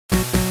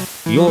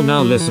You're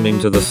now listening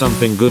to the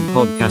Something Good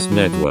Podcast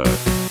Network.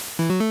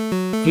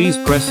 Please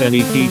press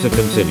any key to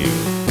continue.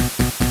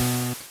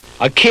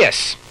 A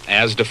kiss,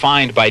 as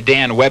defined by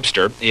Dan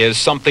Webster, is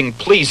something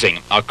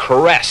pleasing, a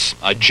caress,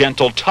 a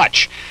gentle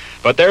touch.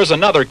 But there's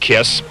another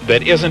kiss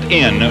that isn't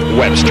in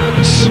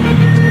Webster's.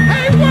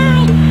 Hey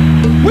world,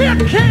 we're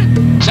Kiss!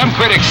 Some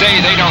critics say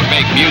they don't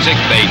make music,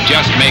 they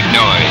just make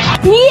noise.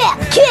 Yeah,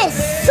 Kiss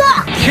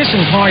sucks! Kiss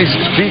implies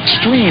the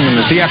extreme in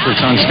the theatrics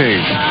on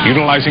stage,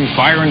 utilizing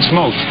fire and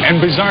smoke and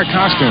bizarre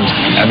costumes,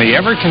 and the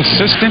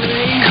ever-consistent,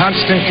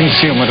 constant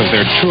concealment of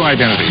their true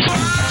identities.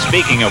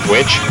 Speaking of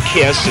which,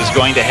 Kiss is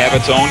going to have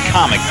its own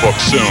comic book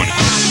soon.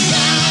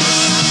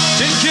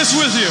 Take Kiss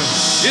with you.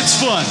 It's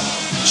fun.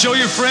 Show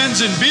your friends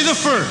and be the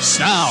first.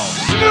 Now.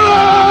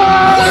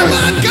 Oh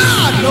my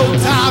God, no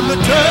time to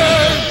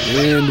turn.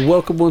 And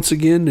welcome once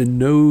again to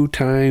No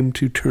Time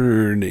to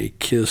Turn, a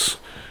Kiss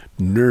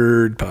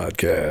nerd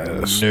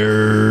podcast.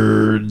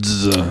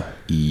 Nerds.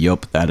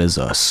 Yup, that is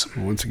us.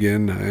 Once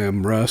again, I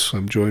am Russ.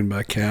 I'm joined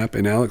by Cap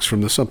and Alex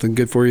from the Something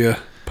Good For You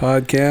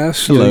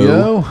podcast.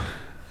 Hello.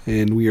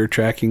 And we are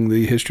tracking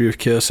the history of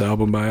Kiss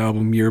album by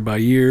album, year by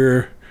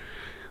year.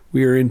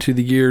 We are into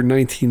the year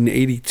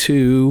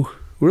 1982.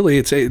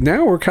 Really,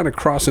 now we're kind of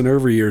crossing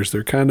over years.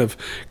 They're kind of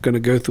going to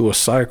go through a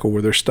cycle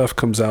where their stuff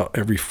comes out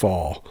every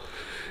fall.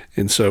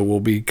 And so we'll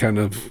be kind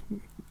of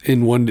at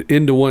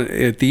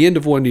the end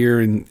of one year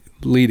and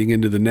leading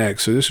into the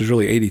next. So this is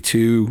really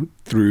 82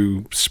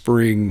 through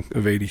spring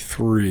of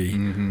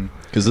 83.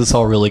 Because this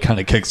all really kind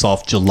of kicks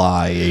off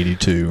July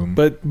 82.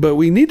 But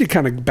we need to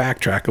kind of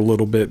backtrack a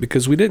little bit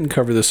because we didn't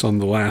cover this on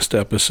the last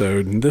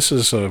episode. And this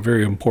is a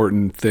very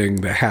important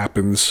thing that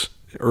happens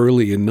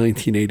early in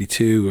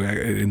 1982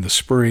 in the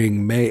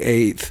spring, May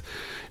 8th.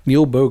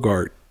 Neil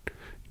Bogart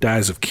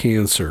dies of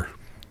cancer.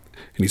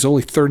 And he's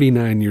only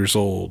 39 years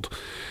old.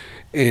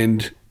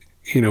 And,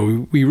 you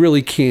know, we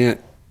really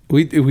can't,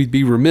 we'd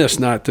be remiss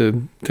not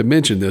to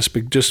mention this,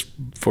 but just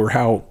for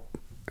how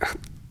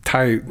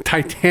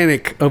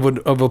titanic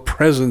of a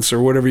presence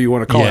or whatever you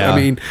want to call it. I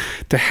mean,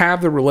 to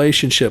have the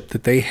relationship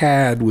that they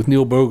had with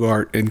Neil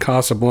Bogart in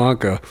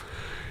Casablanca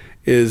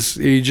is,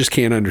 you just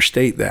can't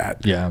understate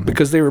that. Yeah.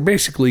 Because they were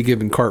basically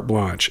given carte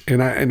blanche.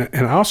 And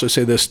I also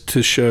say this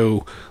to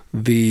show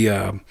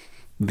the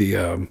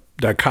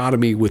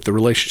dichotomy with the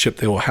relationship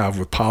they will have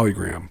with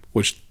Polygram,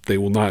 which they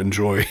will not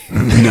enjoy.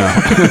 No.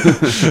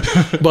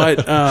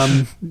 But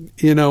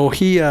you know,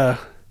 he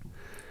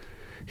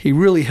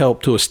really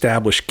helped to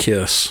establish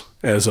Kiss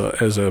as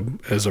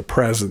a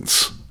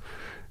presence.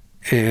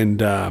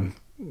 And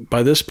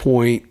by this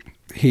point,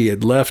 he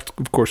had left.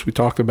 Of course, we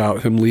talked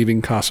about him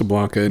leaving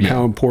Casablanca and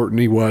how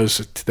important he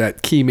was to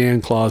that key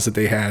man clause that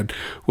they had,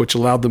 which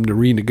allowed them to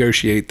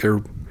renegotiate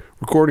their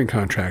recording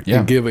contract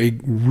and give a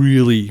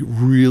really,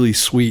 really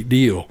sweet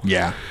deal.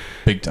 Yeah,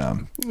 big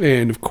time.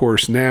 And of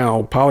course,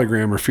 now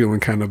Polygram are feeling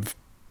kind of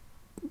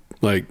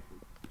like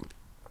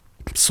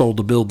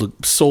sold a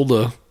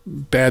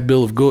bad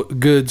bill of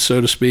goods, so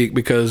to speak,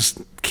 because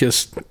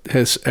Kiss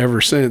has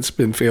ever since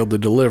been failed to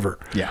deliver.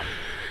 Yeah.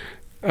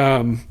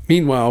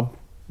 Meanwhile,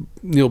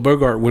 Neil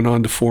Bogart went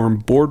on to form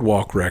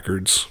Boardwalk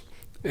Records,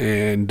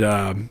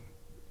 and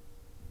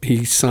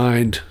he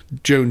signed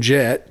Joan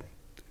Jett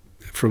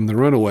from the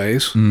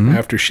Runaways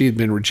after she had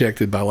been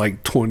rejected by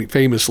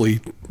famously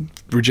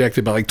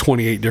rejected by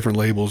 28 different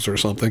labels or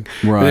something.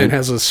 Right. And then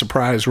has a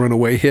surprise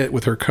runaway hit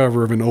with her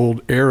cover of an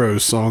old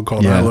Arrows song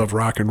called I Love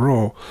Rock and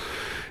Roll.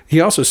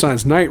 He also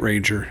signs Night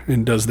Ranger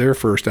and does their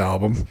first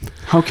album.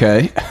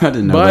 Okay, I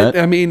didn't know that. But,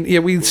 I mean,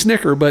 we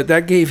snicker, but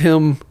that gave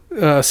him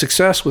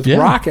success with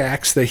rock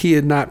acts that he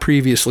had not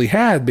previously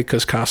had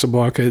because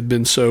Casablanca had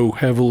been so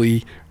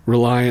heavily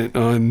reliant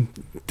on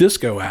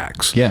disco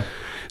acts. Yeah.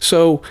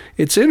 So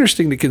it's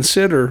interesting to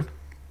consider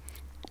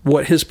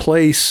what his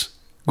place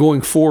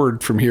going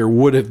forward from here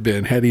would have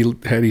been had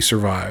he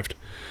survived.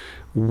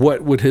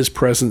 What would his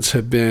presence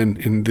have been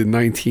in the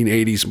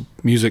 1980s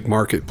music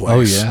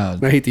marketplace? Oh, yeah.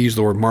 I hate to use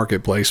the word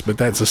marketplace, but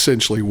that's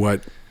essentially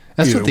what...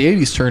 That's what the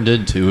 80s turned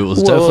into. It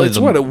was it's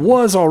what it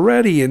was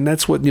already, and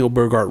that's what Neil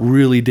Bogart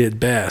really did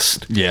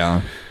best.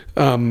 Yeah.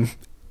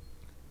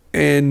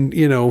 And,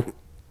 you know,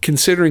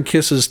 considering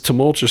Kiss's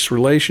tumultuous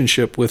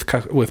relationship with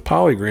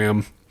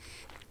Polygram,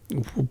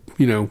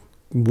 you know,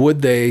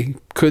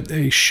 could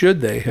they,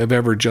 should they have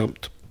ever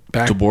jumped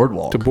back to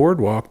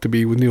Boardwalk to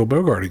be with Neil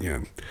Bogart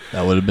again?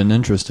 That would have been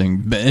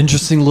interesting.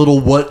 Interesting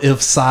little what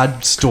if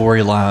side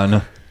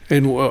storyline.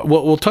 And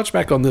we'll touch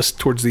back on this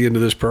towards the end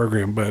of this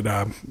program, but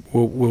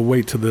we'll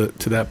wait to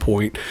that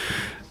point.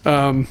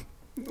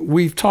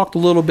 We've talked a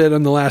little bit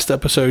on the last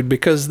episode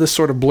because this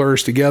sort of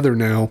blurs together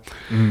now.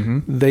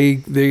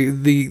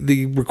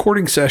 The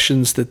recording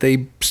sessions that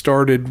they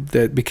started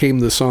that became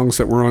the songs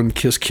that were on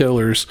Kiss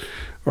Killers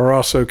are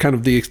also kind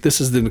of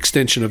this is an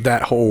extension of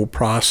that whole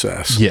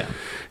process. Yeah.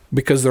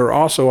 Because they're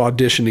also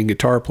auditioning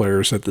guitar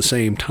players at the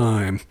same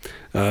time.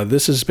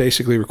 This is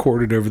basically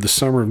recorded over the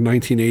summer of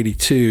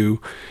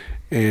 1982.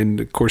 And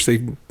of course,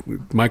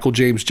 Michael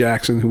James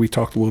Jackson, who we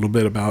talked a little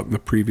bit about in the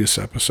previous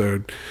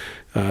episode,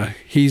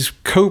 he's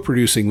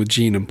co-producing with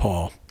Gene and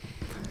Paul,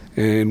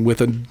 and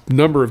with a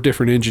number of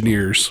different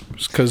engineers,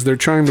 because they're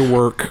trying to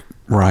work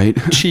right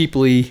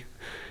cheaply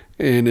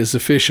and as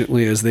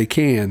efficiently as they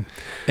can.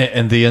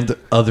 And the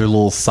other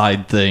little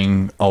side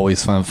thing,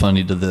 always find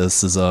funny to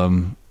this, is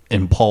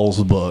in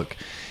Paul's book,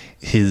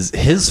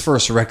 his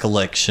first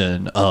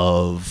recollection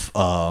of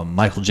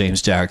Michael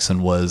James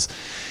Jackson was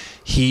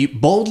he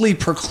boldly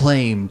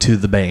proclaimed to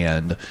the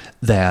band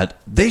that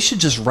they should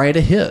just write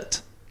a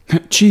hit.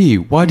 Gee,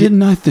 why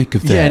didn't I think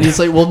of that? Yeah, and he's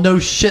like, well, no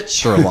shit,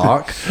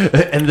 Sherlock.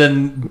 And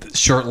then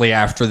shortly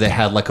after, they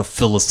had like a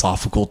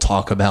philosophical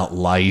talk about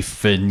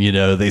life, and, you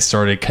know, they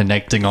started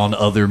connecting on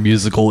other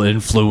musical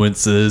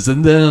influences.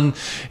 And then,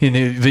 you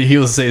know, he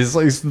was saying, it's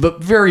like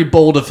very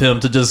bold of him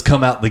to just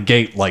come out the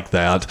gate like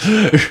that.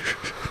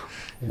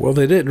 Well,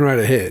 they didn't write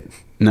a hit.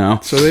 No.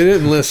 So they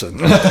didn't listen.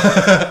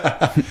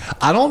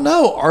 I don't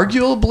know.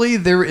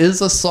 Arguably, there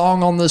is a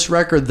song on this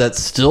record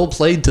that's still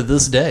played to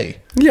this day.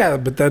 Yeah,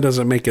 but that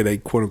doesn't make it a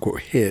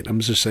quote-unquote hit.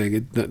 I'm just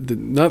saying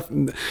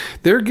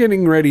they're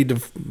getting ready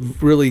to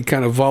really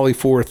kind of volley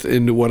forth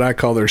into what I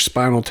call their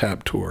Spinal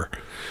Tap tour.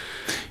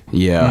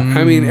 Yeah.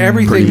 I mean,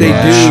 everything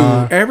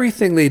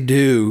they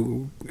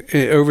do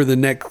over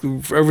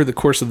the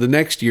course of the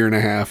next year and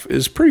a half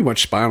is pretty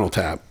much Spinal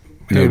Tap.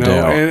 No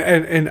doubt.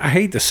 And I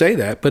hate to say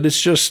that, but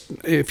it's just,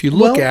 if you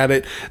look at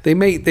it,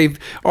 they've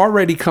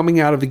already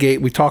coming out of the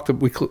gate.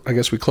 I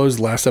guess we closed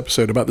the last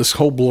episode about this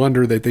whole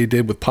blunder that they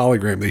did with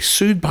Polygram. They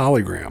sued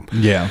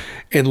Polygram,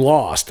 and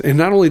lost. And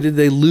not only did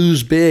they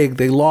lose big,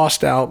 they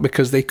lost out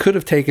because they could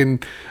have taken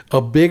a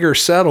bigger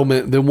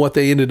settlement than what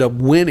they ended up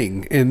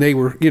winning. And they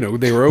were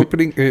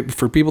opening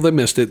for people that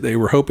missed it. They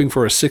were hoping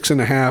for a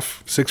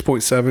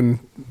 6.7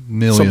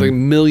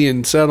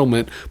 million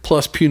settlement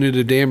plus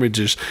punitive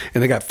damages,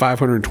 and they got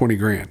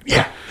 $520,000.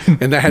 Yeah,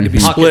 and that had to be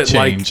split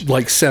change.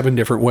 like 7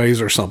 different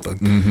ways or something.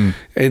 Mm-hmm.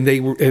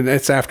 And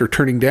that's after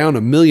turning down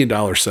 $1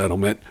 million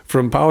settlement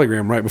from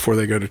Polygram right before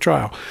they go to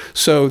trial.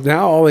 So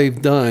now all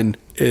they've done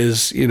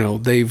is, you know,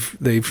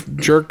 they've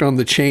jerked on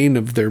the chain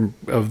of their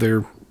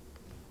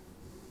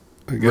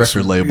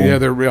record label. Yeah,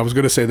 I was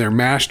going to say their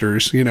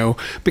masters, you know,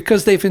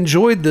 because they've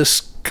enjoyed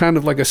this kind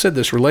of, like I said,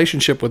 this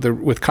relationship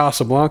with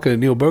Casablanca and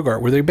Neil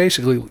Bogart, where they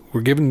basically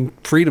were given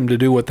freedom to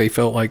do what they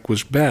felt like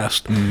was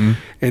best. Mm-hmm.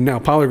 And now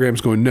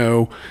Polygram's going,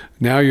 no,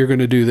 now you're going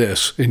to do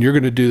this, and you're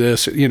going to do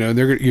this, you know, and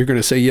you're going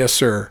to say, yes,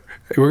 sir.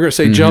 We're going to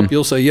say jump,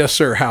 you'll say, yes,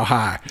 sir, how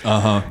high?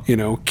 You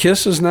know,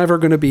 Kiss is never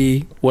going to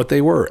be what they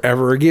were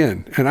ever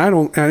again.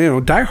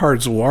 And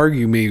diehards will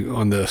argue me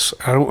on this.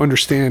 I don't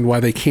understand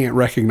why they can't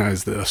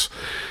recognize this.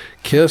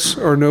 Kiss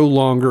are no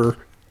longer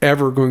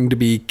ever going to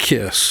be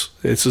Kiss.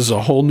 This is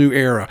a whole new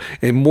era.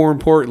 And more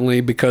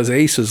importantly, because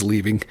Ace is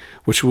leaving,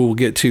 which we'll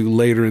get to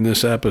later in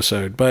this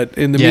episode. But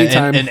in the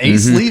meantime... And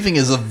Ace leaving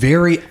is a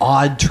very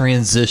odd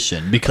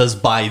transition, because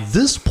by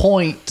this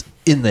point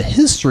in the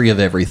history of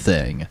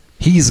everything,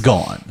 he's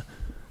gone.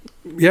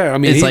 Yeah, I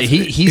mean, it's like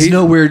he's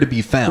nowhere to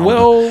be found.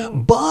 Well,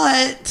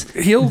 but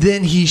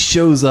then he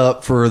shows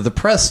up for the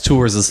press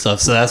tours and stuff.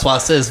 So that's why I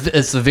says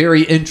it's a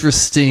very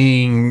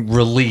interesting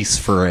release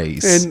for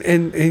Ace.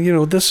 And you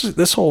know,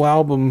 this whole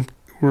album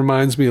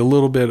reminds me a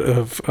little bit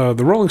of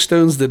the Rolling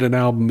Stones did an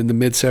album in the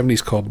mid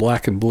 '70s called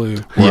Black and Blue.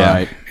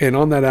 Right. And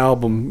on that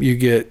album, you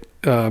get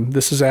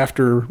this is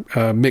after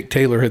Mick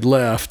Taylor had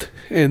left,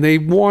 and they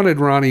wanted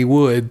Ronnie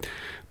Wood,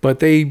 but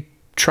they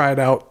tried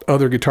out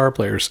other guitar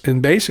players,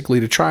 and basically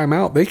to try them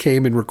out, they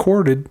came and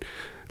recorded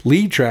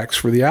lead tracks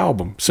for the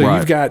album. So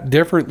you've got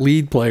different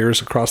lead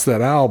players across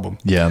that album.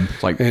 Yeah,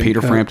 like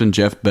Peter Frampton,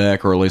 Jeff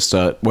Beck, or at least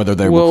whether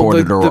they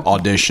recorded or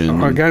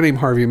auditioned. A guy named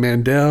Harvey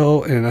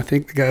Mandel, and I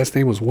think the guy's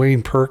name was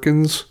Wayne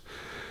Perkins.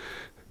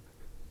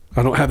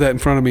 I don't have that in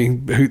front of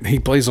me. He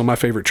plays on my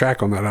favorite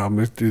track on that album.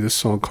 They do this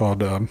song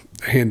called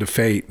Hand of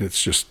Fate, and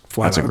it's just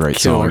flat out a great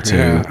killer. song, too.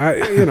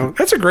 Yeah,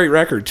 that's a great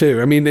record,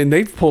 too. I mean, and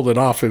they've pulled it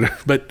off.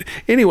 But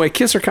anyway,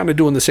 Kiss are kind of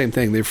doing the same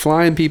thing. They're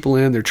flying people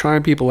in, they're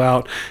trying people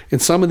out,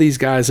 and some of these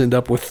guys end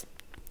up with,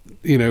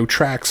 you know,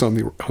 tracks on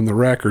the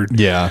record.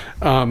 Yeah.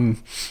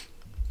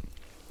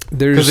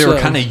 Because they were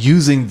kind of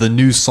using the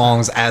new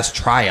songs as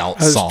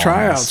tryout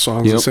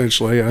songs.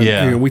 Essentially.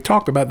 You know, we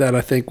talked about that,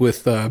 I think,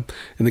 with in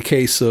the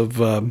case of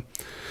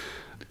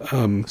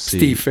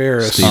Steve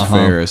Ferris.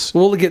 Ferris.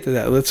 We'll get to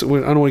that. I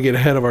don't want to get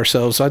ahead of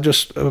ourselves. I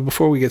just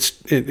before we get,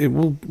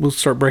 we'll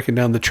start breaking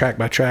down the track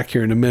by track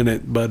here in a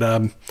minute.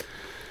 But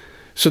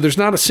so there's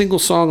not a single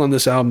song on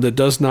this album that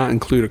does not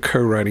include a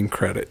co-writing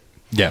credit.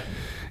 Yeah.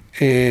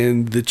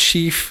 And the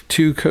chief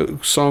two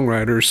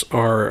songwriters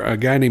are a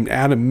guy named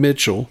Adam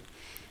Mitchell.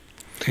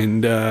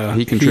 And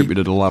he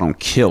contributed a lot on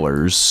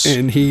Killers,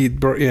 and he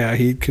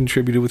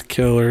contributed with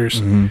Killers.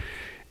 Mm-hmm.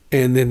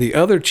 And then the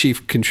other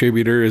chief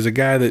contributor is a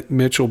guy that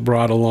Mitchell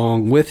brought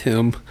along with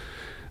him.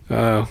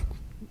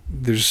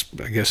 There's,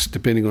 I guess,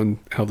 depending on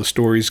how the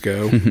stories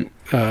go,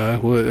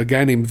 a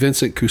guy named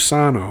Vincent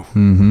Cusano.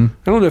 Mm-hmm.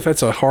 I don't know if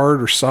that's a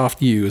hard or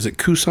soft U. Is it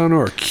Cusano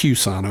or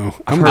Cusano?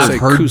 I'm going to say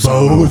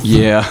Cusano.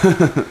 Yeah.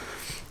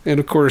 And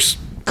of course,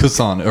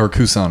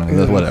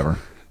 Cusano, whatever.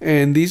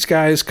 And these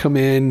guys come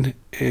in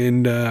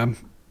and I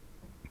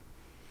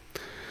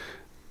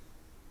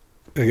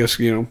guess,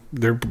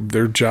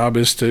 their job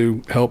is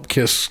to help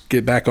Kiss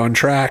get back on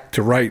track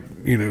to write,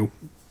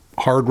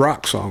 hard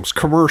rock songs,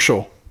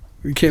 commercial.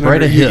 You can't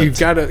write a hit. You've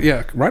got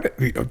to, write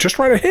it. Just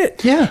write a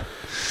hit. Yeah.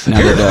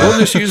 We'll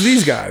just use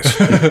these guys.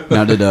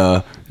 Now,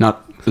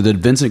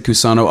 did Vincent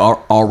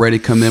Cusano already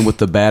come in with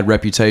the bad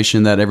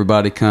reputation that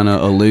everybody kind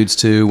of alludes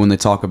to when they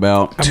talk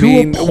about?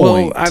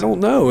 Well, I don't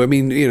know. I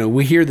mean,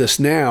 we hear this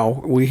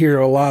now. We hear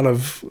a lot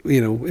of,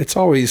 it's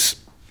always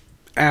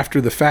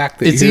after the fact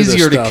that it's you hear this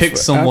easier to stuff. kick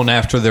someone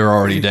after they're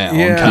already down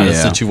kind of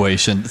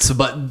situation. So,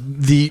 but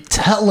the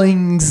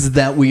tellings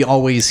that we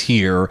always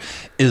hear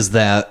is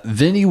that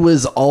Vinny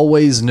was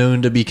always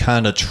known to be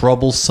kind of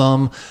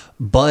troublesome,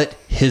 but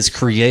his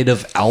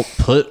creative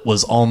output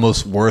was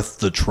almost worth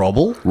the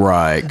trouble.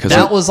 Right.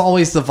 That was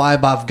always the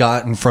vibe I've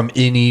gotten from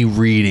any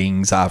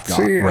readings I've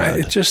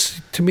read.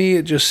 To me,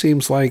 it just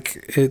seems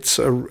like it's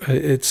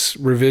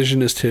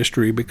revisionist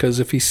history, because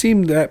if he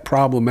seemed that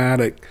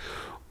problematic,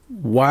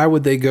 why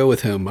would they go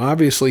with him?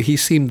 Obviously, he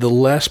seemed the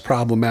less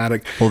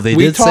problematic. Well, they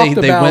did say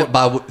they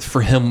went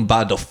for him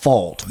by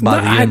default.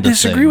 I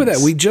disagree with that.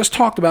 We just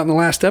talked about in the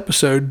last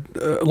episode,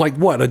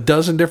 a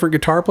dozen different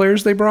guitar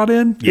players they brought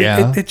in.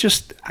 Yeah.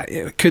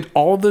 Could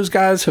all of those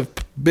guys have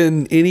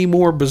been any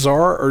more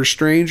bizarre or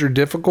strange or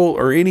difficult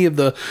or any of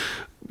the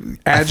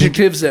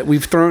adjectives that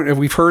we've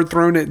heard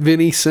thrown at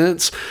Vinny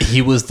since?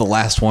 He was the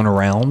last one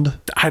around.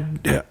 I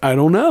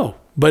don't know.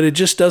 But it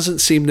just doesn't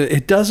seem to.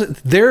 It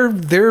doesn't. Their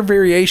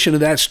variation of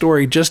that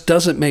story just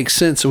doesn't make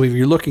sense. So if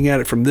you're looking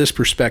at it from this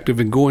perspective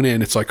and going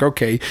in, it's like,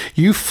 okay,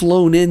 you've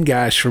flown in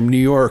guys from New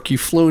York.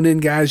 You've flown in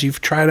guys. You've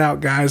tried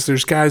out guys.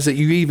 There's guys that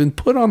you even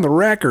put on the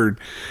record,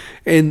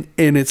 and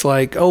it's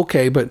like,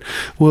 okay, but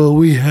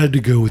we had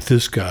to go with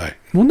this guy.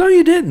 Well, no,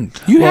 you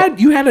didn't. You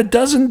had a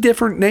dozen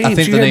different names. I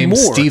think you the had name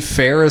more. Steve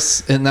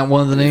Ferris, isn't that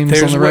one of the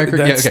names on the record?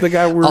 That's the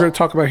guy we're going to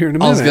talk about here in a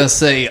minute. I was going to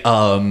say.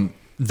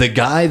 The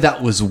guy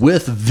that was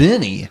with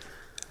Vinny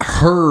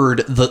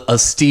heard a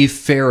Steve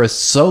Ferris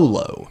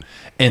solo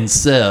and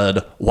said,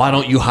 "Why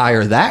don't you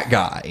hire that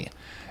guy?"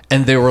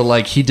 And they were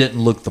like, "He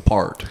didn't look the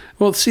part."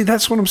 Well, see,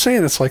 that's what I'm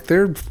saying. It's like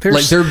they're being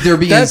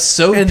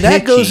so and picky.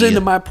 That goes into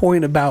my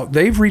point about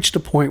they've reached a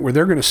point where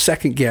they're going to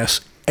second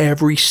guess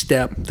every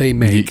step they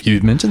make. You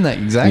mentioned that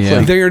exactly.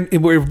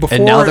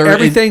 Before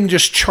everything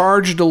just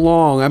charged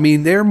along. I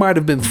mean, there might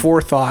have been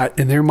forethought,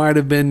 and there might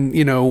have been,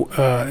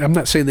 I'm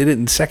not saying they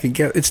didn't second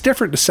guess. It's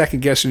different to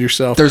second guessing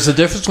yourself. There's a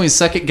difference between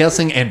second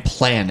guessing and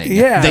planning.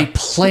 Yeah, they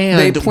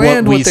planned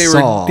what we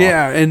saw.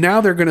 And now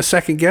they're going to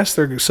second guess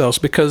themselves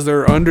because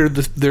they're under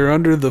the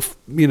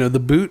the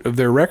boot of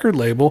their record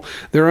label.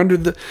 They're under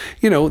the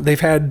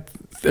they've had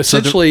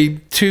essentially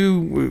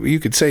two, you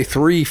could say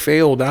three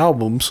failed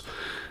albums.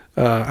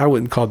 I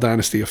wouldn't call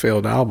Dynasty a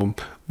failed album,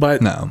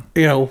 but no.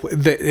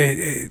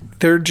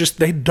 They're just,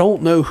 they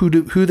don't know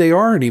who they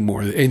are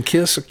anymore, and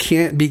Kiss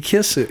can't be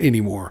Kiss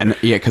anymore. And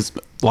because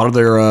a lot of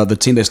their the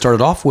team they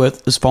started off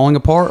with is falling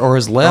apart or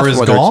has left or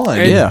is gone.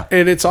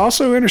 And it's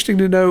also interesting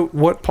to note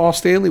what Paul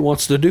Stanley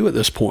wants to do at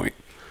this point.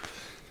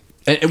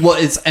 And do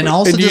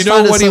you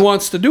know what he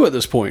wants to do at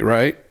this point,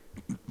 right?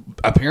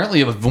 Apparently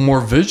a more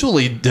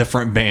visually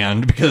different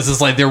band, because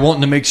it's like they're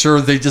wanting to make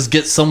sure they just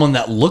get someone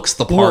that looks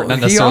the part, not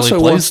necessarily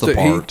plays the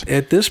part.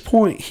 At this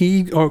point,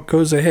 he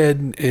goes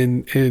ahead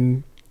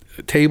and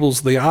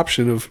tables the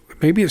option of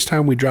maybe it's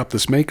time we drop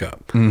this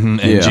makeup. Mm-hmm.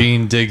 And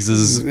Gene digs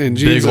his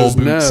big old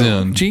boots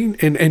in. Gene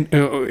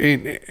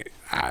and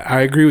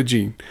I agree with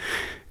Gene.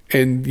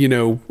 And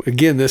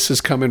again, this is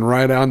coming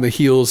right on the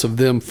heels of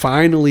them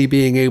finally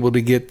being able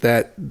to get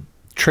that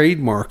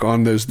trademark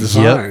on those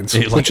designs,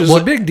 which is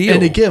a big deal.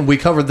 And again, we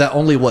covered that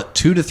only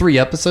 2 to 3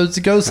 episodes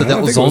ago, so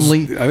that was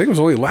only. I think it was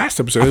only last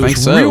episode. It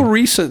was real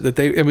recent that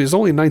it was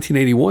only in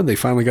 1981 they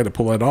finally got to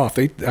pull that off.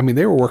 They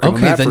were working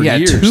on that for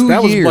years. 2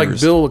 that was years. like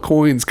Bill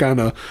LaCoin's kind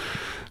of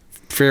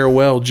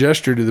farewell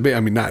gesture to the band. I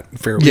mean, not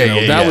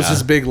farewell. That was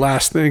his big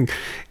last thing,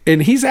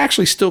 and he's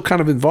actually still kind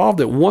of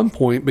involved at one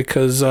point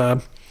because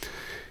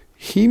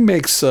he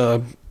makes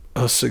a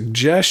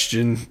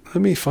suggestion. Let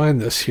me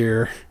find this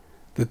here.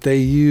 That they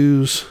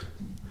use.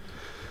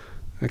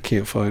 I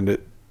can't find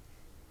it.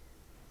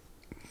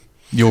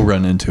 You'll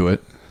run into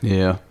it.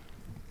 Yeah.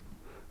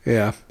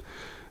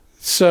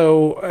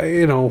 So,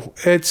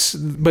 it's,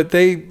 but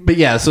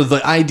yeah, so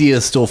the idea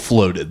is still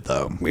floated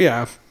though.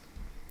 Yeah.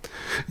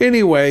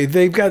 Anyway,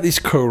 they've got these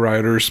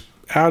co-writers,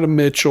 Adam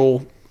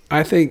Mitchell.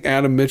 I think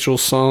Adam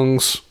Mitchell's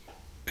songs,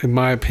 in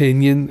my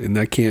opinion, and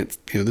I can't,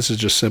 this is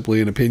just simply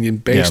an opinion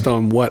based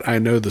on what I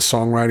know the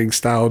songwriting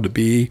style to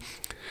be.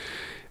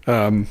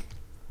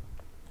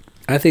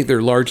 I think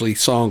they're largely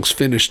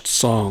finished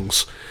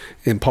songs,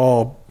 and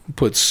Paul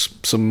puts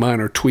some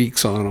minor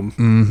tweaks on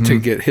them to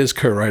get his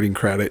co-writing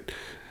credit.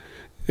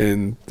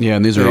 And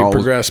these are all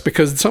progress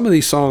because some of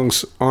these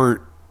songs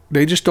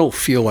they just don't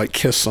feel like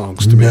Kiss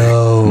songs to me.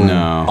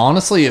 No.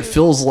 Honestly, it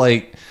feels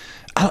like.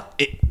 I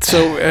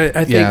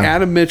think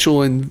Adam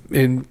Mitchell and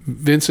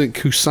Vincent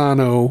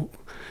Cusano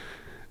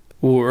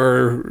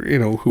or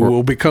who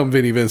will become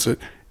Vinnie Vincent,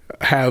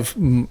 have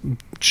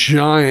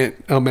giant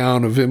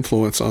amount of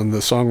influence on the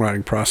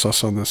songwriting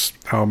process on this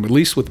album, at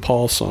least with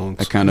Paul's songs.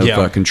 That kind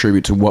of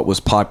contribute to what was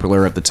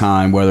popular at the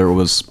time, whether it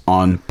was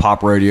on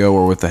pop radio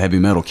or with the heavy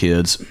metal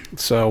kids.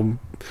 So,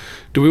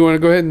 do we want to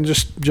go ahead and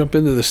just jump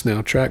into this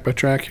now, track by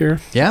track here?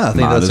 Yeah, I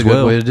think that's a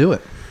good way to do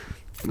it.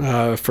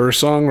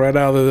 First song right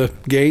out of the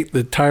gate,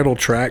 the title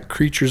track,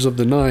 Creatures of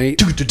the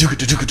Night.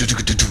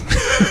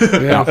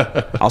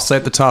 Yeah. I'll say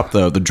at the top,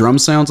 though, the drum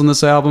sounds on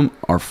this album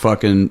are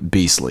fucking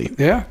beastly.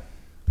 Yeah.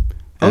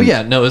 Oh,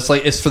 yeah. No,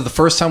 it's for the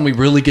first time we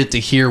really get to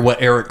hear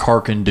what Eric Carr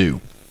can do.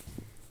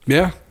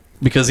 Yeah.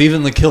 Because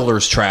even the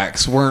Killers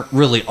tracks weren't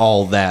really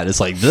all that.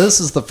 It's like, this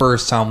is the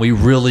first time we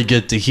really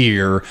get to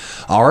hear,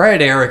 all right,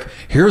 Eric,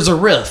 here's a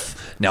riff.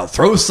 Now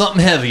throw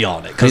something heavy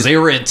on it. Because they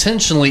were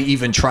intentionally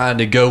even trying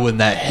to go in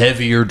that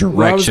heavier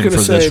direction for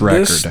this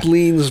record. This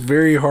leans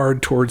very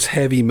hard towards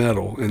heavy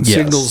metal and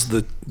signals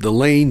the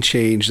lane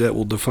change that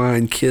will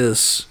define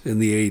Kiss in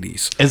the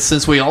 80s. And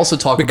since we also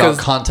talk about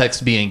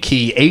context being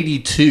key,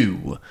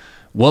 82...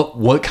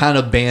 What kind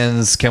of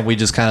bands can we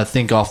just kind of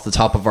think off the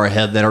top of our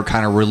head that are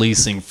kind of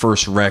releasing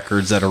first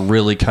records that are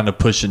really kind of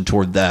pushing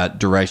toward that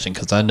direction?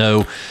 Because I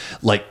know,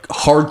 like,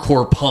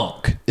 hardcore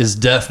punk is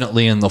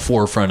definitely in the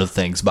forefront of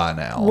things by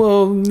now.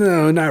 Well,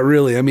 no, not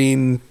really. I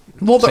mean...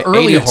 Well, the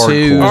early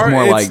hardcore is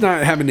more it's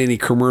not having any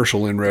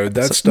commercial inroad.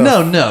 That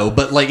stuff. No,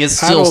 but like it's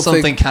still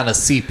something kind of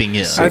seeping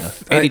in.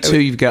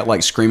 82, you've got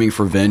like Screaming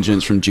for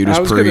Vengeance from Judas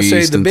Priest and things like that. I was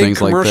going to say the big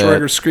commercial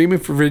records, Screaming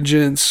for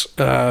Vengeance,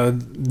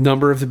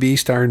 Number of the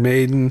Beast, Iron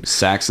Maiden.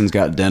 Saxon's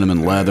got Denim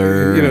and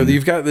Leather.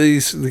 You've got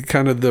these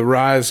kind of the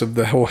rise of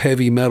the whole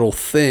heavy metal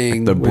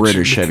thing. The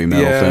British heavy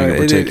metal thing in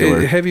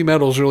particular. Heavy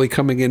metal is really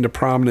coming into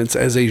prominence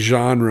as a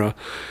genre.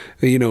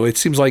 It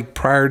seems like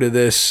prior to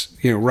this,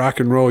 rock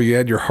and roll, you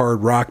had your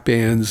hard rock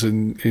bands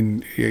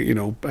and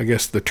I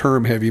guess the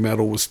term heavy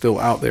metal was still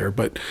out there,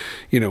 but,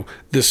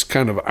 this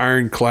kind of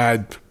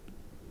ironclad,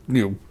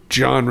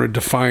 genre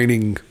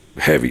defining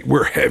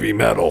we're heavy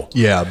metal.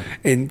 Yeah.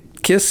 And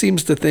Kiss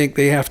seems to think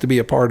they have to be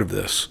a part of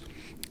this.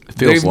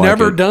 They've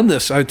never done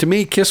this. To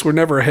me, Kiss were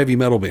never a heavy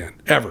metal band,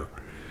 ever.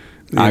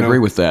 I agree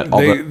with that.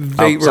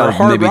 They were a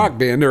hard rock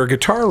band. They're a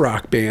guitar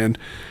rock band.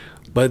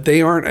 But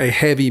they aren't a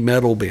heavy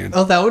metal band.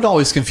 Oh, that would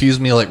always confuse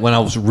me. Like when I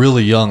was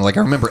really young, like I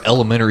remember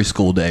elementary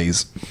school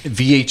days,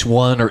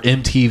 VH1 or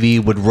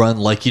MTV would run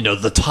like,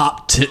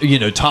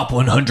 the top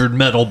 100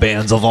 metal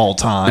bands of all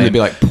time. And they'd be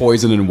like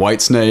Poison and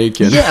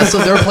Whitesnake. And yeah, so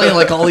they're playing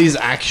like all these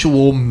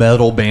actual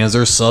metal bands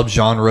or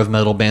subgenre of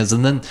metal bands.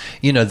 And then,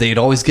 they'd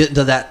always get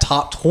into that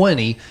top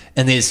 20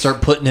 and they'd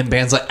start putting in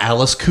bands like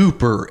Alice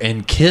Cooper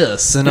and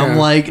Kiss. And I'm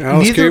like,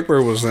 Alice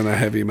Cooper was in a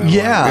heavy metal.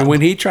 Yeah. And when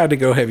he tried to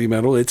go heavy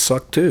metal, it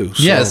sucked too.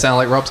 So. Yeah, it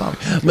sounded like Rob Zombie.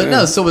 But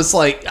no, so it's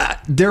like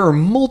there are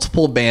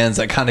multiple bands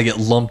that kind of get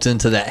lumped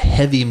into that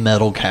heavy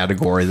metal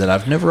category that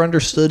I've never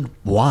understood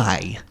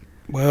why.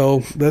 Well,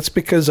 that's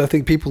because I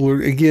think people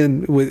are,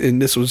 again,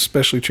 and this was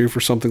especially true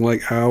for something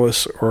like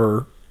Alice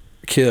or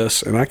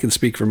Kiss, and I can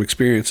speak from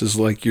experiences,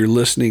 like you're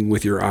listening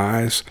with your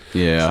eyes.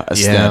 Yeah,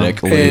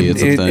 aesthetically,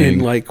 it's a thing.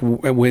 And like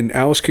when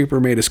Alice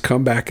Cooper made his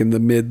comeback in the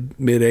mid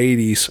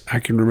 80s, I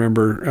can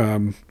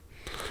remember,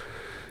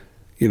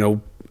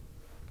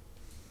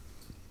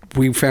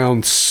 we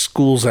found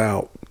Schools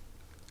Out,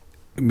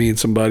 me and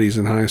some buddies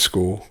in high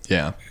school.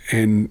 Yeah.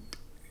 And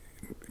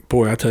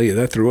boy, I tell you,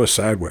 that threw us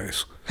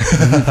sideways.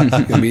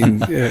 I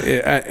mean,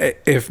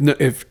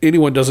 if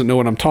anyone doesn't know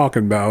what I'm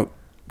talking about,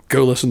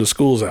 go listen to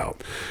Schools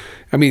Out.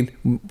 I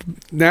mean,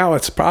 now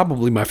it's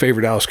probably my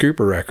favorite Alice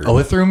Cooper record. Oh,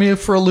 it threw me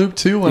for a loop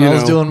too when I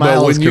was doing my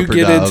Alice Cooper. When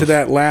you get into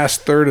that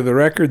last third of the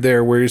record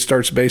there, where he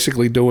starts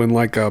basically doing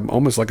like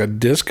almost like a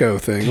disco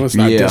thing. Well, it's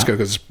not disco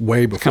because it's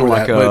way before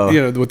that,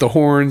 but with the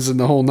horns and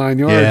the whole 9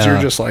 yards, you're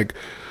just like,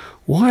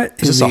 what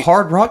is this? A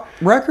hard rock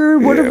record?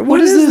 What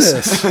is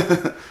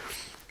this?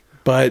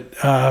 But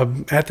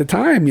at the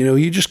time,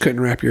 you just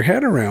couldn't wrap your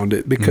head around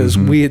it because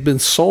we had been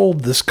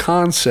sold this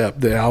concept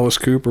that Alice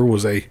Cooper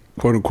was a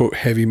quote unquote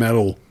heavy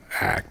metal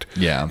act.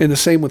 Yeah. And the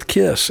same with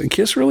Kiss. And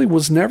Kiss really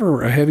was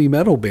never a heavy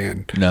metal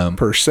band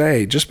per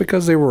se. Just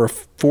because they were a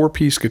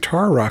 4-piece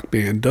guitar rock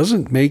band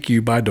doesn't make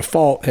you by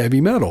default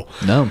heavy metal.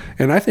 No.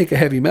 And I think a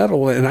heavy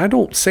metal, and I'm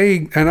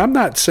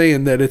not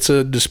saying that it's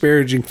a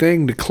disparaging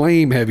thing to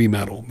claim heavy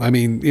metal. I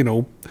mean,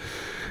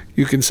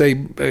 you can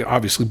say,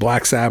 obviously,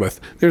 Black Sabbath.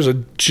 There's a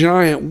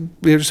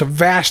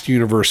vast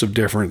universe of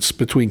difference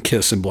between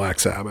Kiss and Black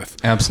Sabbath.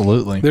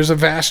 Absolutely. There's a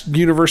vast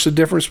universe of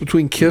difference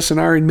between Kiss and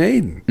Iron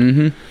Maiden.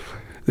 Mm-hmm.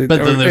 But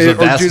then there's a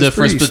vast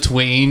difference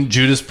between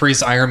Judas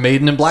Priest, Iron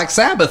Maiden, and Black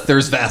Sabbath.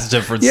 There's vast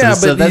differences. Yeah,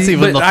 so that's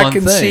even the fun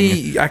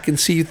thing. I can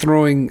see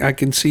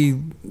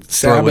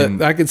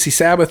Sabbath. I can see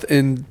Sabbath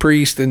and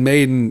Priest and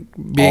Maiden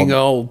being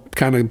all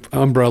kind of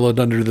umbrellaed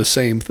under the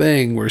same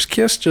thing, whereas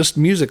Kiss just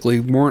musically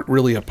weren't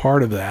really a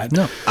part of that.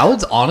 No, I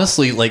would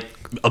honestly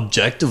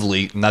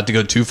objectively, not to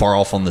go too far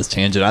off on this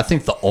tangent, I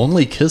think the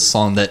only Kiss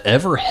song that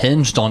ever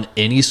hinged on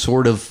any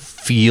sort of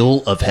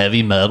feel of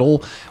heavy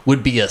metal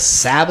would be a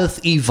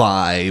Sabbath-y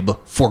vibe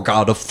for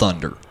God of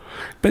Thunder.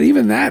 But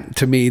even that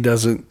to me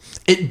doesn't.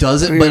 It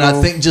doesn't, You but I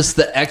know, think just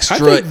the I extra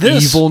think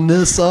this-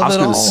 evilness of I was it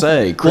gonna all.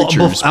 say, Well,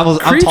 Creatures- I'm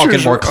talking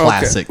Creatures more are- okay.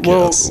 classic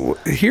Kiss. Well,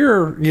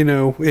 here,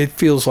 it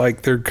feels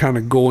like they're kind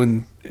of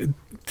going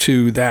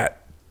to that,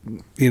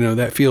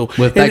 that feel.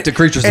 With back to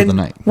Creatures of the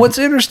Night. What's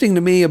interesting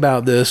to me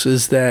about this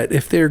is that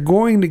if they're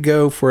going to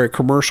go for a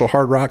commercial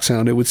hard rock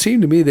sound, it would seem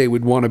to me they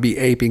would want to be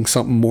aping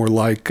something more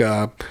like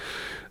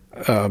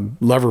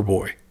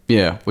Loverboy.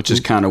 Yeah, which is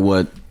kind of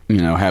what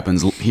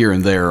happens here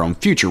and there on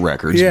future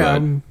records. Yeah,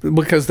 but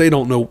because they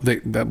don't know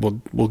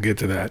we'll get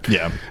to that.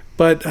 Yeah.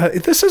 But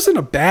this isn't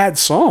a bad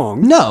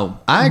song. No,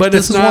 but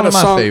this it's is not one of a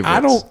my song.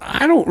 favorites.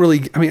 I don't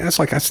really. I mean,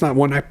 that's not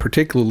one I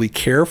particularly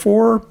care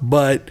for.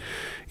 But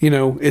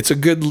it's a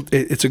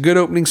good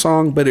opening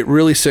song. But it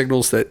really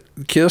signals that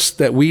Kiss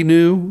that we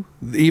knew,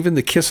 even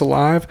the Kiss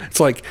Alive.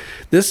 It's like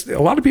this. A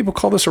lot of people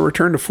call this a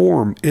return to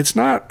form. It's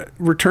not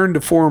return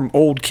to form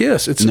old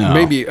Kiss. It's No.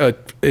 maybe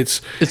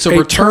it's a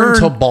return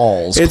to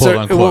balls, It's quote a,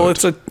 unquote. Well,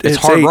 It's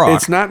hard rock.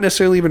 It's not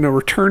necessarily even a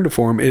return to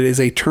form. It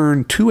is a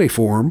turn to a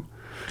form.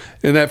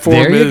 And that form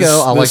There you is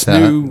go. I like this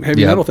that. new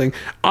heavy Yep. metal thing.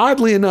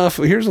 Oddly enough,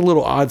 here's a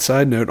little odd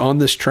side note. On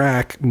this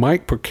track,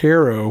 Mike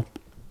Porcaro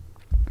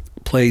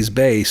plays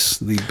bass,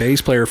 the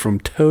bass player from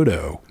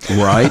Toto.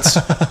 right.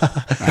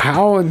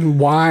 How and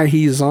why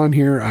he's on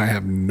here, I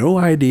have no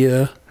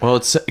idea. Well,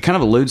 it kind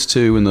of alludes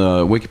to in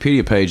the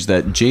Wikipedia page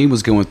that Gene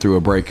was going through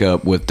a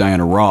breakup with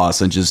Diana Ross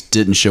and just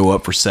didn't show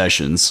up for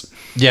sessions,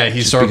 Yeah,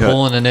 he started because-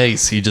 pulling an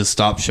ace. He just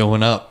stopped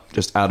showing up.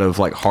 just out of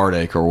like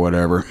heartache or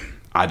whatever.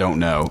 I don't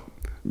know.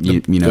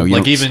 You know, you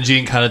Like don't- even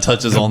Gene kind of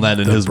touches on that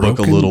in his book a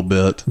broken- little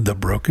bit. The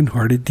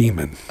broken-hearted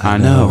demon. I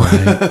know,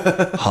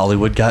 right?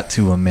 Hollywood got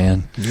to him,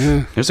 man.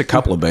 There's a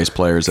couple of bass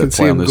players I can that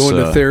see play on him this. going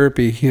to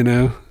therapy,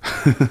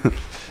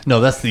 No,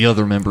 that's the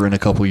other member in a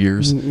couple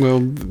years. Well,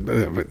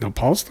 no,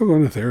 Paul's still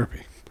going to therapy.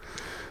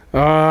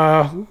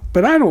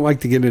 But I don't like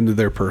to get into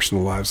their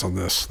personal lives on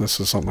this. This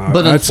is something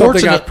But it's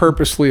something I unfortunate-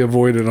 purposely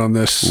avoided on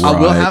this.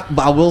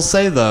 I will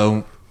say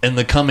though, in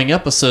the coming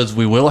episodes,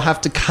 we will have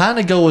to kind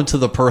of go into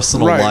the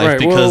personal life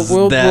because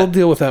we'll that.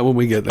 deal with that when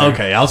we get there.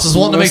 Okay, I was just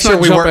wanting to make Let's sure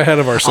not we jump weren't ahead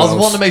of I ourselves. was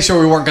wanting to make sure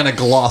we weren't going to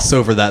gloss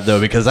over that though,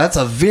 because that's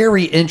a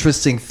very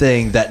interesting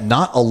thing that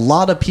not a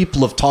lot of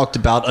people have talked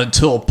about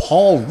until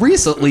Paul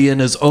recently in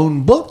his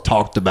own book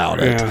talked about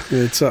it. Yeah,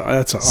 that's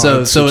a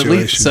So odd so at situation.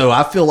 least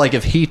I feel like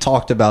if he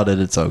talked about it,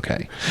 it's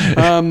okay.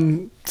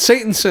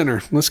 Satan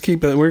Sinner. Let's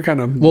keep it. We're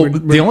kind of Well,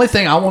 the only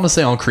thing I want to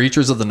say on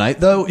Creatures of the Night,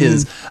 though,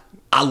 is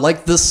I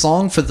like this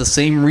song for the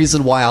same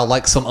reason why I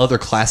like some other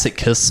classic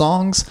Kiss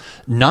songs.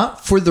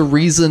 Not for the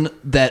reason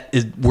that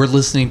we're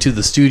listening to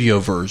the studio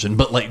version,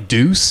 but like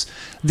Deuce,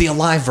 the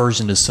Alive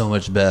version is so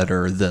much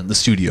better than the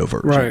studio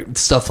version. Right.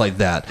 Stuff like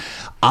that.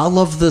 I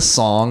love this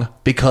song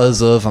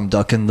because of, I'm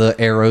ducking the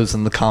arrows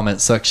in the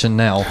comment section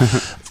now,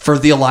 for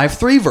the Alive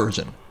 3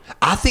 version.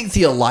 I think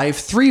the Alive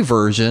 3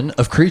 version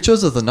of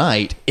Creatures of the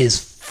Night is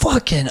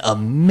fucking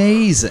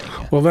amazing.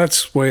 well,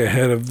 that's way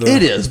ahead of the.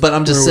 It is, but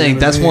I'm just where we're saying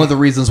gonna that's be. one of the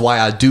reasons why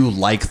I do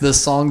like this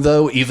song,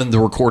 though, even the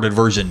recorded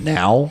version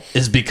now,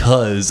 is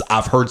because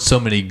I've heard so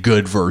many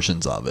good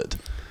versions of it.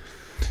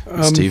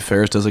 Steve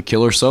Ferris does a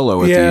killer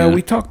solo at the Yeah, end.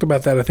 we talked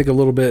about that. I think a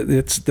little bit.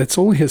 That's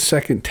only his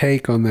second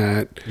take on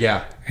that.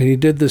 Yeah. And he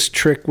did this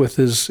trick with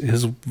his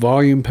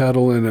volume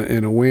pedal and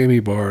a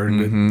whammy bar,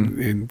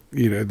 and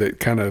that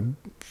kind of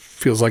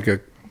feels like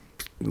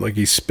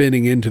he's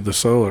spinning into the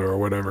solo or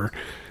whatever.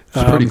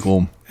 It's pretty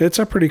cool. It's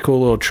a pretty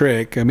cool little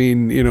trick. I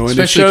mean, and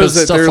Especially it shows because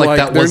that stuff they're like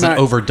that they're wasn't not,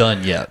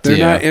 overdone yet. They're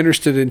Yeah. not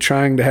interested in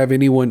trying to have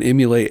anyone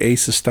emulate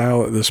Ace's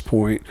style at this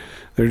point.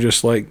 They're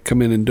just like,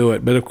 come in and do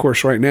it. But of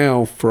course, right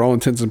now, for all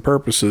intents and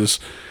purposes,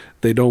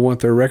 they don't want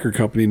their record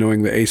company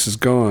knowing that Ace is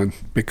gone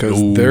because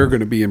they're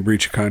going to be in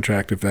breach of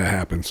contract if that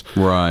happens.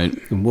 Right.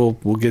 And we'll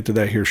get to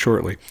that here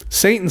shortly.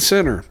 Saint and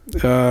Sinner.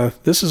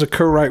 This is a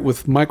co-write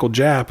with Michael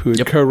Japp, who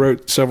had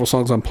co-wrote several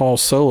songs on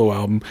Paul's solo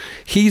album.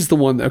 He's the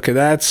one. Okay,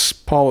 that's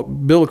Paul.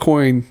 Bill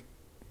Aucoin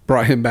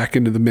brought him back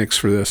into the mix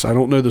for this. I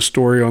don't know the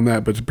story on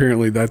that, but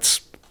apparently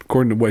that's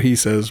according to what he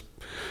says.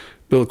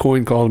 Bill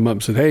Aucoin called him up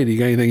and said, "Hey, do you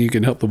got anything you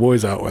can help the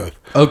boys out with?"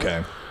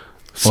 Okay.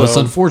 Well, it's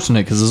So-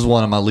 unfortunate because this is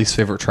one of my least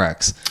favorite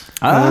tracks.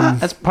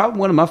 That's probably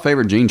one of my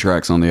favorite Gene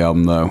tracks on the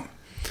album, though.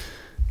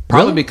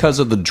 Probably Really? because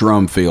of the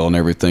drum feel and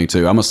everything,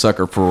 too. I'm a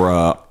sucker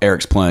for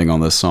Eric's playing on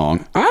this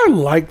song. I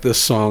like this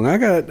song. I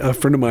got a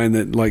friend of mine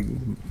that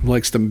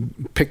likes to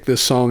pick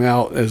this song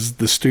out as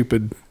the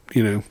stupid,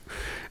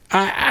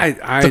 I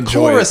The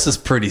enjoy chorus it. is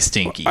pretty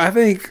stinky. I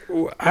think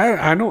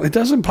I don't. It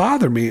doesn't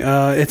bother me.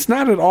 It's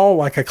not at all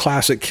like a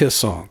classic Kiss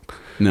song,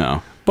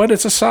 No. but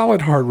it's a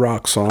solid hard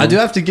rock song. I do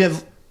have to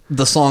give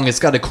the song, it's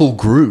got a cool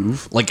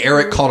groove. Like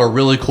Eric caught a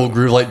really cool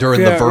groove like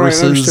during Yeah, the right, I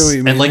understand verses what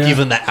you mean, and like yeah.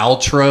 even the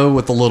outro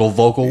with the little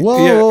vocal.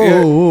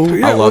 Whoa.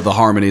 Yeah, I love the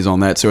harmonies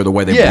on that, too, or the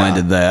way they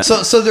blended that.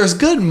 So there's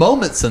good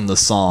moments in the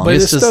song. But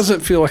it's this just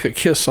doesn't feel like a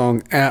Kiss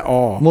song at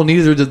all. well,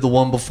 neither did the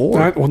one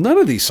before. Well, none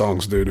of these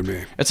songs do to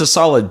me. It's a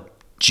solid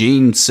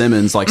Gene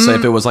Simmons, like say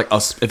if it was like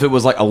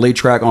a lead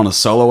track on a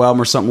solo album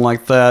or something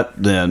like that,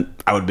 then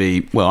I would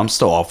be, well, I'm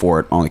still all for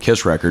it on the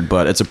Kiss record,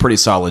 but it's a pretty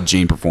solid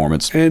Gene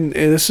performance. And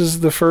this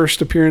is the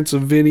first appearance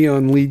of Vinny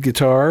on lead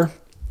guitar.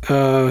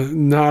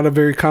 Not a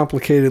very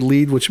complicated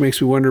lead, which makes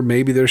me wonder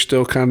maybe they're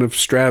still kind of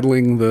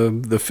straddling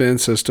the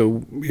fence as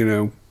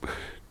to,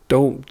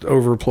 don't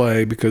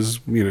overplay because,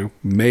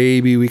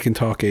 maybe we can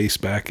talk Ace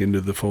back into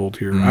the fold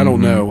here. I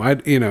don't know. I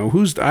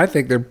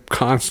think they're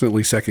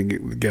constantly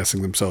second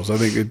guessing themselves. I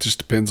think it just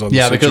depends on the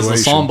situation. Because the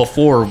song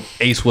before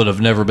Ace would have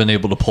never been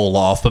able to pull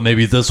off, but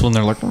maybe this one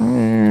they're like,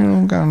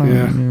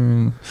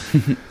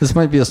 this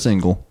might be a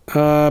single.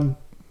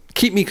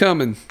 Keep Me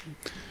Coming.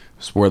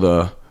 It's where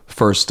the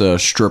first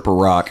stripper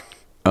rock,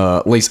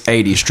 at least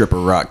 80s stripper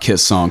rock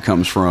Kiss song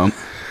comes from.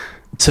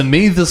 To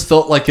me, this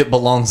felt like it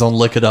belongs on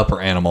Lick It Up or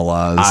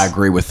Animalize. I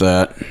agree with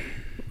that.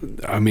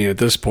 I mean, at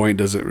this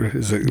point, is it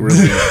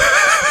really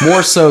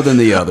more so than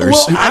the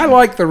others? Well, I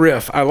like the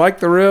riff. I like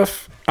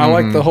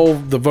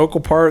the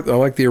vocal part. I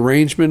like the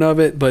arrangement of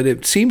it. But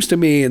it seems to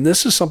me, and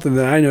this is something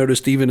that I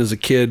noticed even as a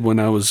kid when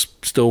I was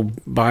still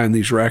buying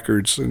these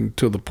records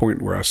until the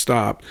point where I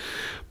stopped.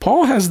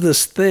 Paul has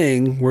this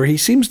thing where he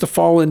seems to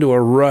fall into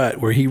a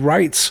rut where he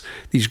writes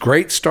these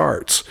great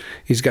starts.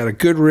 He's got a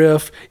good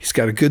riff. He's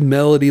got a good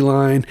melody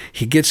line.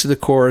 He gets to the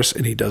chorus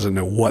and he doesn't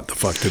know what the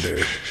fuck to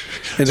do.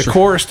 And the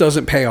chorus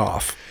doesn't pay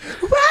off.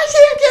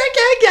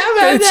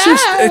 It's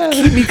just,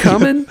 Keep Me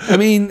Coming. I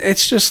mean,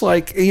 it's just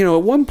like, at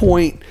one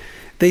point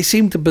they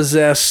seem to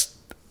possess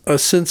a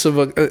sense of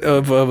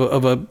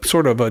a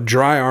sort of a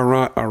dry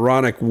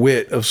ironic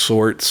wit of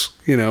sorts,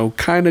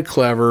 kind of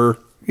clever.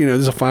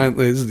 There's a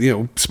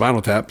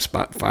Spinal Tap,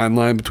 fine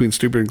line between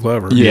stupid and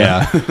clever.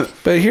 Yeah.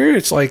 But here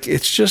it's like, I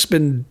just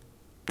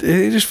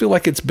feel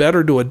like it's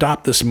better to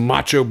adopt this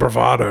macho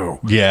bravado.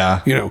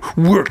 Yeah.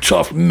 We're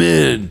tough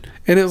men.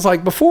 And it was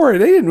like before,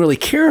 they didn't really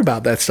care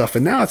about that stuff.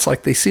 And now it's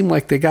like they seem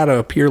like they got to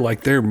appear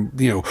like they're,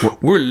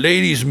 we're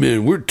ladies'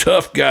 men. We're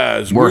tough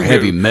guys. We're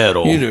heavy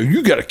metal.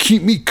 You got to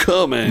keep me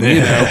coming,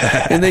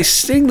 And they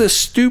sing this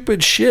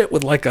stupid shit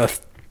with like a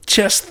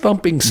chest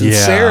thumping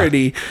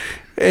sincerity. Yeah.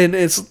 And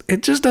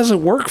it just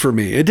doesn't work for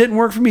me. It didn't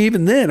work for me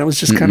even then. I was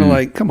just kind of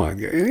like, come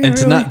on. And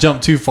to not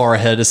jump too far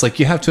ahead, it's like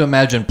you have to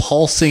imagine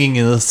Paul singing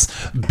this,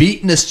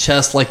 beating his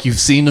chest like you've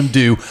seen him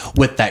do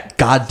with that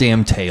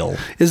goddamn tail.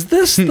 Is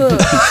this the...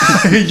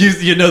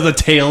 the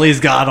tail he's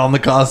got on the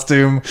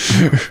costume?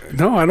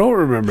 No, I don't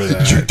remember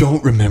that. You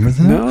don't remember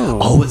that? No.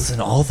 Oh, it's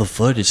in all the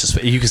footage.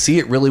 You can see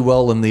it really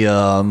well in the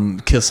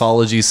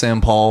Kissology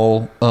Sam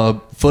Paul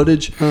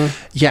footage.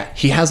 Yeah,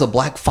 he has a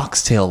black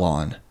foxtail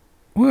on.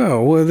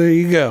 Well, there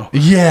you go.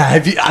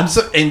 Yeah,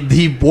 and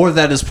he wore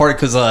that as part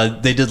because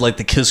they did like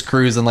the Kiss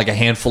Cruise and like a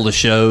handful of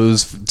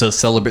shows to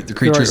celebrate the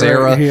Creatures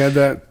era. He had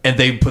that, and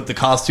they put the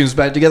costumes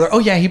back together. Oh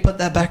yeah, he put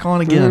that back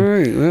on again.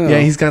 Right, yeah,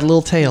 he's got a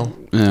little tail.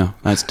 Yeah,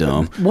 that's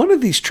dumb. One of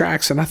these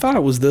tracks, and I thought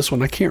it was this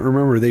one. I can't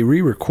remember. They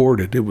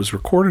re-recorded. It was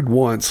recorded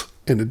once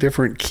in a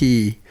different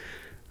key,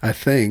 I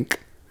think.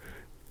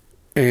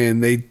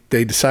 And they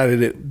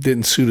decided it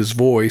didn't suit his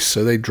voice,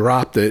 so they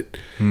dropped it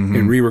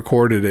and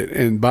re-recorded it.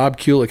 And Bob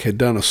Kulick had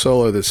done a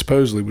solo that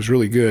supposedly was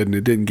really good, and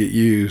it didn't get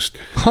used.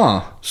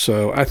 Huh.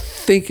 So I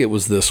think it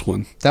was this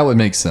one. That would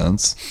make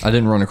sense. I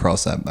didn't run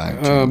across that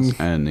back. I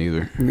didn't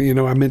either.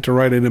 I meant to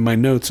write it in my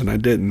notes, and I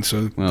didn't.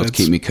 So it's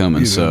Keep Me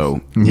Coming. So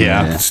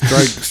yeah.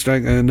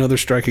 Strike another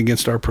strike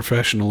against our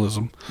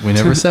professionalism. We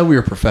never said we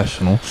were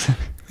professional.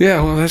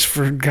 Yeah, well, that's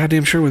for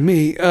goddamn sure with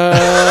me.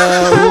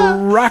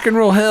 Rock and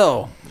Roll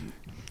Hell.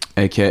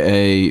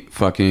 AKA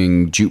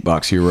fucking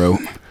Jukebox Hero.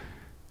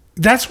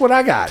 That's what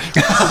I got.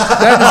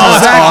 That is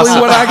exactly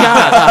what I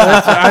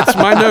got. That's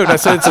my note. I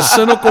said it's a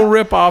cynical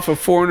ripoff of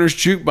Foreigner's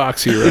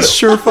Jukebox Hero. It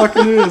sure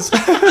fucking is.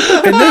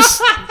 And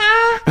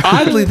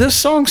oddly, this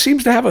song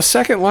seems to have a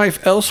second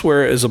life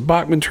elsewhere as a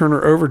Bachman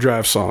Turner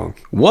Overdrive song.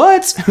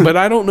 What? But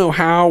I don't know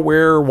how,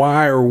 where,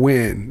 why, or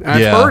when.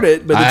 I've heard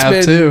it, but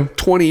it's been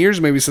 20 years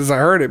maybe since I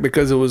heard it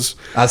because it was...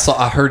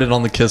 I heard it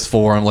on the Kiss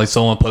forum. Like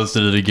someone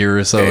posted it a year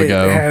or so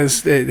ago.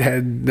 It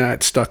had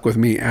not stuck with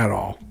me at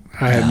all.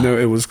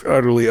 It was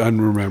utterly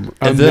unmemorable.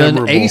 And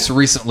then Ace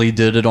recently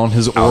did it on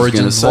his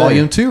Origins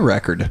Volume 2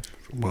 record.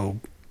 Well,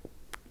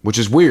 which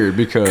is weird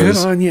because... Good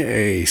on you,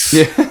 Ace.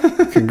 Yeah.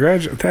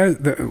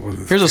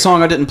 Congratulations. Here's a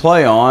song I didn't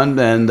play on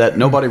and that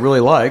nobody really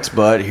likes,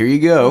 but here you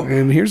go.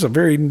 And here's a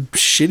very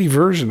shitty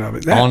version of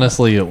it.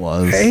 Honestly, it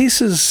was.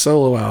 Ace's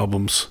solo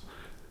albums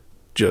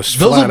just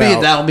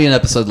that'll be an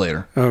episode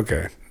later.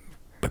 Okay.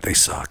 But they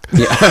suck.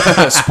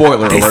 Yeah.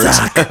 Spoiler alert.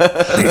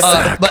 They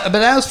suck. But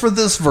as for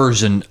this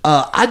version,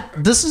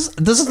 this is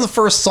the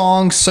first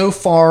song so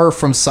far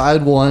from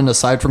side one,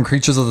 aside from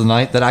Creatures of the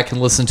Night, that I can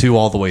listen to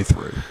all the way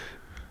through.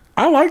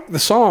 I like the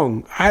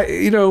song.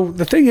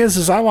 The thing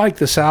is I like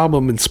this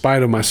album in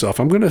spite of myself.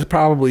 I'm going to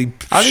probably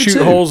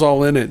shoot holes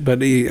all in it,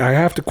 but I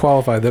have to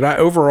qualify that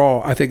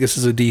I think this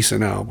is a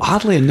decent album.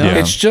 Oddly enough,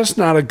 it's just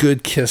not a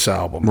good Kiss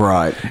album.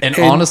 Right. And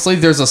honestly,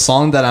 there's a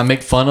song that I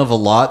make fun of a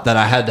lot that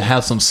I had to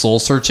have some soul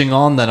searching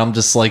on that I'm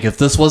just like, if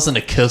this wasn't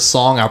a Kiss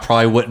song, I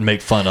probably wouldn't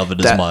make fun of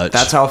it as much.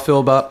 That's how I feel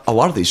about a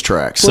lot of these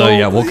tracks. So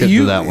yeah, we'll get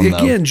to that one though.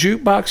 Again,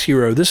 Jukebox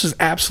Hero, this is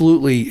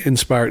absolutely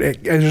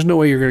inspired. There's no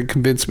way you're going to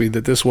convince me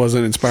that this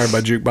wasn't inspired by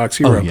Jukebox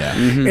Hero. Oh, yeah.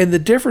 And the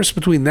difference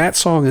between that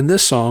song and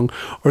this song,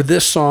 or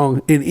this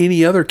song and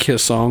any other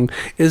Kiss song,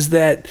 is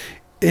that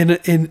in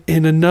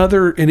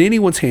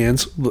anyone's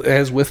hands,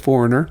 as with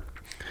Foreigner,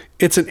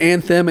 it's an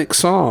anthemic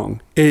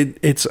song.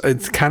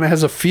 It's kind of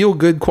has a feel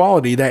good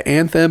quality, that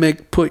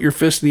anthemic put your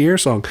fist in the air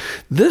song.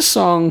 This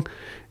song,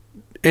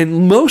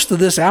 and most of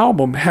this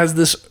album, has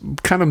this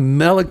kind of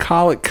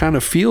melancholic kind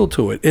of feel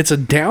to it. It's a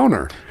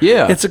downer.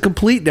 Yeah. It's a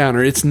complete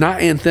downer. It's not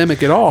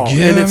anthemic at all.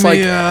 Get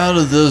me out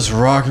of this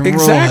rock and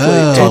roll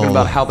hell. Talking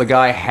about how the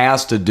guy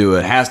has to do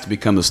it, has to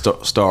become the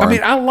star. I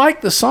mean, I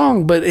like the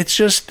song, but it's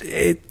just,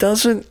 it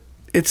doesn't,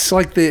 it's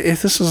like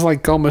this is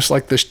like almost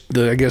like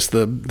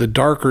the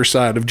darker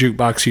side of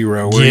Jukebox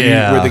Hero,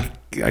 where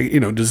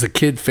does the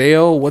kid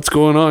fail? What's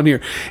going on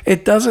here?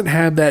 It doesn't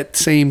have that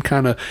same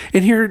kind of.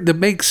 And here,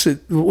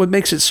 what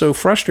makes it so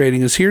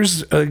frustrating is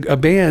here's a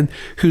band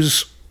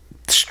whose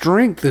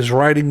strength is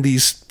writing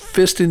these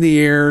fist in the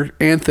air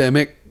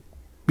anthemic,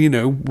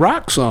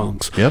 rock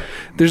songs. Yep.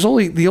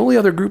 The only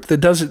other group that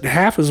does it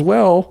half as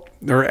well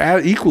or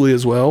equally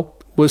as well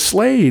was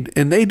Slade,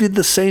 and they did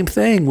the same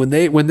thing when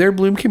their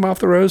Bloom came off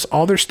the rose.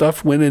 All their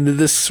stuff went into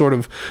this sort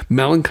of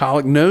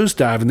melancholic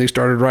nosedive, and they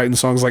started writing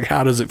songs like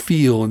 "How Does It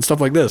Feel" and stuff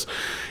like this.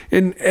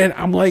 And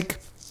I'm like,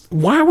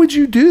 why would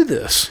you do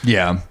this?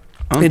 Yeah.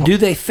 And do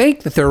they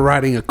think that they're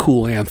writing a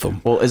cool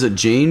anthem? Well, is it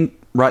Gene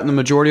writing the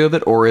majority of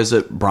it, or is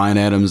it Bryan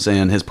Adams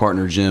and his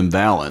partner Jim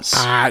Valance?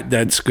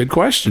 That's a good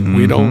question.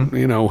 We don't,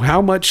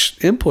 how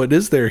much input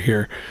is there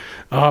here?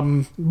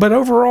 But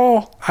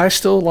overall, I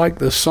still like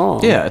this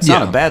song. Yeah, it's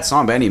not a bad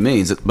song by any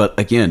means, but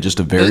again, just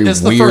a very weird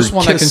It's the first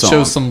one I can Kiss show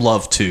song. some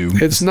love to.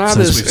 It's not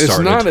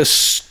as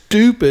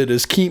stupid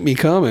as "Keep Me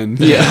Coming."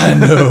 Yeah, I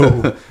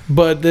know.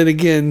 But then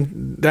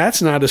again,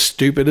 that's not as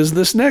stupid as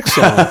this next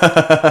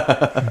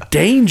song,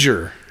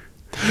 "Danger."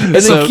 And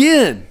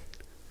again,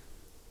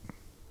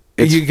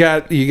 you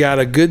got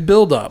a good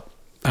build up.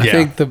 I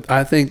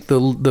think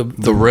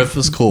the riff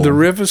is cool. The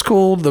riff is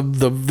cool. The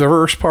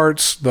verse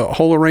parts, the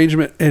whole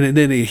arrangement, and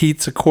then it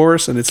heats a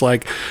chorus, and it's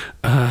like,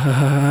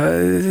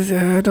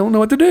 I don't know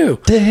what to do.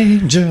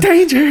 Danger.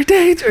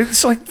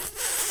 It's like,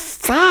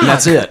 fuck.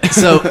 That's it.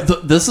 So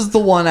this is the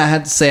one I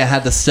had to say I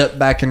had to step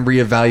back and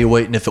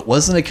reevaluate, and if it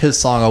wasn't a Kiss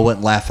song, I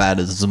wouldn't laugh at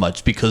it as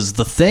much, because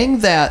the thing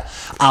that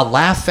I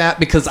laugh at,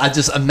 because I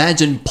just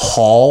imagine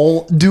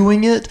Paul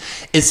doing it,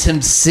 is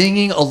him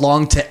singing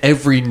along to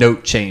every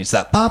note change.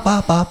 That ba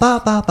ba ba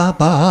ba ba ba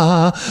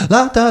ba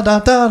la da da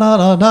da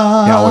da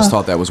da. Yeah, I always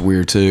thought that was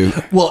weird too.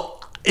 Well,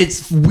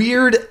 it's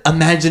weird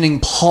imagining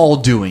Paul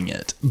doing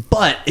it,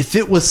 but if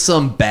it was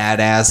some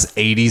badass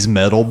 80s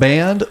metal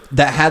band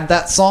that had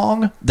that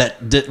song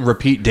that didn't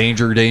repeat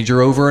 "Danger, Danger"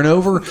 over and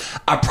over,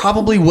 I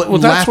probably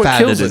wouldn't laugh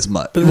at it as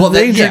much. But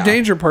the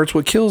danger part's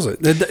what kills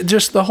it.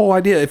 Just the whole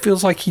idea. It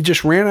feels like he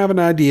just ran out of an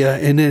idea,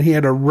 and then he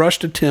had a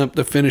rushed attempt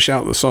to finish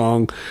out the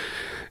song.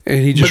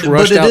 And he just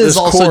rushed out this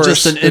chorus. But it is also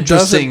just an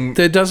interesting...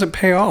 It doesn't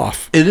pay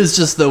off. It is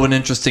just, though, an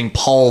interesting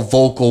Paul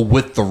vocal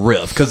with the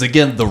riff. Because,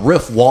 again, the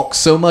riff walks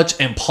so much,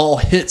 and Paul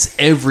hits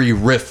every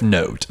riff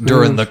note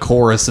during the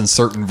chorus in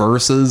certain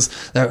verses.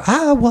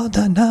 I want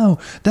to know.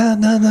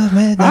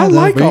 I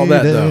like all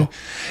that, though.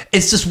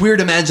 It's just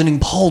weird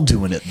imagining Paul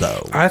doing it,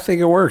 though. I think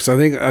it works.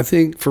 I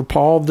think for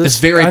Paul, it's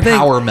very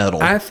power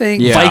metal. I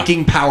think...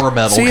 Viking power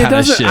metal kind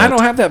of shit. I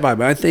don't have that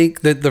vibe. I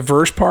think that the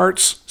verse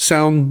parts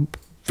sound...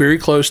 very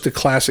close to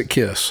classic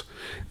Kiss.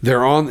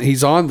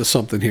 He's on to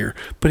something here,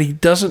 but he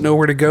doesn't know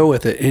where to go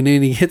with it. And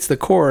then he hits the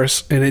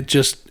chorus, and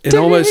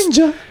almost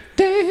yeah,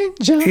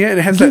 it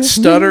has that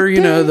stutter.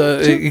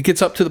 It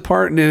gets up to the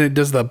part, and then it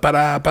does the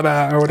ba-da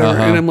ba-da or whatever.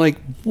 And I'm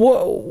like,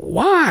 whoa,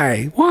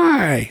 why?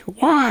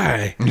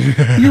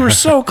 You were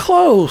so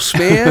close,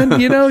 man.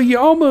 You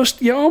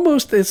almost.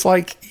 It's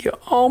like you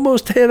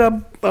almost hit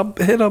a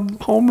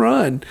home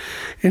run,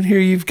 and here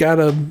you've got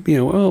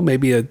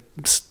maybe a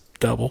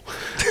double.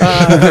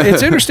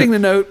 It's interesting to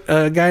note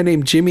a guy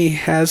named Jimmy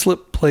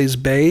Haslip plays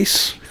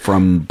bass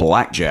from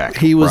Blackjack.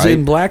 He was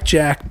in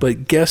Blackjack,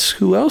 but guess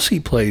who else he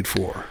played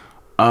for?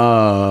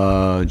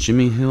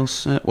 Jimmy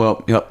Hilson.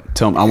 Well, yep.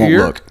 Tell me. I won't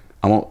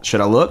look. Should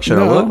I look? I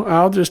look?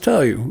 I'll just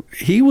tell you.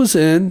 He was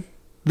in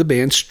the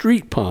band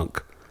Street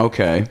Punk.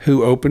 Okay.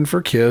 Who opened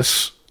for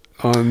Kiss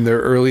on their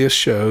earliest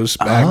shows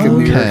back in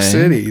New York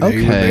City.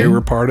 They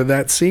were part of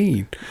that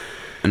scene.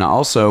 And I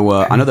also,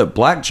 I know that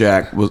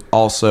Blackjack was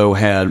also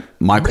had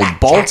Michael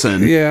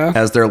Bolton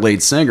as their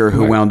lead singer,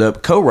 who wound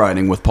up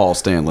co-writing with Paul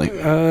Stanley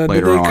later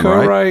did they on,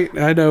 co-write?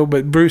 I know,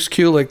 but Bruce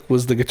Kulick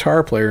was the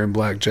guitar player in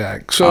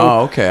Blackjack. So,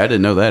 okay, I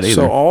didn't know that either.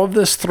 So all of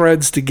this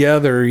threads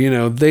together. You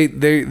know,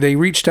 they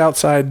reached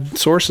outside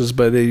sources,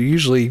 but they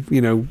usually, you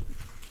know,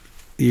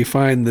 you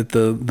find that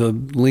the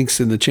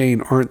links in the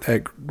chain aren't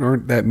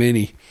that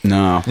many.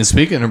 No. And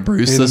speaking of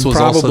Bruce, And this was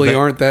probably also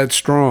aren't that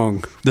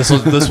strong. This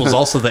was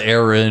also the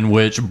era in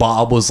which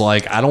Bob was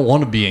like, I don't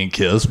want to be in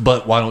Kiss,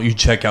 but why don't you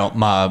check out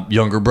my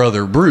younger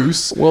brother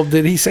Bruce? Well,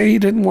 did he say he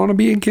didn't want to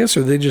be in Kiss,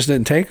 or they just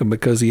didn't take him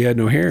because he had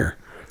no hair?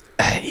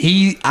 That's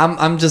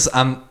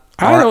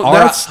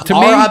to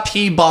me.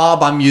 R.I.P.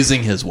 Bob. I'm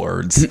using his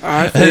words.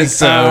 I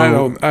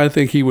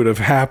think he would have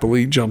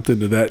happily jumped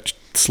into that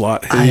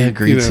slot. I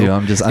agree too.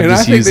 I'm just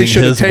using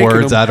his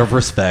words out of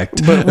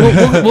respect. But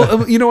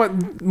we'll, you know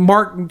what,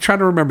 Mark? Try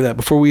to remember that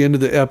before we end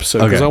the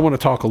episode, because I want to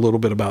talk a little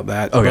bit about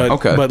that.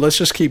 Okay. But let's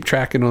just keep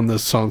tracking on the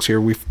songs here.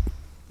 We've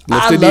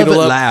I Love It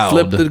Loud.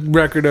 Flipped the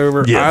record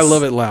over. Yes. I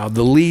Love It Loud,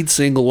 the lead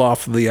single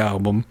off of the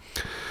album.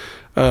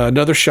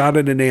 Another shot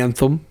at an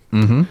anthem.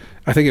 Mm-hmm.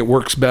 I think it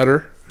works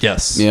better.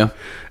 Yes. Yeah.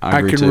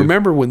 I can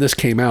remember when this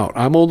came out.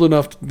 I'm old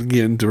enough,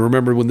 again, to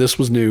remember when this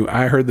was new.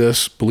 I heard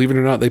this. Believe it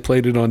or not, they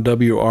played it on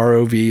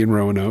WROV in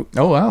Roanoke.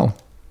 Oh, wow.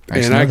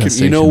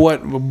 You know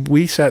what?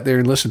 We sat there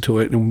and listened to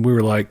it, and we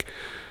were like,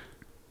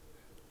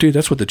 dude,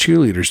 that's what the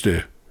cheerleaders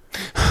do.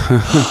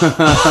 And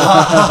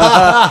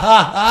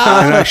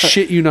I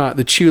shit you not,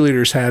 the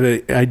cheerleaders had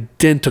it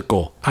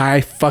identical.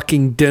 They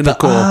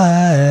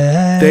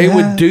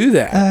would do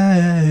that.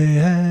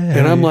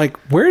 And I'm like,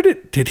 where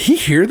did he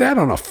hear that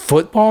on a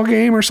football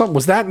game or something?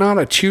 Was that not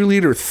a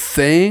cheerleader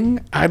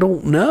thing? I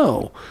don't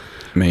know.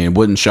 I mean, it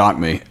wouldn't shock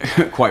me,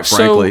 quite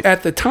frankly. So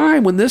at the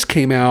time when this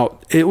came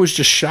out, it was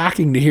just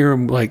shocking to hear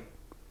him, like,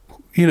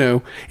 you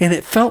know, and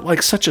it felt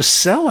like such a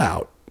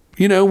sellout.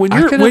 You know, when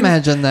you're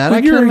imagine that.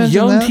 When you're a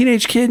young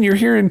teenage kid and you're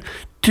hearing,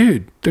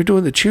 dude, they're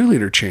doing the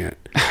cheerleader chant.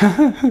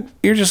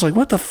 You're just like,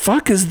 what the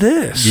fuck is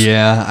this?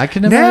 Yeah, I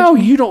can imagine. Now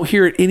you don't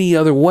hear it any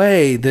other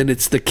way than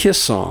it's the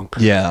Kiss song.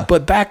 Yeah.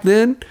 But back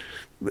then,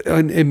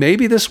 and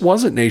maybe this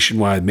wasn't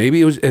nationwide.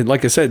 Maybe it was, and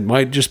like I said, it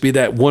might just be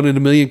that 1 in a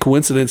million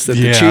coincidence that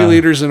the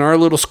cheerleaders in our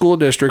little school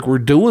district were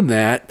doing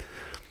that.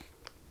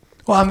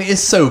 Well, I mean,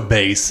 it's so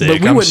basic.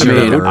 But we wouldn't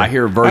I mean, I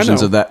hear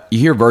versions of that. You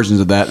hear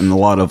versions of that in a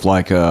lot of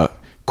like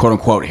quote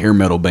unquote hair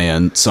metal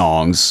band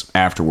songs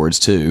afterwards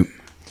too.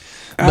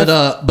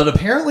 But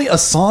apparently a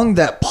song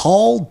that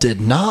Paul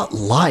did not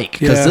like,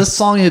 because this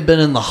song had been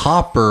in the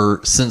hopper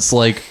since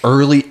like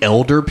early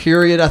Elder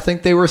period, I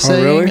think they were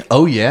saying. Oh, really?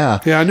 Oh yeah.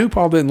 Yeah, I knew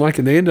Paul didn't like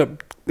it. They ended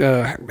up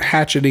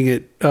hatcheting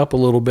it up a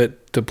little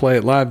bit to play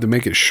it live to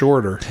make it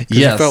shorter.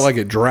 Yes. It felt like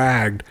it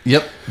dragged.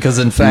 Yep. Because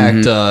in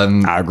fact,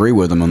 I agree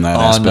with him on that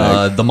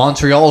aspect. The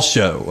Montreal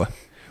show,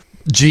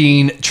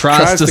 Gene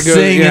tries to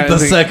sing at the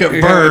second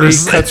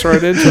verse. He cuts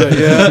right into it.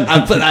 Yeah,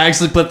 I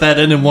actually put that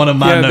in one of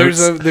my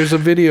notes. There's a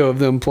video of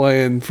them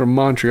playing from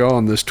Montreal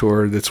on this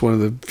tour. That's one of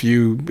the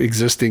few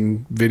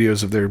existing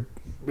videos of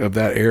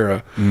that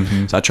era.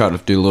 Mm-hmm. So I tried to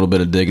do a little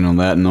bit of digging on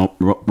that, and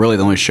really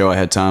the only show I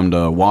had time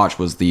to watch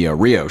was the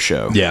Rio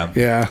show.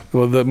 Yeah.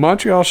 Well, the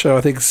Montreal show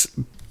I think is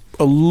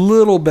a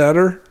little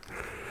better.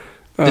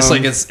 It's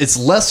like it's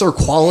lesser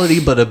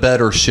quality but a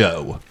better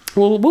show.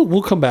 Well,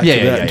 we'll come back to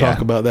that and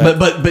talk about that.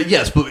 But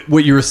yes, but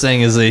what you were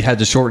saying is they had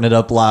to shorten it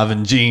up live,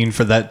 and Gene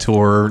for that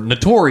tour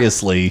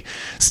notoriously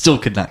still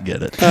could not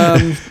get it.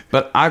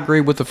 But I agree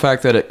with the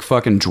fact that it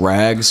fucking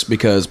drags,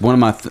 because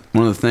one of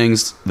the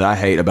things that I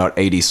hate about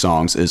 80s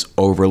songs is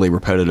overly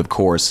repetitive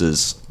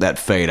choruses that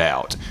fade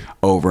out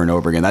over and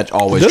over again. That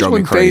always drove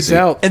me crazy. Fades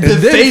out and then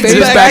fades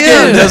back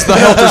in. Does the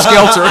helter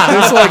skelter?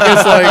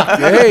 It's like,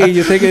 hey,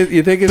 you think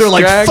it's They're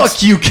like, drags?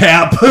 fuck you,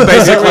 Cap.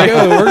 Basically,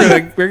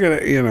 we're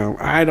gonna, you know,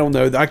 I don't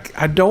know.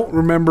 I don't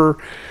remember.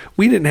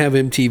 We didn't have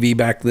MTV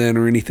back then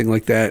or anything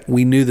like that.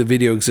 We knew the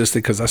video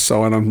existed because I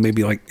saw it on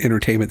maybe like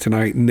Entertainment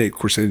Tonight, and they, of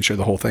course, they didn't show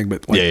the whole thing,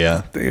 but like,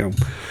 you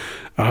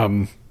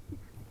know,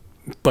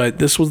 but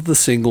this was the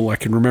single. I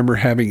can remember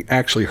having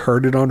actually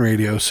heard it on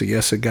radio. So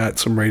yes, it got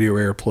some radio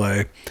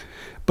airplay,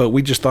 but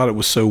we just thought it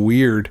was so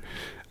weird.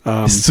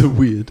 It's so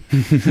weird.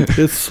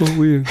 It's so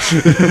weird.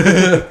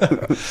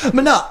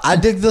 But no, I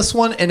dig this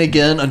one. And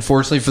again,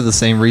 unfortunately, for the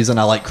same reason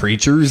I like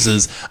Creatures,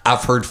 is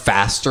I've heard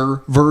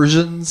faster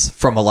versions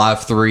from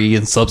Alive 3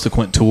 and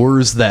subsequent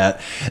tours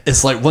that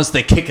it's like once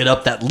they kick it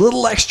up that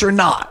little extra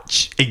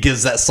notch, it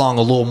gives that song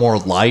a little more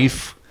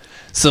life.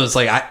 So it's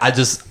like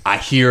I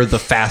hear the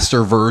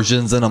faster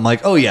versions and I'm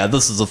like, oh yeah,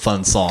 this is a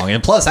fun song.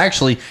 And plus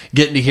actually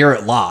getting to hear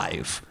it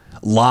live,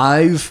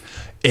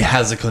 it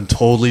has a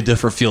totally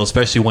different feel,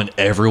 especially when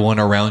everyone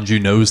around you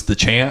knows the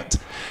chant.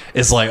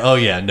 It's like, oh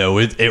yeah, no,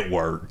 it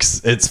works.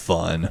 It's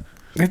fun.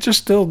 It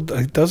just still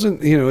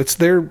doesn't, you know, it's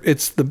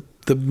the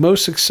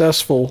most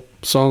successful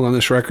song on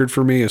this record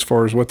for me as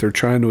far as what they're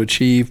trying to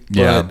achieve,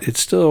 but it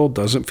still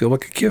doesn't feel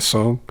like a Kiss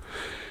song.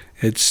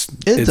 It's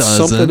doesn't.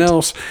 something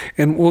else,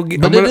 and we'll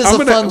get. But it is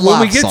a fun when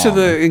we lap get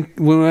song.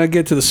 when I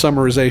get to the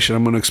summarization,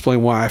 I'm going to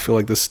explain why I feel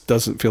like this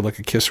doesn't feel like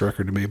a Kiss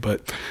record to me.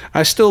 But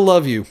I Still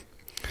Love You.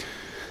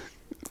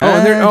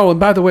 And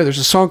by the way, there's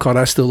a song called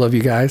 "I Still Love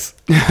You Guys."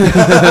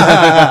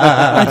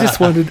 I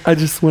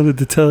just wanted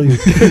to tell you.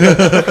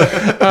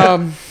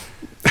 I'm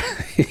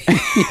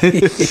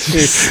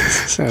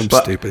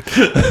stupid.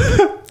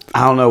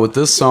 I don't know, with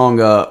this song,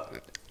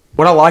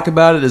 what I like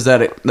about it is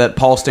that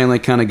Paul Stanley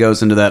kind of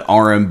goes into that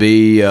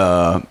R&B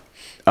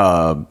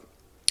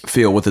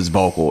feel with his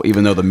vocal,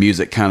 even though the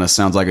music kind of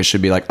sounds like it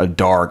should be like a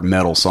dark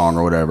metal song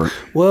or whatever.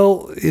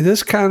 Well,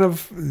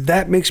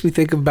 that makes me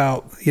think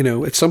about,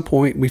 at some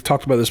point, we've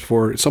talked about this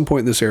before, at some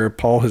point in this era,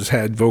 Paul has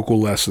had vocal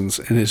lessons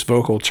and his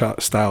vocal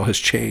style has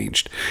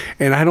changed.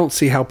 And I don't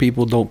see how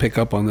people don't pick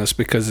up on this,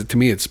 because to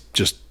me, it's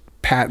just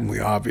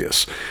patently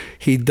obvious.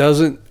 He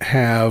doesn't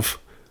have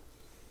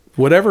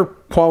whatever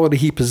quality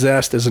he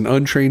possessed as an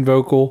untrained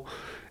vocal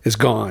is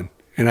gone.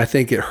 And I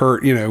think it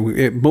hurt,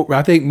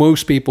 I think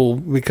most people,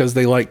 because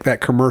they like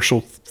that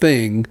commercial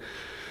thing,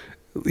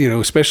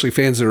 especially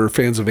fans that are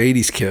fans of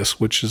 80s Kiss,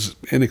 which is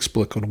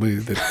inexplicable to me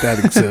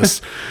that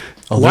exists.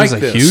 There's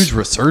a huge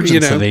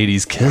resurgence of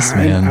 80s Kiss,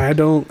 man.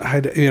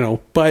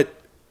 But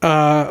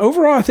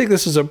overall, I think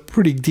this is a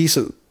pretty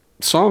decent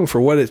song for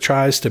what it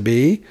tries to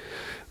be.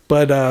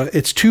 But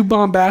it's too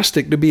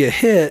bombastic to be a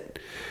hit.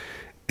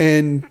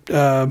 And,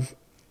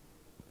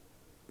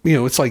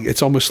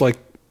 it's almost like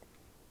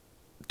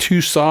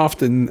too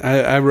soft, and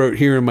I wrote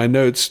here in my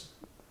notes,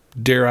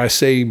 dare I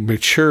say,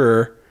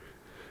 mature,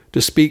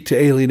 to speak to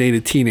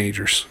alienated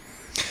teenagers.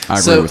 I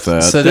agree with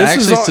that. So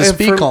to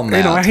speak on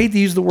that, I hate to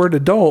use the word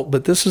adult,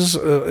 but this is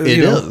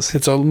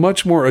it's a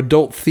much more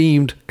adult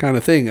themed kind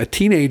of thing. A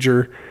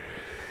teenager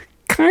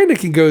kind of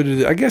can go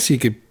to, I guess he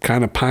could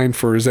kind of pine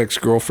for his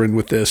ex-girlfriend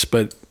with this,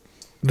 but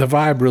the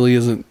vibe really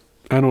isn't.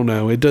 I don't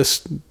know. It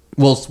just.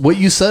 Well, what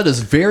you said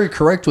is very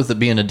correct with it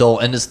being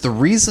adult, and it's the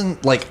reason,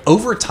 like,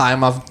 over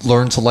time I've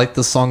learned to like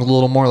this song a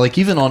little more. Like,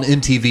 even on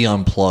MTV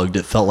Unplugged,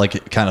 it felt like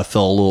it kind of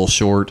fell a little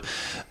short.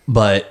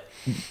 But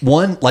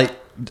one, like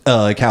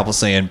Cap was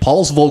saying,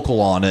 Paul's vocal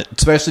on it,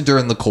 especially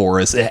during the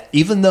chorus,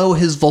 even though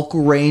his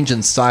vocal range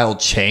and style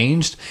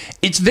changed,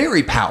 it's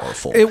very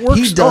powerful. It works.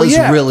 He does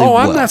really well.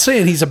 I'm not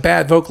saying he's a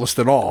bad vocalist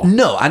at all.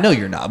 No, I know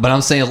you're not, but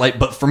I'm saying,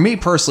 but for me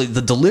personally,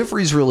 the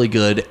delivery's really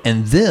good,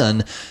 and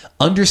then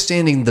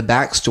understanding the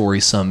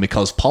backstory some,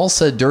 because Paul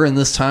said during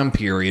this time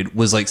period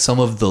was like some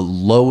of the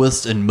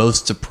lowest and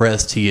most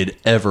depressed he had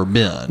ever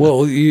been.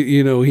 Well,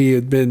 he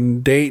had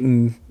been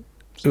dating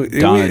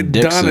Donna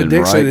Dixon,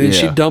 right? And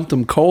she dumped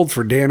him cold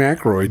for Dan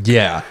Aykroyd.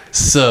 Yeah.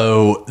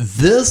 So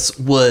this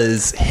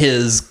was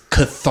his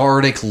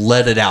cathartic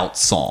let it out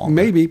song.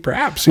 Maybe,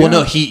 perhaps. Well,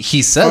 no,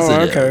 he says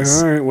it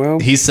is. All right, well.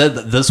 He said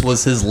that this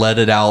was his let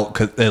it out,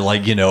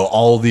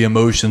 all the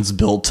emotions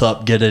built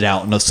up, get it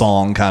out in a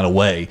song kind of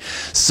way.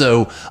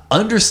 So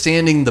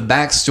understanding the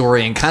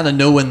backstory and kind of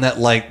knowing that,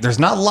 there's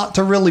not a lot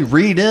to really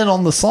read in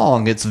on the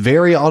song. It's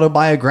very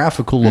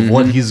autobiographical of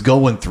what he's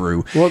going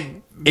through. Well,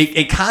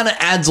 it kind of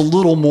adds a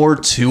little more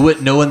to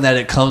it, knowing that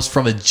it comes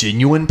from a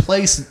genuine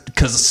place,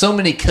 because so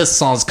many Kiss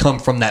songs come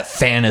from that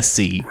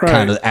fantasy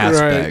kind of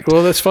aspect. Right.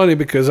 Well, that's funny,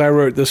 because I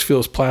wrote, this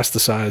feels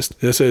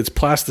plasticized. It's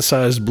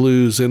plasticized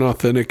blues,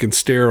 inauthentic and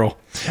sterile.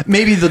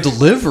 Maybe the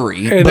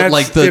delivery, and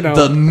but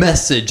the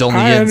message on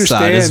the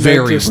inside is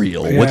very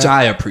real, which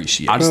I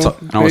appreciate. I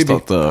always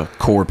thought the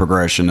chord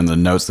progression and the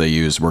notes they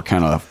used were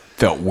kind of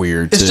felt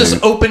weird. It's too.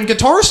 just open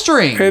guitar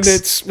strings. And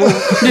it's,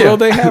 well,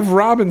 they have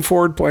Robin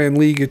Ford playing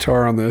lead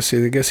guitar on this.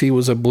 I guess he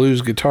was a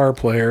blues guitar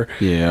player.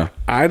 Yeah.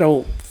 I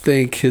don't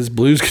think his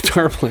blues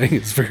guitar playing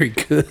is very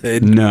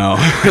good. No.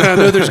 I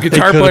know there's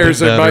guitar players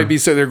that might be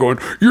sitting there going,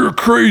 "You're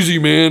crazy,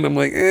 man." I'm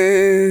like,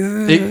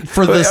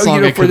 for this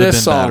song, for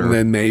this song,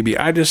 then maybe.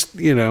 I just,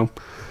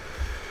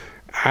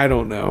 I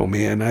don't know,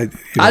 man.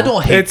 I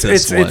don't hate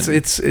this one.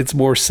 It's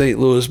more St.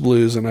 Louis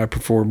blues, and I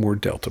prefer more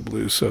Delta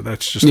blues. So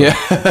that's just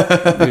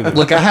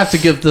Look, I have to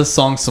give this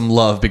song some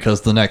love,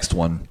 because the next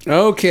one.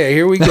 Okay,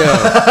 here we go.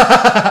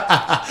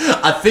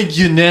 I think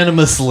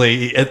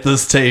unanimously at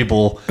this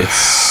table,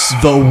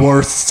 it's the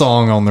worst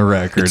song on the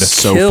record. It's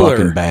so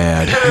fucking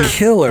bad.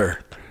 Killer.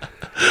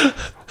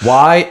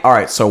 Why? All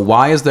right. So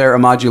why is there a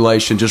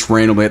modulation just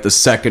randomly at the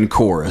second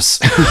chorus?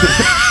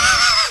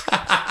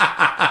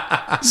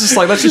 It's just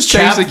let's just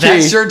change the key.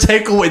 That's your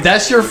takeaway.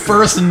 That's your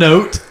first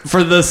note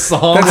for this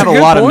song. That's I had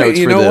a lot of notes for this.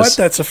 You know what?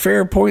 That's a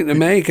fair point to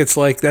make. It's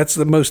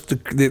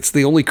it's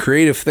the only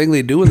creative thing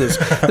they do in this.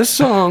 This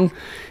song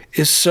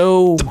is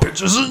so. The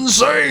bitch is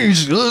insane.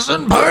 She's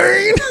in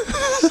pain.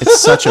 It's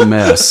such a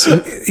mess.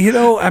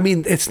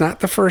 It's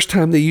not the first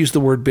time they used the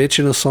word bitch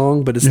in a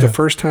song, but it's the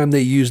first time they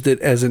used it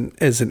as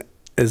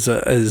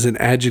an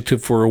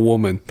adjective for a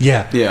woman.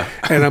 Yeah.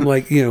 And I'm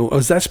like,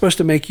 is that supposed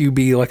to make you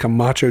be like a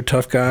macho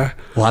tough guy?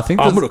 Well, I think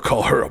I'm going to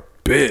call her a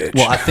bitch.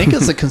 Well, I think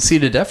it's a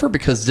conceited effort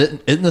because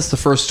isn't this the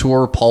first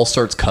tour Paul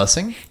starts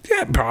cussing?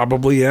 Yeah,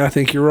 probably. Yeah, I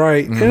think you're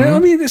right. And I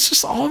mean, it's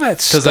just all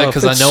that stuff.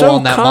 Because I It's know so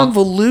on that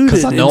convoluted.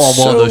 Because I know and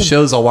on one of those so-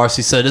 shows I watched,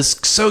 he said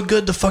it's so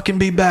good to fucking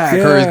be back, or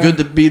Yeah. it's good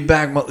to be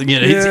back. You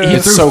know, Yeah. he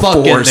It's threw so fuck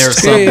in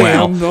forced. there Hey,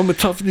 somewhere. I'm a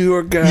tough New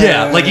York guy.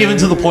 Yeah, like even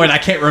to the point I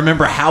can't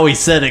remember how he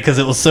said it because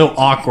it was so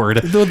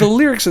awkward. The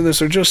lyrics in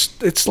this are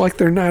just, it's like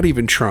they're not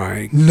even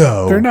trying.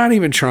 No. They're not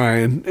even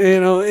trying. You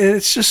know, and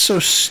it's just so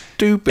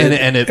stupid.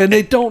 And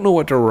they don't know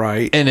what to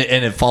write. And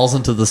it falls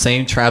into the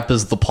same trap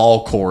as the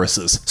Paul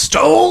choruses.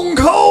 Stone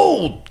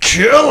Cold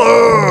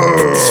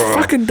Killer. It's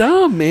fucking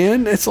dumb,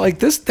 man. It's like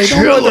this, they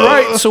don't know what to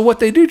write. So what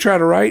they do try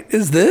to write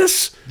is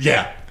this.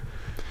 Yeah.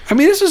 I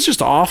mean, this is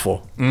just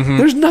awful.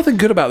 There's nothing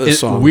good about this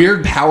song.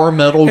 Weird power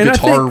metal And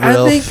guitar riff.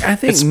 I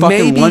think It's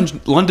fucking maybe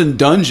London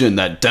Dungeon.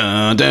 That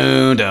dun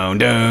dun dun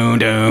dun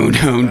dun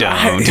dun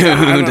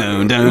dun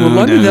dun dun well,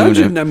 London dun.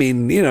 Dungeon, I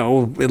mean, you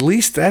know, at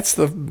least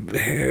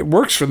it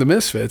works for the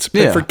Misfits.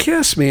 But Yeah. for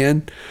Kiss,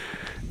 man,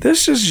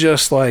 this is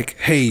just like,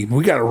 hey,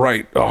 we got to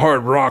write a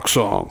hard rock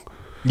song.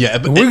 Yeah,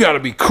 but And we got to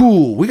be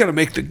cool. We got to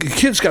make the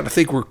kids got to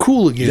think we're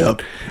cool again.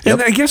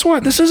 Yep. And guess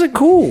what? This isn't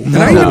cool. And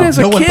I, even as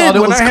a No one kid, thought it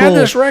when was I had cool.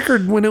 this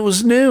record when it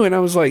was new, and I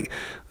was like,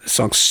 this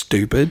song's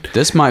stupid.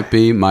 This might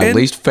be my And-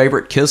 least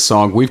favorite Kiss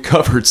song we've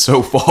covered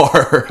so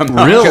far. I'm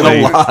not Really?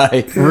 gonna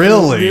lie.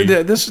 Really?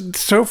 This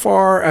so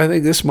far, I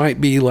think this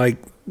might be like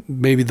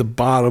maybe the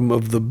bottom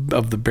of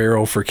the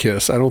barrel for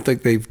Kiss. I don't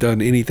think they've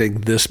done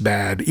anything this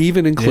bad,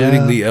 even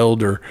including Yeah. the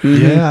Elder.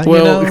 Yeah, you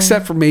well, know.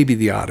 except for maybe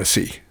the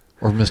Odyssey.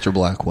 Or Mr.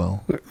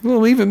 Blackwell.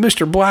 Well, even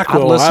Mr.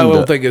 Blackwell, listen I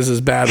don't to- think is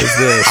as bad as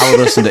this. I would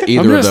listen to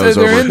either of those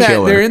over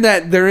Killer.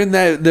 They're in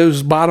that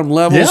those bottom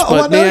levels. Yeah, but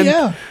I know, man,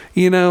 yeah.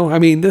 you know, I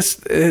mean, this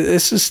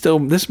is still,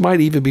 this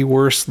might even be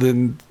worse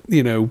than,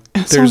 you know,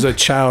 there's a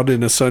child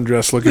in a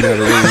sundress looking at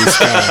a rainy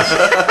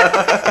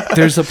sky.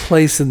 There's a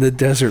place in the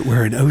desert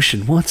where an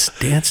ocean once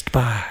danced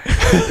by.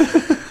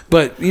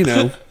 But you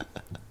know,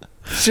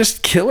 it's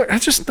just killer.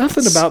 It's just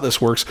nothing about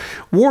this works.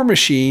 War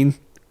Machine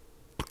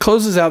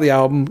closes out the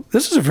album.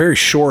 This is a very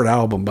short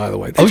album, by the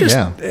way. They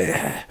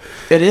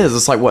It is.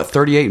 It's like, what,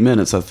 38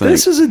 minutes, I think.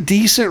 This is a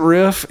decent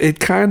riff. It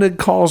kind of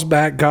calls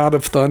back God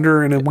of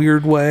Thunder in a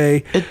weird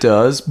way. It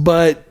does.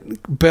 But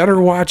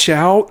better watch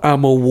out.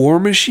 I'm a war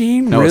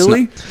machine. No, it's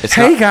really? not. It's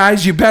Hey not.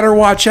 guys, you better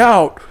watch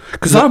out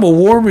because I'm a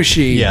war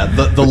machine. Yeah,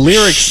 the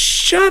lyrics.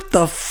 Shut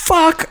the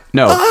fuck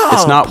No, up.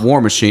 it's not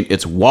War Machine.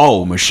 It's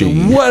Woe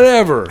Machine.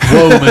 Whatever.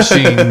 Whoa,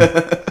 machine.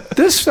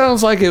 This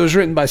sounds like it was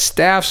written by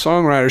staff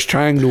songwriters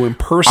trying to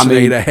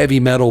impersonate a heavy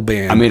metal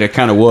band. I mean, it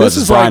kind of was. This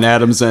is It's Bryan like-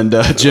 Adams and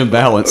Jim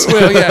Balance.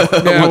 Well, yeah,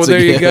 well, Once there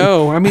you again.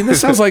 go. I mean,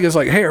 this sounds like it's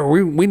like, hey,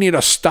 we need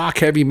a stock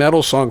heavy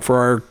metal song for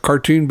our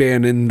cartoon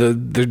band in in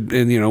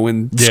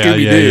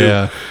Scooby Doo.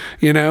 yeah.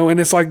 You know, and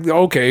it's like,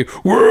 okay,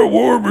 we're a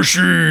war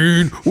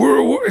machine.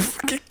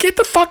 Get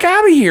the fuck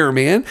out of here,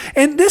 man.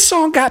 And this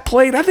song got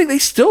played. I think they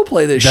still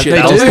play this shit.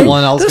 that don't was they? the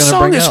one I was This gonna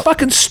song bring is up.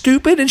 fucking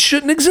stupid and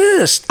shouldn't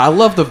exist. I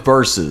love the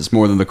verses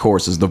more than the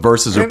choruses. The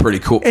verses are pretty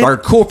cool. and- Are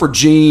cool for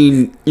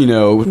Gene,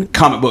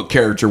 comic book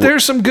character.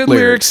 There's some good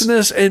lyrics in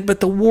this,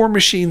 but the War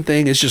Machine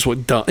thing is just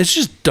dumb. It's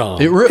just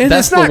dumb. And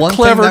that's it's not the one thing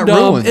clever that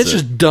dumb. ruins It's it.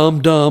 just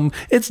dumb.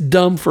 It's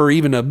dumb for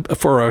even a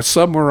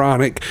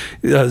submoronic,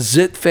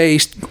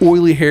 zit-faced,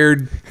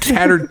 oily-haired,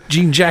 tattered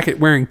jean jacket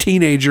wearing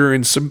teenager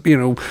in some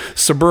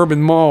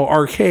suburban mall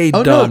arcade.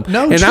 Oh, dumb.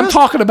 no, and I'm trust-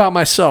 talking about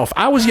myself.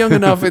 I was young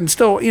enough, and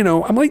still,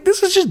 I'm like,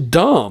 this is just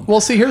dumb.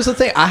 Well, see, here's the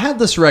thing. I had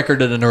this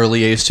record at an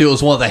early age too. It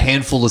was one of the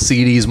handful of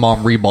CDs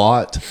Mom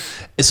rebought.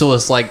 So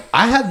it's like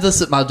I had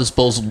this at my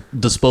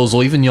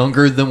disposal, even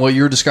younger than what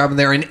you're describing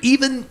there, and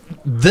even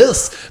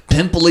this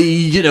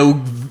pimply,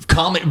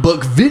 comic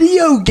book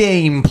video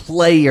game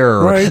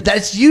player Right.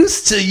 that's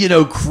used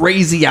to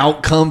crazy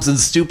outcomes and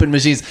stupid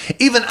machines.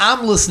 Even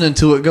I'm listening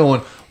to it,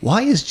 going,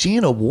 "Why is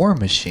Gene a war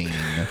machine?"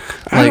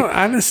 I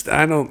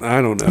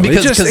don't know.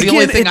 Because It just, the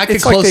only again, thing I could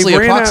it's like they closely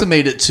ran out-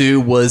 approximate it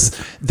to was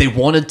they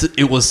wanted to.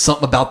 It was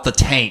something about the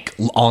tank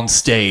on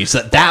stage.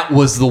 That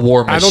was the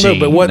war I machine.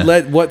 don't know,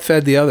 but what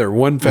fed the other?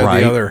 One fed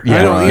Right. the other. Yeah,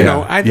 I don't,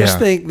 right. I just Yeah.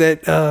 think that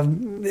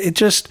it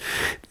just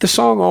the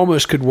song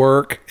almost could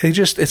work.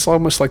 It's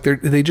almost like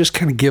they just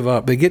kind of give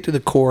up. They get to the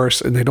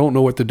chorus and they don't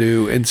know what to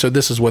do, and so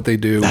this is what they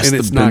do, That's and the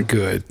it's big- not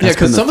good. Yeah, That's been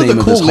because the some of theme the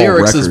of cool this whole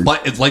lyrics is record.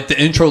 it's like the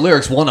intro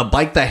lyrics. Want to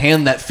bite the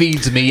hand that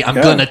feeds me? I'm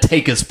Yeah. gonna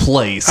take his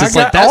place. I It's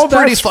got- like that's all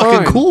pretty that's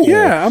fucking fine. cool.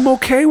 Yeah, I'm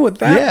okay with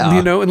that. Yeah.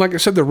 And like I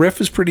said, the riff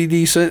is pretty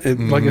decent.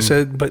 And like I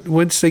said, but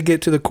once they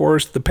get to the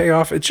chorus, the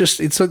payoff, it just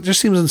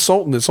seems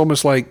insulting. It's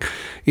almost like,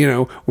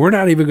 we're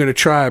not even going to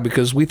try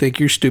because we think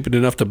you're stupid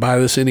enough to buy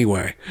this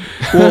anyway.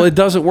 Well, it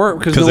doesn't work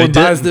because no they one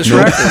buys didn't. this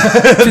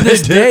record. To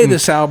this day,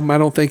 this album I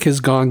don't think has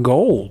gone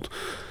gold.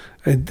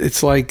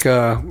 It's like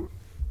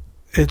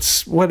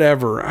it's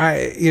whatever.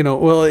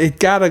 It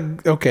got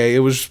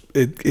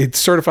it's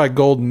certified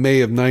gold in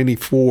May of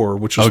 '94,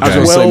 which was Okay. I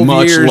was gonna say 12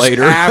 much years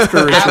later.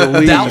 after its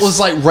release. That was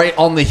like right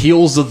on the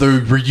heels of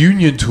the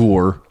reunion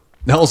tour.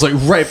 That was like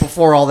right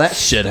before all that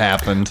shit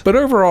happened. But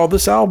overall,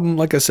 this album,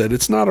 like I said,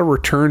 it's not a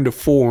return to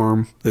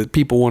form that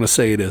people want to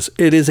say it is.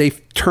 It is a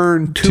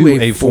turn to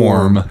a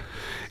form.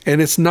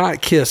 And it's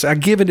not Kiss. I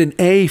give it an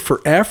A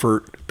for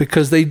effort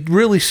because they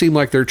really seem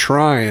like they're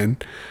trying,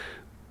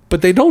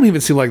 but they don't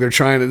even seem like they're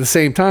trying at the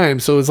same time.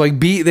 So it's like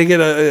B. They get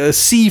a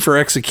C for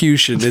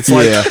execution. It's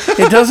like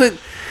it doesn't.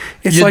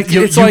 It's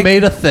you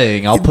made a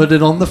thing. I'll put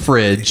it on the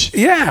fridge.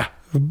 Yeah.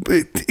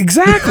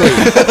 Exactly.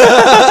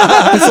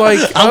 It's like,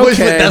 I wish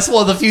okay. that's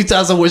one of the few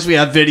times I wish we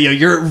had video.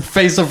 Your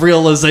face of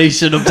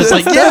realization of just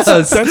like, yes,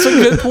 that's a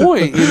good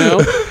point, you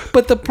know.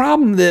 But the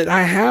problem that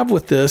I have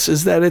with this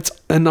is that it's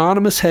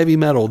anonymous heavy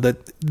metal.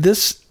 That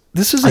this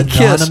isn't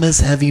Kiss.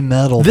 Anonymous heavy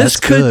metal. This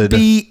That's could good.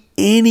 be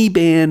any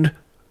band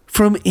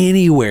from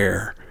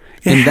anywhere.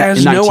 It In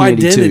has no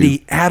 1982.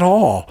 identity at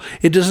all.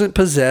 It doesn't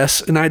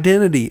possess an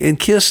identity. And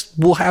Kiss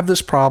will have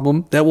this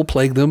problem that will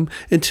plague them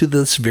into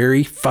this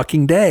very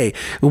fucking day.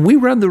 When we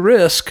run the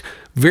risk,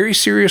 very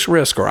serious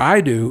risk, or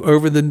I do,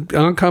 over the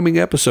oncoming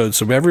episodes,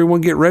 so everyone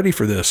get ready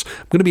for this.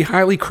 I'm going to be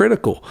highly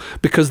critical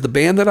because the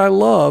band that I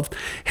loved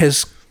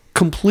has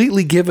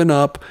completely given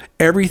up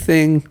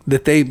everything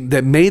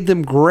that made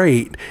them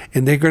great,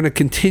 and they're going to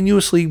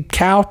continuously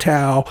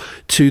kowtow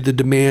to the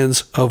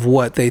demands of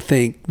what they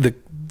think the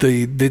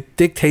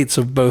dictates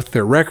of both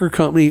their record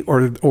company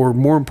or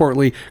more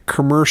importantly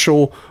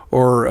commercial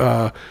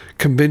or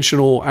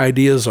conventional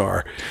ideas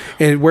are.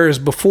 And whereas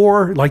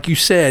before, like you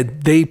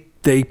said,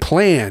 they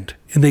planned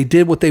and they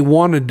did what they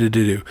wanted to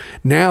do.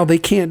 Now they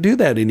can't do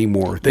that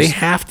anymore. They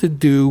have to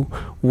do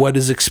what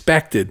is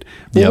expected.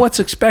 Well, what's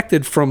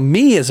expected from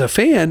me as a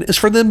fan is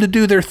for them to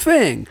do their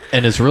thing.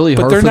 And it's really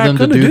But hard they're for not them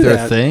to gonna do their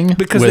that thing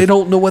because they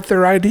don't know what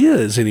their idea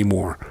is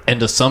anymore. And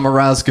to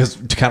summarize, because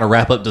to kind of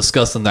wrap up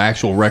discussing the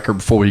actual record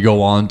before we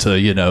go on to,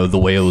 you know, the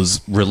way it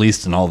was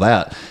released and all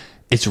that,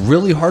 it's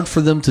really hard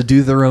for them to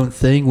do their own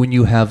thing when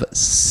you have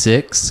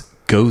 6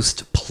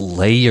 ghost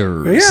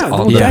players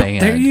on the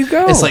band. There you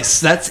go. It's like,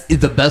 that's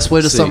the best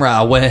way to summarize.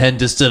 I went ahead and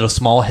just did a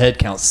small head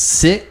count.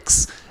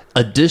 6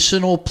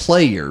 additional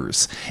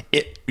players,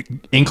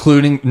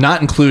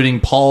 not including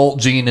Paul,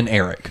 Gene, and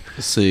Eric.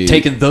 See,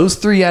 taking those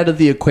 3 out of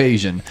the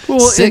equation,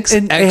 6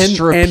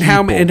 extra and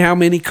people. how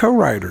many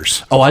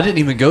co-writers? Oh, I didn't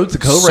even go to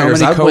co-writers.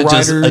 So many I went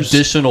just co-writers.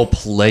 additional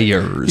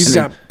players. You've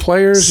got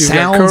players, you've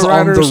Sounds got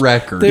on co-writers. the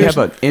record. you have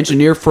an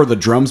engineer for the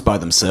drums by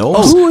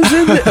themselves. Who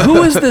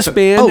is this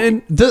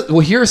band?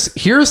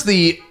 Here's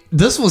the.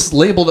 This was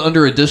labeled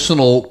under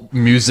additional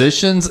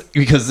musicians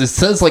because it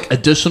says like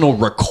additional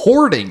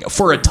recording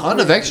for a ton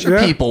of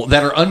extra people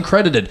that are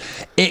uncredited.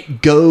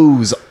 It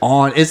goes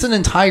on. It's an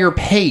entire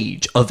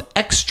page of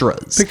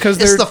extras. Because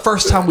it's the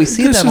first time we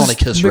see that on a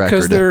Kiss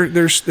record.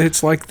 Because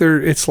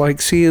it's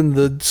like seeing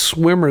the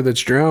swimmer that's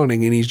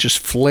drowning and he's just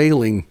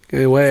flailing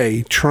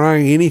away,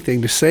 trying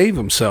anything to save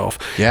himself.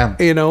 Yeah,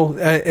 you know.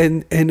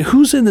 And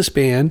who's in this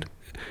band?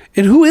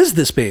 And who is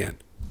this band?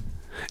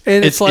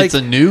 And it's like it's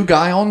a new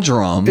guy on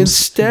drums,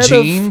 instead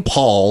Gene, of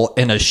Paul,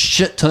 and a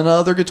shit ton of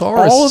other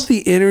guitarists. all of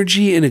the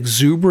energy and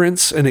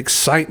exuberance and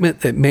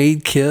excitement that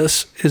made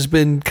Kiss has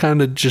been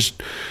kind of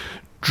just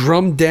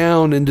drummed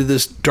down into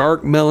this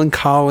dark,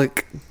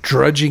 melancholic,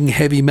 drudging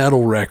heavy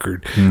metal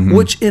record,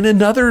 which in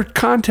another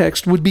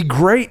context would be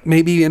great,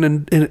 maybe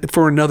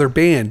for another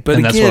band. But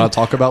and again, that's what I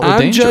talk about with I'm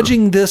Danger.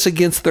 judging this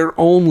against their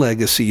own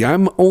legacy.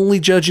 I'm only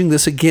judging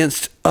this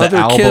against other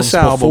albums Kiss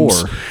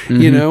albums, before.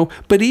 you know.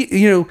 But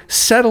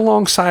set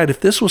alongside, if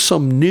this was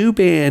some new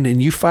band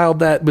and you filed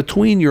that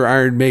between your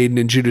Iron Maiden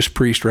and Judas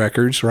Priest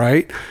records,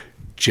 right?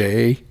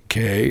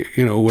 J.K.,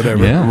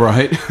 whatever. Yeah.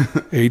 Right.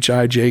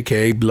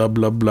 H-I-J-K, blah,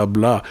 blah, blah,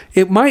 blah.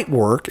 It might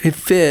work. It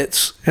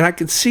fits. And I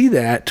could see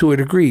that to a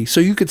degree. So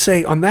you could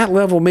say on that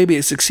level, maybe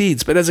it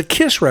succeeds. But as a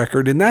Kiss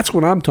record, and that's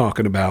what I'm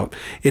talking about,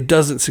 it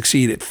doesn't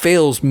succeed. It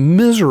fails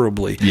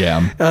miserably.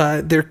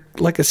 Yeah. They're,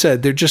 like I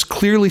said, they're just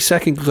clearly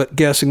second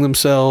guessing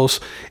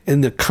themselves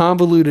in the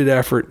convoluted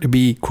effort to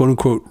be quote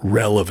unquote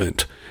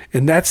relevant.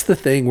 And that's the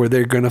thing where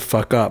they're going to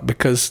fuck up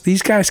because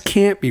these guys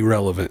can't be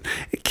relevant.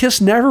 Kiss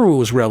never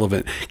was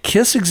relevant.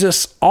 Kiss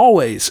exists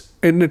always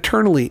and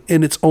eternally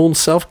in its own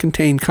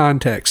self-contained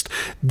context.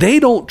 They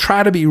don't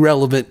try to be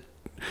relevant.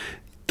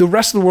 The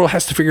rest of the world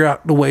has to figure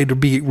out the way to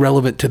be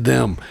relevant to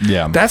them.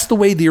 Yeah. That's the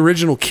way the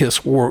original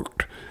Kiss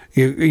worked.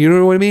 You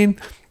know what I mean?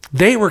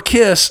 They were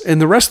Kiss,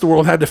 and the rest of the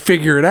world had to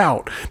figure it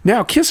out.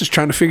 Now Kiss is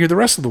trying to figure the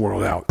rest of the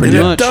world out. Pretty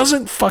and much. It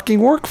doesn't fucking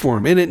work for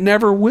them, and it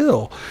never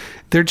will.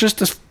 They're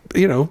just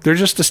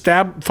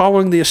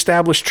following the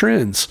established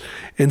trends.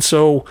 And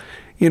so,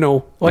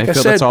 like I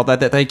said, that's all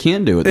that they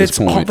can do at this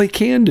point. It's all they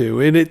can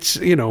do. And it's,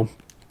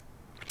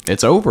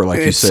 it's over, like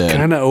you said. It's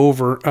kind of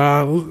over.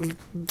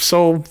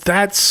 So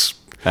that's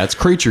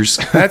Creatures.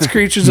 That's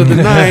Creatures of the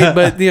Night.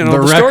 But, the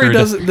story record.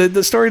 doesn't,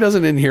 the story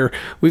doesn't end here.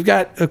 We've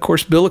got, of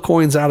course, Bill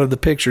Aucoin's out of the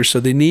picture.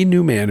 So they need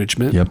new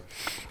management. Yep.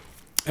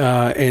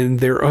 And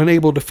they're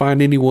unable to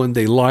find anyone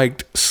they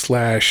liked /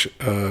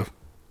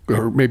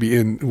 or maybe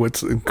in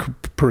what's in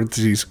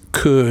parentheses,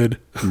 could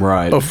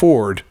Right.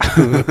 afford.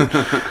 Could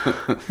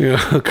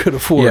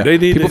afford. Yeah. They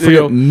need People to,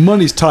 forget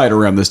money's tight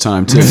around this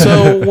time too.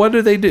 So what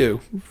do?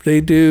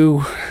 They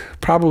do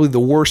probably the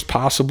worst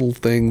possible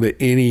thing that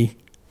any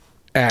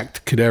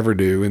act could ever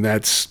do, and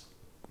that's,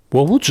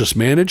 well, we'll just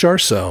manage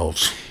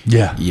ourselves.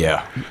 Yeah.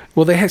 Yeah.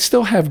 Well, they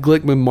still have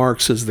Glickman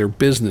Marks as their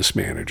business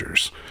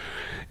managers.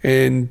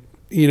 And,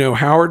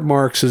 Howard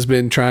Marks has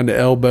been trying to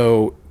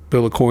elbow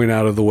Bill Aucoin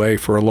out of the way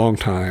for a long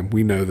time.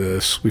 We know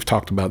this. We've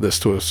talked about this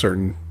to a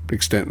certain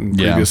extent in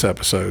previous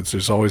episodes.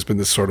 There's always been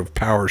this sort of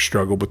power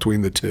struggle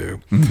between the two.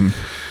 Mm-hmm.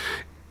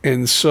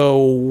 And so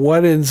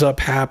what ends up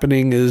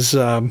happening is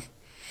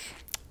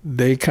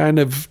they kind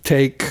of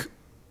take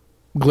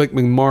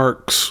Glickman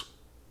Marks,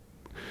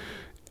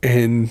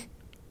 and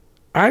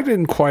I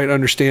didn't quite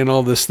understand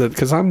all this,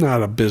 because I'm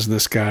not a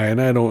business guy and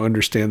I don't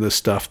understand this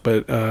stuff,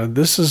 but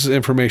this is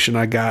information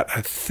I got,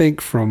 I think,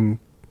 from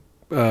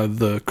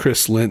the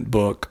Chris Lent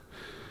book,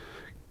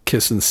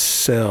 Kiss and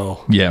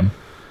Sell. Yeah.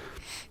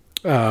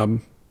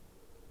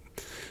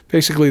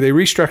 Basically, they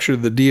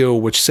restructured the deal,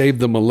 which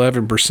saved them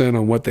 11%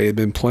 on what they had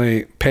been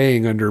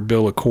paying under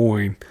Bill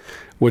Aucoin,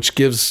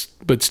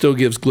 but still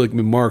gives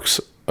Glickman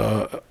Marks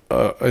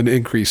an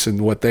increase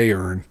in what they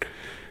earn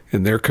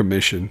in their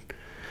commission.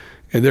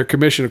 And their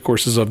commission, of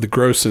course, is of the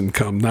gross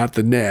income, not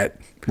the net.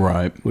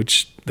 Right.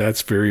 Which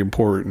that's very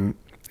important.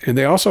 And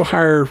they also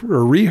hire,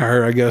 or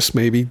rehire, I guess,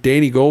 maybe,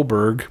 Danny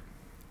Goldberg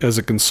as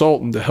a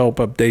consultant to help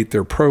update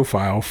their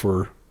profile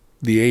for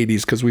the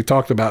 80s, because we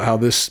talked about how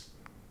this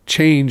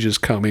change is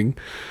coming.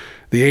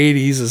 The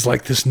 80s is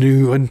like this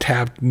new,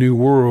 untapped new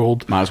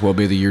world. Might as well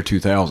be the year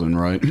 2000,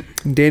 right?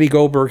 Danny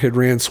Goldberg had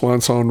ran Swan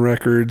Song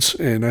Records,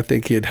 and I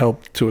think he had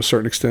helped to a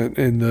certain extent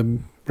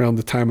around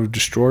the time of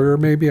Destroyer,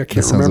 maybe. I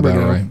can't remember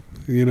now. Right.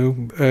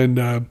 And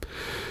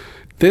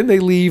then they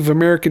leave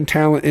American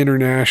Talent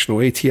International,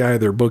 ATI,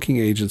 their booking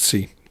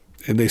agency,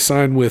 and they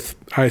sign with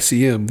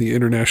ICM, the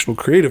International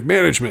Creative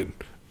Management.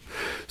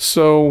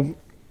 So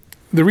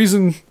the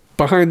reason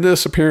behind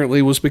this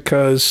apparently was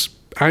because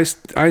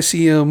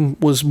ICM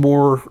was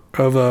more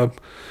of a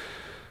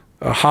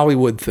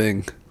Hollywood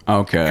thing.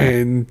 Okay.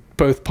 And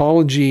both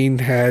Paul and Gene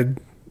had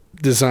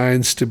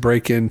designs to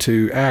break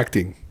into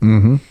acting.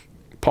 Mm-hmm.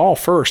 Paul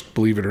first,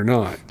 believe it or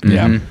not.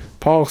 Yeah. Mm-hmm.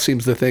 Paul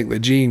seems to think that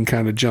Gene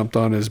kind of jumped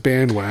on his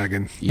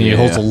bandwagon. Yeah. He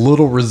holds a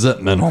little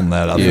resentment on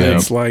that, I think.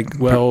 It's like,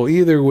 well,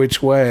 either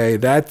which way,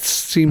 that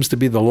seems to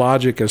be the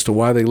logic as to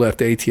why they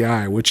left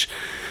ATI, which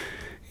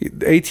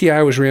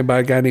ATI was ran by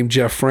a guy named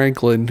Jeff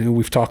Franklin, who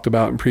we've talked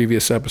about in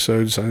previous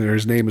episodes.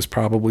 His name has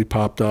probably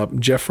popped up.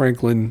 Jeff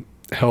Franklin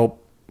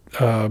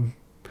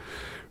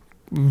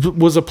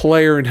was a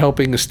player in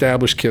helping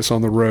establish Kiss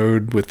on the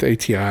road with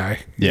ATI.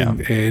 Yeah.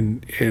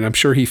 And I'm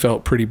sure he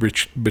felt pretty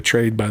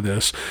betrayed by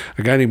this.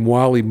 A guy named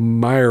Wally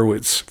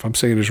Meyerowitz, if I'm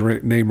saying his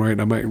name right,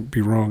 and I might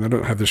be wrong, I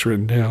don't have this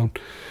written down,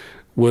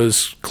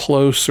 was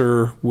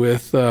closer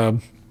with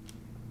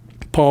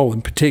Paul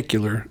in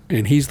particular,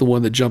 and he's the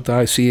one that jumped to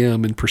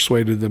ICM and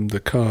persuaded them to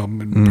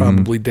come, and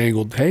probably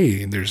dangled,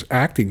 hey, and there's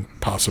acting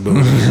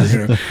possibilities.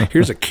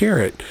 Here's a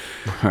carrot.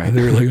 Right. And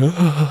they were like,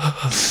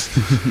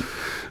 oh.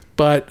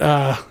 But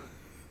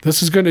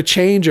this is going to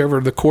change over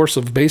the course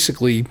of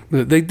basically,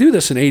 they do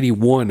this in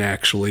 81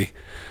 actually,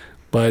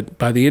 but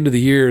by the end of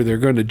the year, they're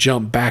going to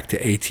jump back to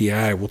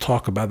ATI. We'll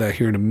talk about that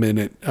here in a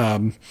minute.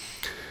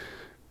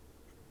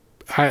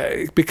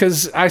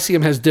 Because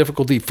ICM has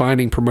difficulty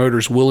finding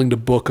promoters willing to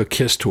book a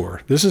Kiss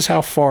tour. This is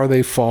how far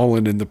they've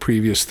fallen in the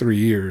previous 3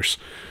 years.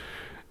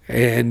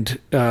 And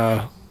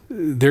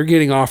they're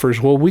getting offers,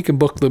 well, we can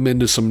book them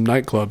into some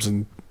nightclubs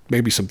and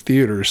maybe some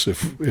theaters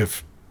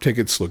if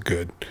tickets look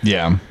good.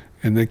 Yeah.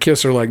 And the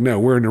Kiss are like, no,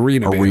 we're an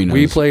arena band.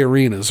 We play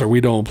arenas or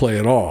we don't play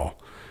at all.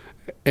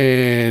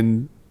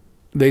 And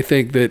they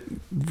think that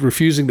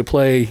refusing to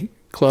play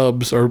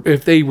clubs, or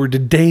if they were to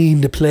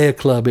deign to play a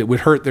club, it would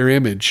hurt their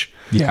image.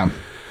 Yeah.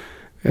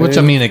 Which,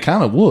 I mean, it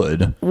kind of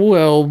would.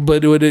 Well,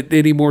 but would it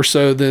any more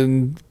so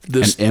than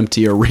this? An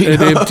empty arena.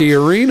 An empty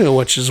arena,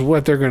 which is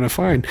what they're going to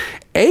find.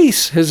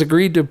 Ace has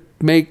agreed to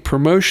make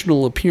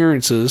promotional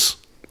appearances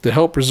to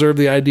help preserve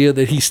the idea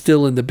that he's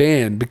still in the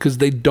band, because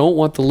they don't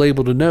want the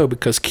label to know,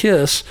 because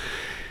Kiss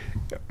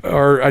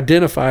are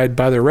identified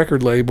by their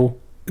record label.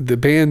 The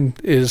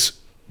band is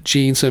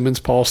Gene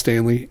Simmons, Paul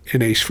Stanley,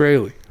 and Ace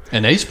Frehley.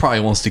 And Ace probably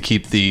wants to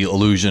keep the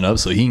illusion up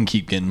so he can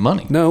keep getting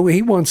money. No,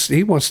 he wants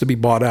to be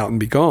bought out and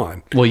be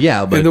gone. Well,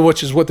 yeah, but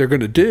which is what they're going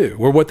to do,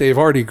 or what they've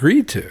already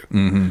agreed to.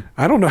 Mm-hmm.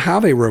 I don't know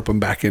how they rope him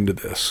back into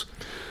this.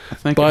 I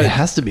think it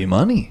has to be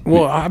money.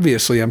 Well,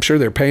 obviously, I'm sure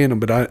they're paying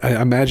him, but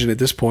I imagine at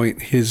this point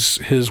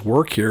his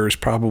work here is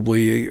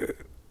probably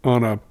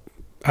on a.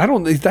 I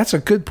don't. That's a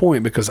good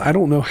point, because I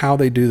don't know how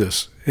they do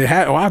this.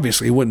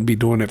 Obviously, he wouldn't be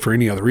doing it for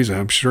any other reason.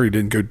 I'm sure he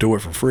didn't go do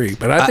it for free.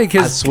 But I think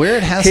I swear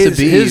it has to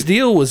be. His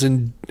deal was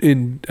in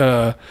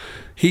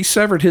he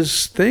severed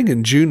his thing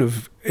in June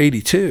of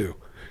 '82.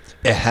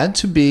 It had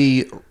to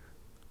be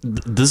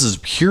this is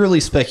purely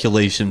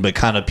speculation, but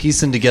kind of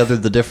piecing together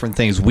the different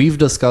things we've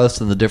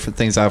discussed and the different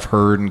things I've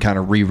heard and kind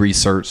of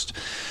researched.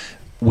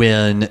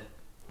 When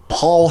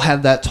Paul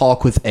had that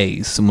talk with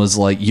Ace and was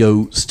like,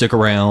 yo, stick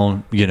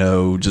around, you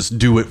know, just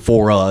do it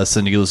for us.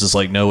 And he was just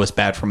like, no, it's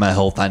bad for my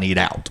health. I need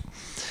out.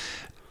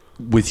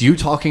 With you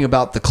talking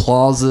about the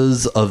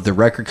clauses of the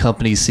record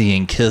company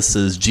seeing Kiss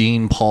as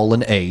Gene, Paul,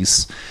 and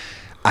Ace,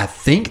 I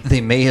think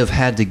they may have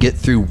had to get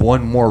through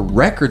one more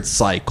record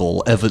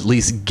cycle of at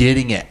least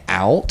getting it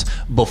out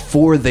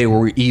before they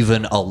were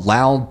even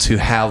allowed to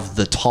have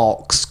the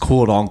talks,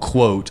 quote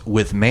unquote,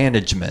 with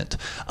management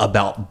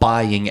about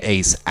buying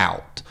Ace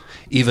out.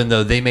 Even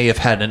though they may have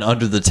had an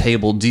under the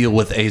table deal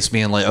with Ace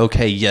being like,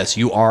 okay, yes,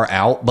 you are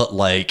out, but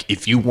like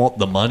if you want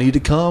the money to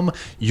come,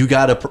 you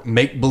got to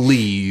make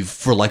believe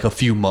for like a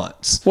few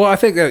months. Well, I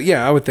think that,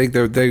 I would think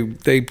that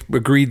they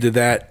agreed to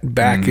that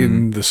back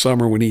in the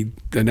summer when he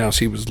announced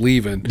he was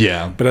leaving.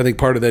 Yeah. But I think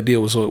part of that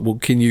deal was, well,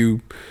 can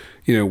you,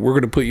 we're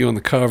going to put you on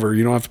the cover.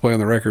 You don't have to play on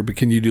the record, but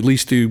can you at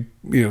least do,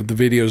 the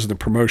videos and the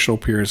promotional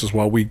appearances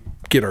while we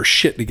get our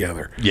shit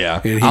together?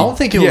 Yeah. I don't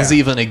think it was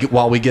even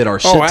while we get our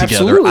shit together.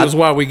 Absolutely. It was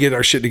while we get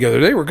our shit together.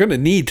 They were going to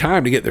need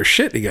time to get their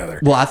shit together.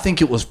 Well, I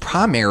think it was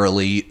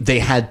primarily they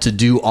had to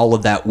do all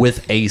of that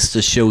with Ace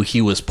to show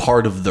he was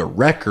part of the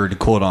record,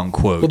 quote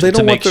unquote,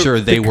 to make sure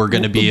they were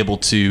going to be able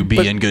to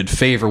be in good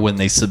favor when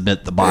they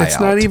submit the buyout. It's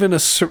not even a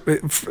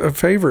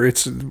favor.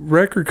 It's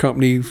record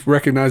company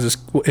recognizes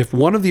if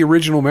one of the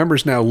original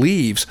members now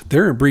leaves,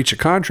 they're in breach of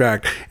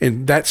contract,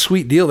 and that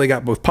sweet deal they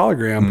got with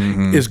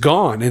Polygram is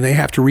gone, and they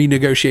have to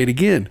renegotiate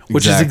again,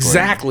 which is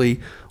exactly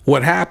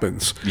what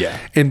happens. Yeah.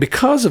 And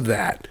because of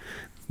that,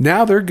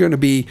 now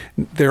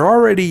they're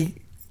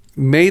already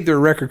made their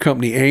record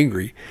company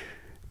angry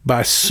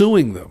by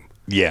suing them.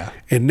 Yeah.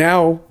 And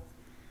now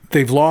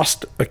they've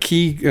lost a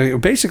key,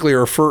 basically a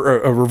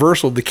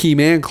reversal of the key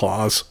man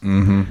clause.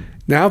 Mm-hmm.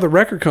 Now the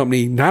record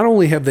company, not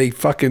only have they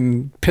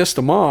fucking pissed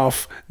them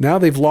off, now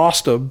they've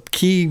lost a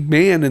key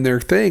man in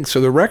their thing.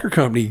 So the record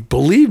company,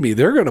 believe me,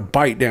 they're going to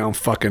bite down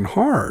fucking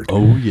hard.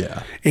 Oh,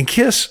 yeah. And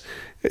Kiss,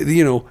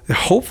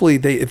 hopefully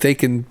if they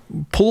can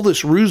pull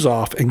this ruse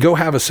off and go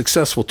have a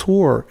successful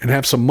tour and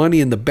have some money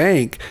in the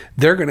bank,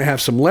 they're going to have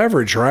some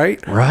leverage,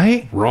 right?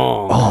 Right?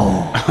 Wrong.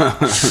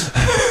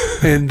 Oh.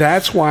 And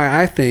that's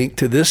why I think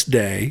to this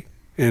day,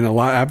 and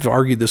I've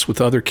argued this with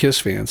other Kiss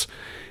fans,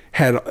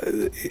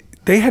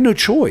 they had no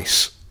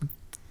choice.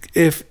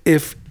 If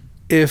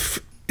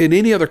in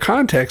any other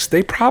context,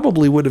 they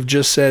probably would have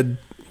just said,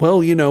 well,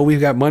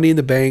 we've got money in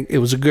the bank. It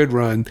was a good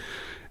run.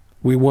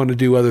 We want to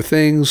do other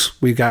things.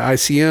 We've got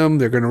ICM.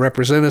 They're going to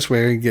represent us.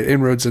 We're going to get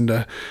inroads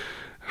into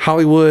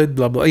Hollywood,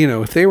 blah, blah.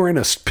 If they were in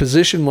a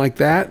position like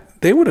that,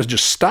 they would have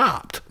just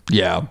stopped.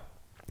 Yeah.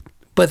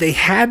 But they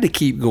had to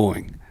keep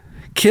going.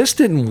 Kiss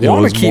didn't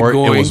want to keep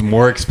going. It was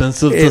more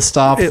expensive to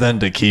stop than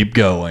to keep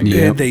going.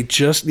 Yeah. And they had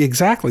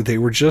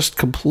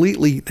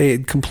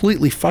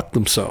completely fucked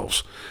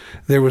themselves.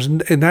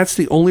 And that's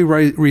the only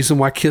reason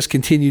why Kiss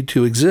continued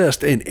to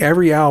exist. And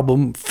every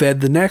album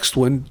fed the next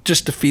one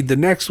just to feed the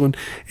next one.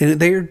 And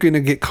they're going to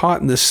get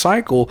caught in this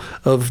cycle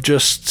of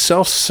just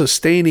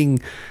self-sustaining.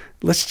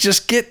 Let's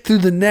just get through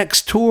the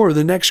next tour,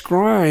 the next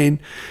grind,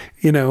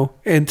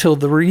 until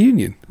the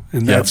reunion.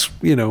 And that's,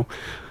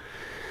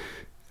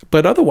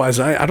 But otherwise,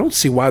 I don't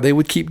see why they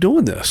would keep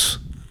doing this.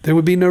 There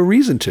would be no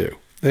reason to.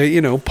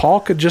 Paul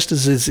could just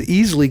as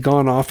easily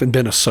gone off and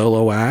been a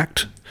solo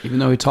act. Even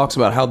though he talks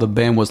about how the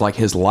band was like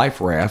his life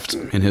raft,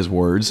 in his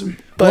words.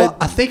 But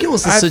I think it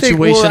was a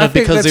situation of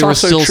because they were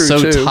still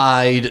so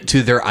tied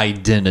to their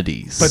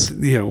identities.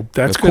 But,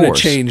 that's going to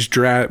change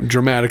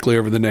dramatically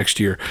over the next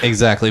year.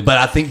 Exactly. But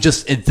I think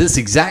just at this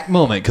exact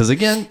moment, because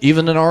again,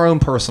 even in our own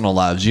personal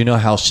lives,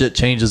 how shit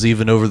changes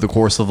even over the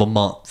course of a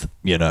month,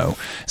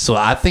 So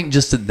I think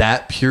just at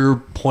that pure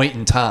point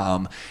in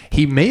time,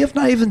 he may have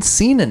not even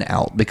seen an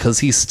out because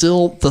he's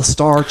still the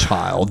star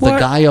child, the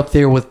guy up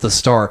there with the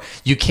star.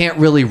 You can't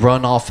really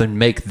run off and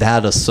make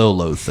that a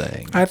solo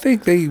thing. I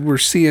think they were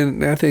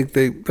I think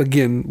they,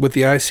 again, with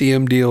the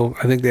ICM deal,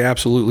 I think they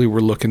absolutely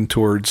were looking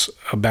towards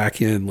a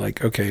back end,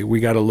 like, okay,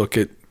 we got to look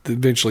at,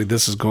 eventually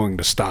this is going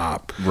to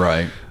stop.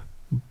 Right.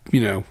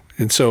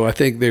 And so I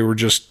think they were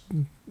just,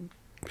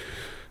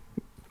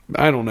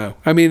 I don't know.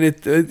 I mean,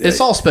 it's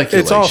all speculation.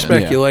 It's all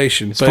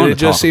speculation, yeah. But it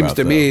just seems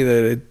to me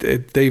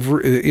that they've,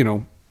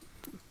 the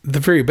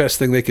very best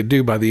thing they could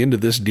do by the end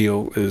of this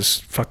deal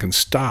is fucking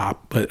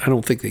stop, but I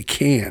don't think they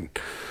can.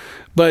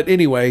 But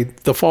anyway,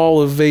 the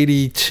fall of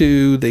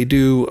 '82, they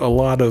do a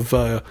lot of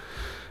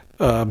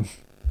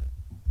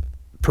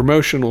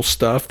promotional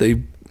stuff.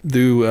 They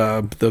do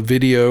the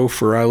video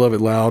for "I Love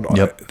It Loud."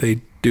 Yep.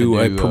 They do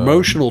a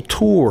promotional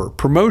tour,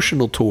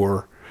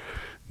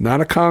 not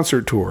a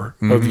concert tour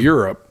of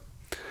Europe.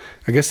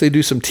 I guess they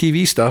do some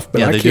TV stuff,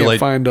 but I can't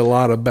find a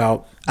lot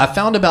about. I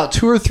found about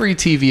 2 or 3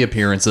 TV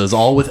appearances,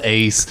 all with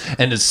Ace,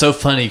 and it's so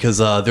funny because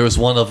there was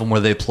one of them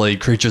where they played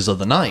 "Creatures of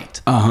the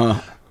Night."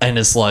 And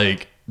it's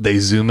like, they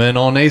zoom in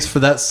on Ace for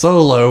that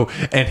solo,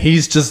 and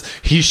he's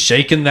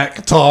shaking that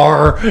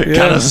guitar,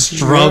 kind of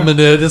strumming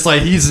it. It's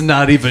like he's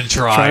not even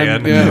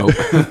trying.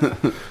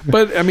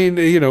 But I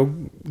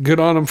mean, good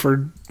on him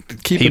for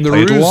keeping the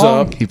played ruse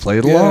along. up. He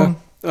played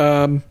along.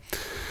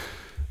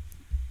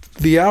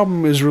 The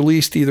album is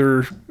released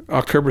either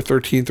October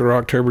 13th or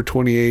October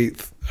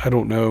 28th. I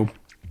don't know.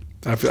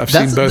 I've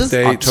seen both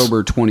dates.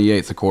 October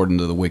 28th, according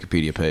to the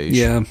Wikipedia page.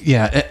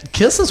 Yeah.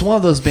 Kiss is one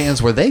of those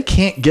bands where they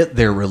can't get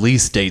their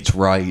release dates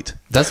right.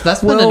 That's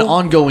been an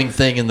ongoing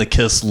thing in the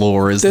Kiss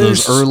lore, is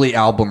those early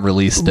album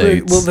release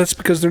dates. Well, that's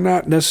because they're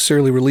not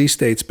necessarily release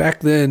dates.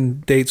 Back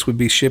then, dates would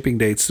be shipping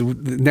dates.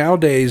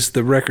 Nowadays,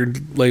 the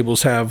record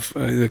labels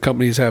the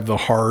companies have the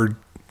hard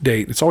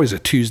date. It's always a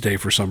Tuesday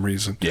for some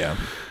reason. Yeah.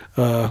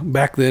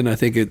 Back then, I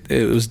think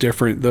it was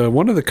different.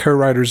 One of the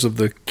co-writers of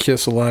the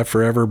Kiss Alive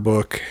Forever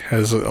book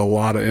has a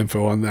lot of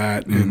info on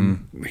that,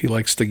 and he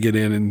likes to get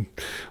in and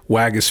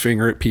wag his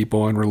finger at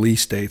people on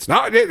release dates.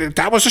 No,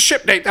 that was a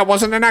ship date. That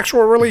wasn't an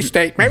actual release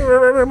date.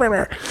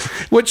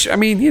 Which, I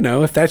mean,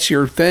 if that's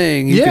your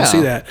thing, you can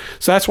see that.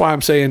 So that's why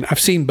I'm saying I've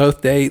seen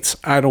both dates.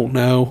 I don't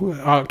know.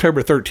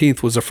 October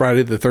 13th was a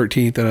Friday the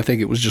 13th, and I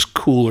think it was just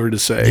cooler to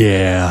say,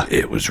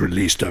 it was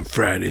released on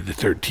Friday the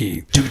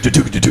 13th.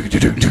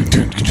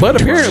 But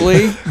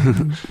apparently,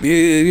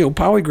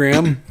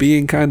 Polygram,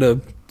 being kind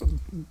of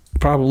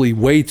probably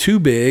way too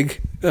big,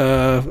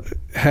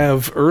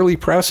 have early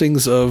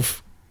pressings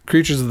of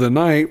Creatures of the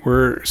Night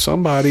where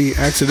somebody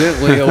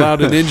accidentally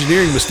allowed an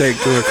engineering mistake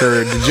to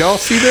occur. Did y'all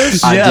see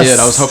this? I did.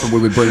 I was hoping we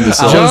would bring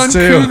this up. John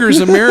Cougar's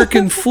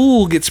American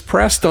Fool gets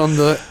pressed on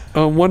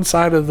one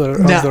side of the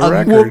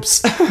record.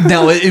 Whoops.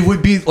 Now, it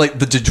would be like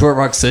the Detroit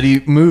Rock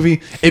City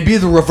movie. It'd be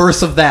the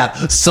reverse of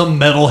that. Some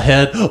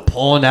metalhead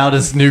pulling out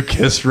his new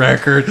Kiss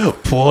record,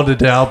 pulling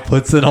it out,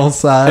 puts it on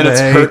side And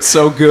A. it hurts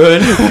so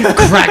good.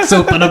 Cracks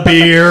open a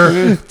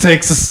beer,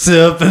 takes a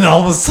sip, and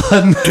all of a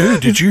sudden...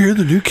 Dude, did you hear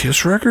the new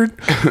Kiss record?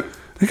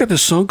 They got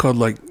this song called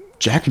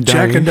Jack and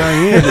Diane.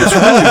 Diane. It's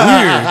really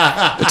weird.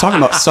 They're talking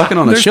about sucking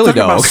on a They're chili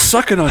talking dog. about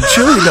sucking on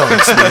chili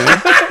dogs,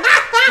 man.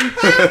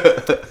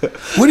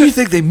 What do you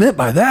think they meant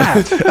by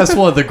that? That's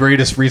one of the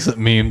greatest recent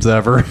memes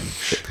ever.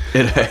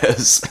 It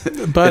has.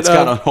 But, it's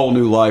got a whole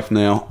new life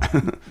now.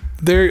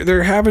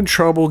 They're having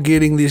trouble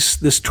getting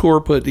this tour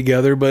put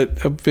together,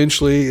 but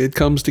eventually it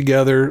comes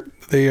together.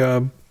 They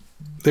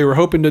were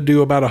hoping to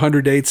do about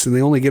 100 dates, and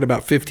they only get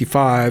about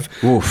 55.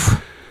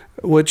 Oof.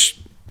 Which,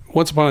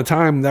 once upon a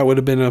time, that would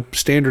have been a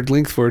standard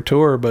length for a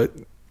tour, but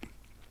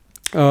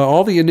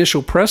all the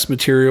initial press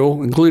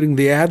material, including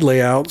the ad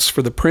layouts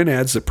for the print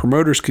ads that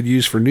promoters could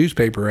use for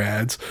newspaper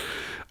ads,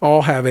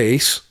 all have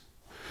Ace.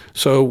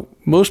 So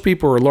most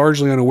people are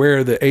largely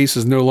unaware that Ace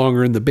is no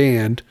longer in the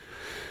band.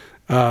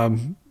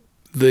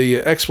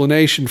 The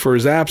explanation for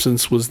his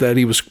absence was that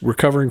he was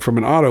recovering from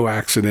an auto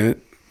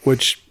accident,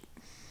 which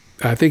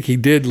I think he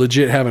did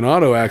legit have an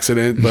auto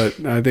accident,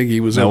 but I think he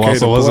was okay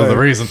also to wasn't play.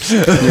 the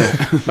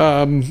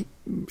reason.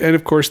 And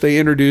of course, they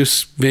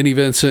introduced Vinnie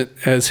Vincent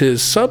as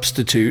his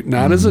substitute,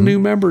 not as a new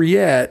member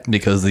yet.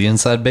 Because the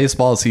inside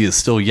baseball is he is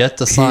still yet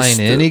to sign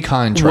any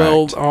contract.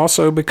 Well,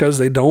 also because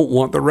they don't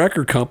want the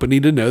record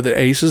company to know that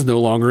Ace is no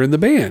longer in the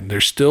band.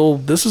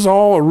 This is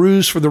all a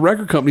ruse for the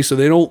record company so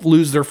they don't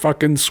lose their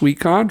fucking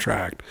sweet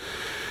contract.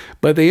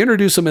 But they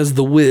introduce him as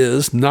the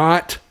Wiz,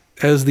 not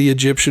as the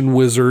Egyptian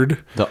wizard,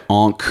 The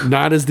Ankh.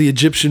 not as the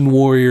Egyptian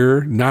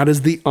warrior, not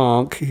as the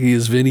Ankh. He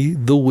is Vinny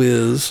the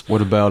Wiz.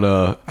 What about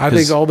I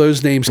think all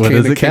those names What kind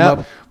is of it, came Cap?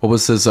 up. what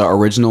was his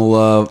original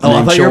I name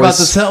thought you were about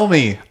choice? to tell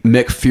me.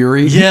 Mick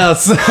Fury.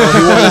 Yes. He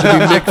wanted to be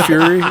Mick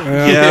Fury.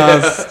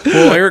 Yes.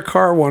 Well, Eric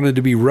Carr wanted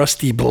to be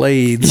Rusty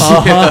Blades.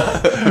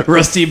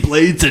 Rusty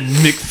Blades and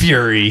Mick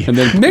Fury. And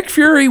then Mick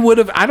Fury would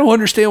have. I don't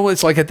understand what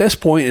it's like at this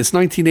point. It's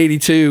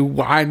 1982.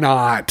 Why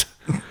not?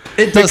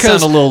 It does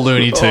sound a little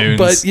Looney Tunes.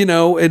 But is that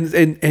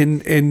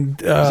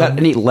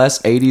any less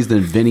 80s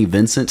than Vinnie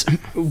Vincent?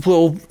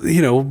 well,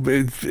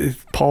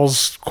 if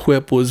Paul's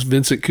quip was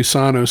Vincent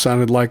Cusano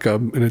sounded like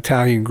an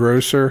Italian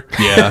grocer.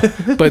 yeah.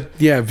 But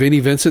yeah, Vinnie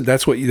Vincent.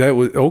 That's what that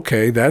was.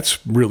 Okay, that's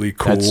really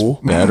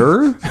cool.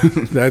 Better?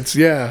 That's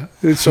yeah.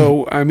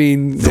 So I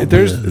mean,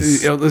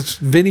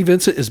 Vinnie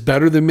Vincent is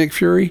better than Mick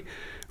Fury.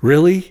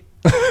 Really,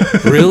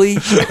 really,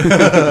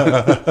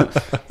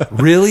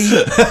 really.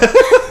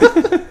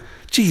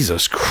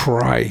 Jesus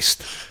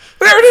Christ!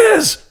 There it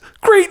is.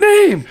 Great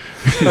name.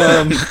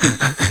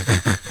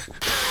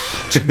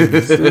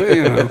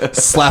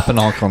 Slap an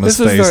Ankh on his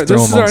This face. is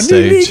Throw him our on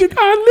stage. new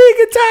guitar.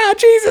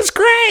 Jesus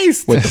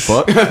Christ! What the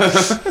fuck?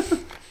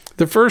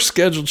 The first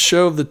scheduled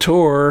show of the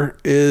tour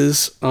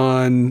is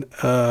on.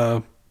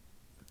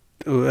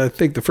 I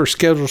think the first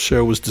scheduled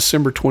show was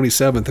December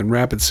 27th in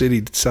Rapid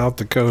City, South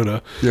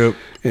Dakota. Yep.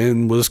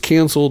 And was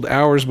canceled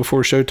hours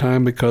before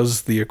showtime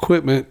because the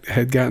equipment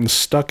had gotten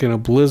stuck in a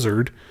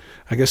blizzard.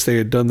 I guess they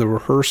had done the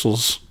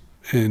rehearsals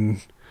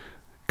and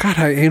God,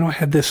 I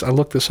had this. I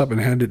looked this up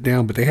and had it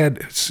down, but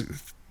it's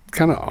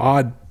kind of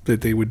odd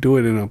that they would do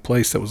it in a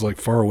place that was like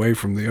far away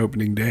from the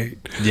opening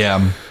date.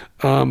 Yeah.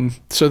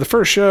 So the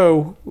first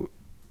show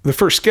the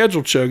first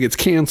scheduled show gets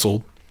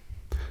canceled.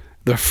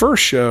 The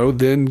first show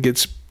then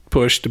gets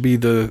pushed to be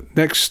the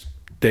next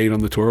date on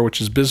the tour, which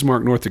is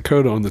Bismarck, North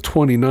Dakota on the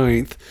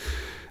 29th.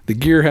 The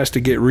gear has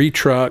to get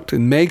retrucked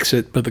and makes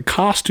it, but the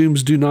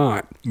costumes do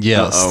not.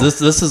 Yes,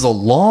 this is a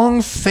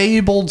long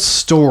fabled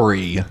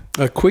story.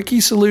 A quickie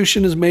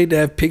solution is made to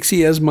have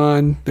Pixie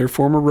Esmond, their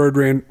former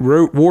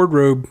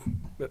wardrobe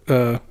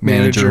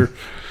manager,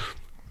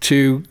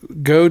 to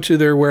go to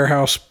their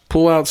warehouse,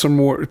 pull out some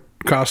more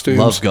costumes,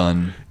 Love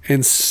Gun,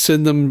 and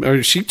send them.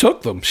 Or she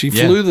took them. She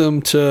flew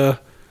them to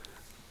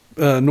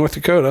North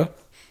Dakota,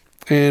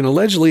 and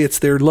allegedly it's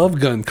their Love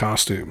Gun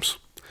costumes.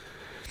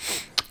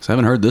 So I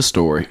haven't heard this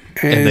story.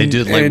 And they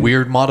did like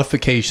weird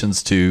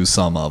modifications to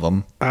some of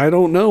them. I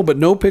don't know, but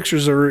no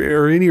pictures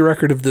or any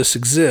record of this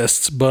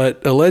exists.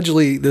 But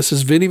allegedly, this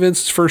is Vinnie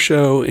Vince's first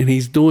show, and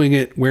he's doing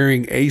it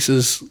wearing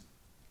Ace's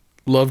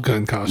Love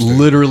Gun costume.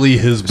 Literally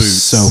his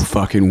boots. So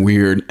fucking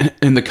weird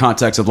in the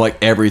context of like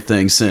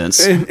everything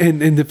since.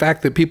 And the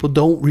fact that people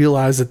don't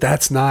realize that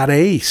that's not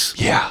Ace.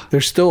 Yeah.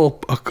 There's still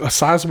a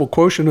sizable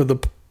quotient of the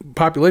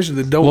population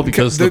that don't. Well,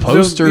 because the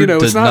poster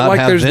it's not not like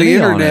have there's the Vinny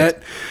on internet.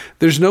 it.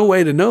 There's no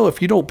way to know if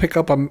you don't pick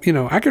up a,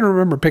 I can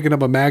remember picking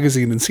up a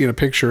magazine and seeing a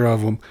picture of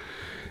him.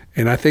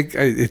 And I think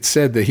it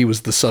said that he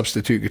was the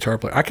substitute guitar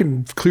player. I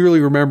can clearly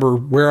remember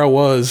where I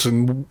was,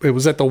 and it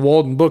was at the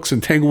Walden Books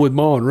in Tanglewood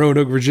Mall in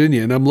Roanoke,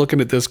 Virginia. And I'm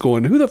looking at this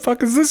going, who the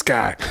fuck is this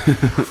guy?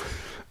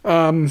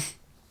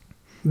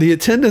 The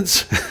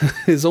attendance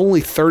is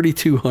only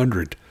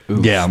 3,200.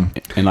 Oof. Yeah.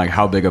 And like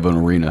how big of an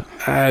arena?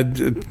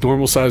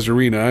 Normal sized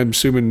arena. I'm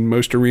assuming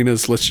most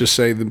arenas, let's just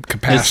say the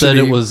capacity. It said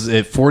it was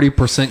at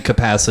 40%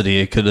 capacity.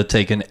 It could have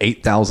taken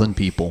 8,000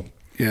 people.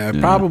 Yeah,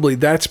 probably.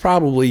 That's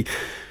probably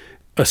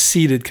a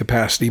seated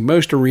capacity.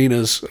 Most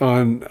arenas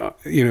on,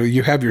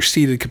 you have your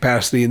seated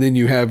capacity and then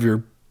you have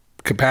your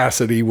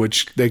capacity,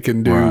 which they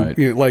can do. Right.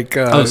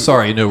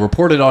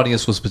 Reported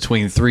audience was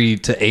between 3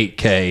 to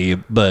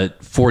 8K,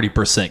 but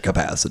 40%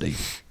 capacity.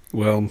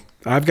 Well,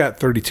 I've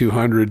got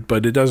 3,200,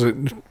 but it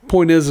doesn't.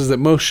 Point is that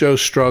most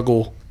shows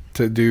struggle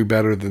to do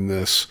better than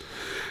this.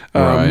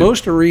 Right.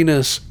 Most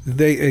arenas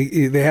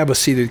they have a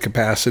seated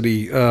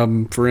capacity.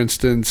 For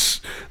instance,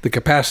 the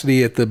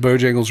capacity at the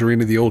Bojangles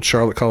Arena, the old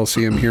Charlotte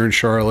Coliseum here in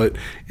Charlotte,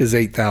 is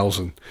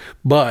 8,000.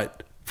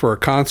 But for a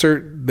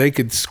concert, they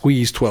could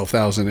squeeze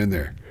 12,000 in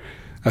there.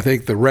 I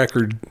think the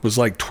record was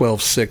like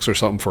 12.6 or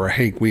something for a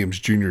Hank Williams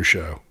Jr.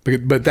 show.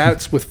 But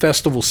that's with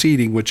festival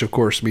seating, which of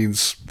course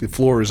means the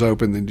floor is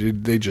open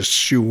and they just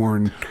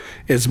shoehorn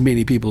as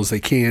many people as they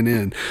can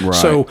in. Right.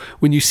 So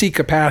when you see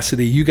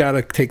capacity, you got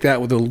to take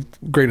that with a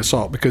grain of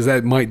salt because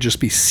that might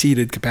just be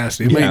seated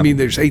capacity. It might mean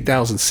there's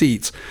 8,000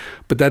 seats,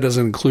 but that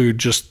doesn't include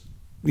just,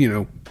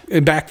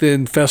 and back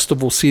then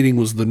festival seating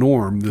was the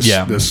norm.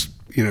 This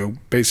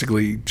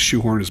basically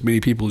shoehorn as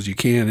many people as you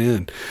can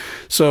in.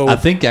 So I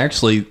think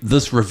actually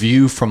this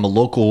review from a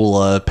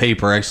local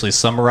paper actually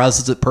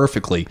summarizes it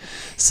perfectly. It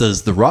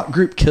says the rock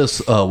group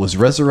Kiss was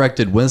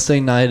resurrected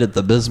Wednesday night at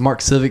the Bismarck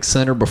Civic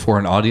Center before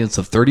an audience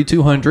of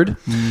 3,200.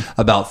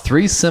 About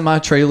 3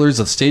 semi-trailers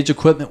of stage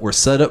equipment were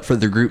set up for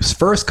the group's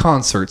first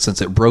concert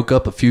since it broke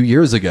up a few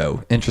years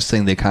ago.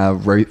 Interesting, they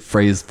kind of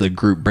phrased the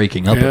group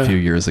breaking up a few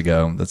years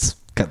ago. That's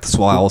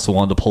why I also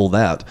wanted to pull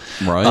that.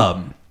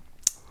 Right.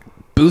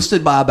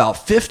 Boosted by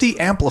about 50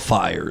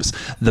 amplifiers,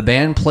 the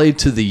band played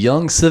to the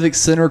young Civic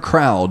Center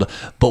crowd,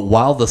 but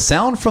while the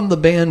sound from the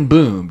band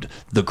boomed,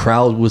 the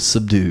crowd was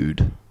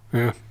subdued.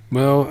 Yeah.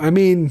 Well, I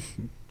mean,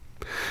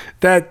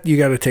 that you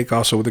got to take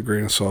also with a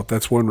grain of salt.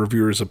 That's one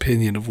reviewer's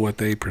opinion of what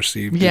they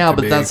perceive. Yeah,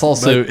 but that's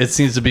also, it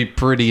seems to be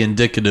pretty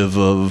indicative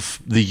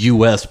of the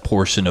U.S.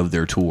 portion of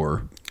their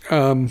tour.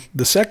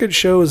 The second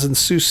show is in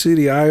Sioux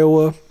City,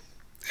 Iowa.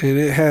 And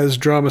it has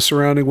drama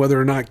surrounding whether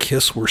or not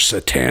Kiss were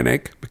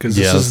satanic, because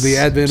this is the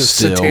advent of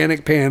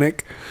satanic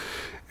panic.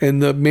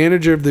 And the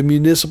manager of the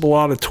municipal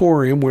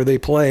auditorium where they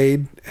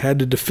played had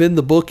to defend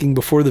the booking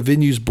before the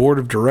venue's board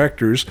of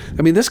directors.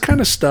 I mean, this kind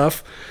of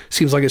stuff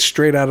seems like it's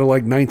straight out of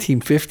like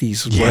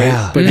 1950s.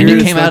 Yeah, right? But and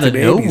it came out of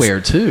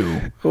nowhere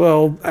too.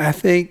 Well, I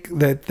think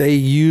that they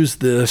use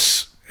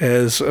this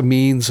as a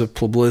means of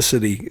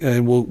publicity,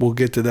 and we'll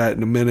get to that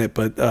in a minute.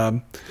 But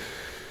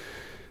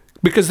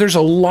because there's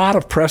a lot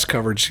of press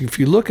coverage. If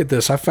you look at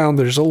this, I found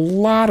there's a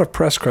lot of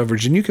press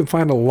coverage, and you can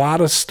find a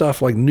lot of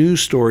stuff like news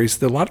stories.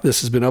 A lot of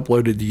this has been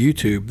uploaded to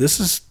YouTube. This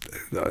is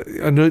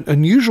an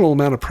unusual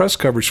amount of press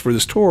coverage for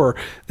this tour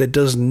that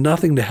does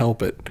nothing to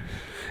help it.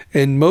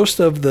 And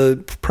most of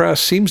the press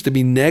seems to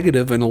be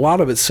negative, and a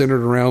lot of it's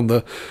centered around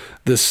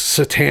this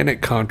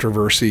satanic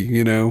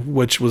controversy,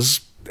 which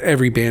was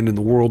every band in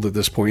the world at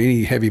this point.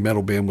 Any heavy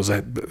metal band was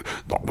that,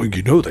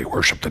 they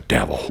worship the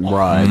devil.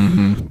 Right.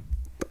 Mm-hmm.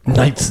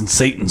 Knights in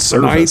Satan's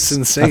service. Knights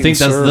in Satan's I think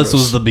this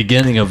was the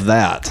beginning of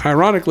that.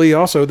 Ironically,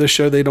 also, this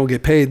show, they don't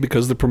get paid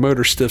because the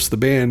promoter stiffs the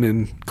band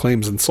and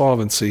claims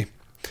insolvency.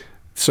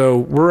 So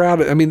we're out.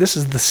 This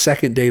is the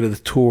second date of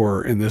the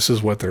tour, and this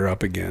is what they're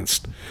up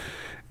against.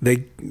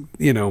 They,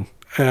 it's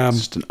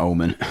just an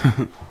omen.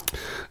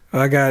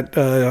 I got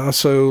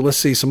also, let's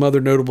see, some other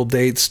notable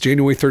dates.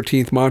 January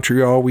 13th,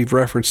 Montreal. We've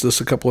referenced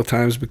this a couple of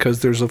times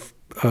because there's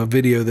a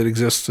video that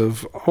exists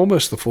of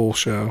almost the full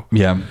show.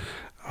 Yeah.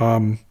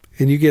 And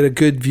you get a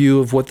good view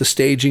of what the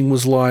staging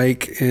was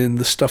like and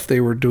the stuff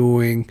they were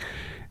doing.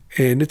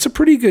 And it's a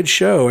pretty good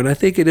show. And I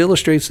think it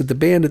illustrates that the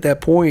band at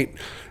that point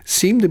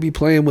seemed to be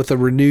playing with a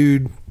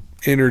renewed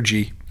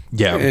energy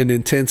and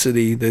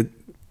intensity that,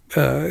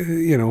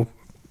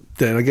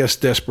 that I guess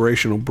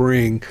desperation will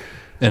bring.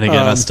 And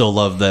again, I still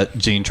love that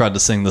Gene tried to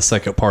sing the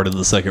second part of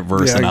the second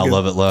verse, and I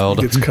love it loud.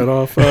 Gets cut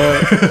off.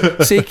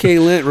 C.K.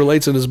 Lent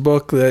relates in his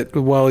book that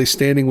while he's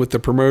standing with the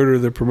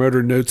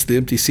promoter notes the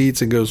empty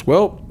seats and goes,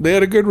 "Well, they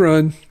had a good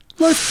run.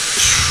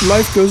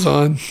 Life goes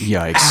on."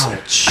 Yikes.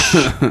 Ouch.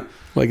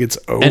 Like it's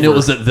over. And it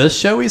was at this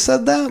show he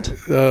said that?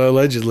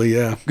 Allegedly,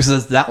 yeah.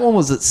 Because that one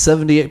was at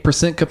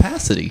 78%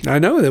 capacity. I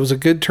know. That was a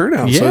good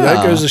turnout. Yeah. So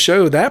that goes to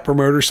show that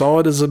promoter saw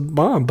it as a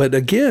bomb. But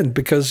again,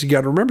 because you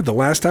got to remember, the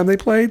last time they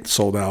played,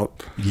 sold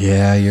out.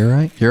 Yeah, you're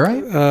right. You're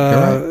right.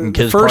 And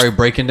kids probably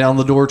breaking down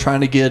the door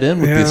trying to get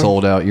in with the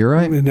sold out. You're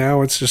right. And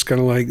now it's just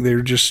kind of like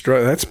they're just,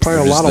 that's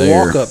probably a lot of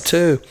there. walk up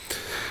too.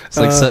 It's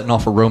like setting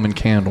off a Roman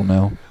candle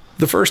now.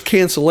 The first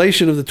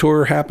cancellation of the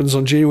tour happens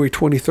on January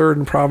 23rd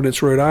in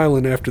Providence, Rhode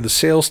Island, after the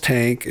sales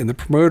tank, and the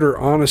promoter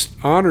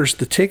honors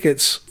the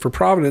tickets for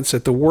Providence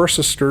at the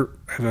Worcester,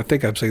 and I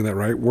think I'm saying that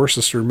right,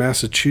 Worcester,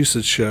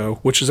 Massachusetts show,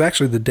 which is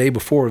actually the day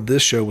before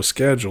this show was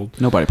scheduled.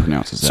 Nobody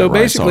pronounces that So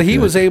right. basically, he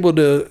was able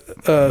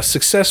to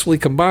successfully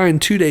combine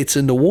 2 dates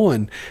into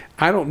one.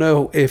 I don't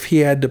know if he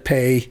had to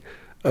pay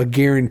a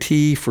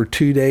guarantee for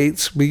 2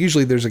 dates, but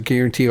usually there's a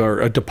guarantee or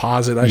a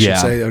deposit, I should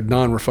say, a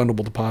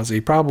non-refundable deposit. He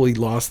probably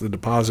lost the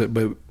deposit,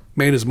 but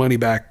made his money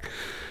back.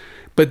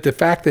 But the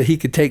fact that he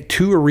could take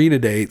 2 arena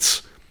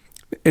dates,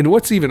 and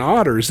what's even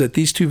odder is that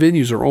these 2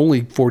 venues are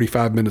only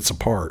 45 minutes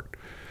apart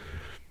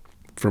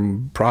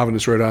from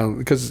Providence, Rhode Island,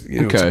 because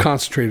it's a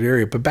concentrated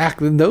area. But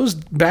back in the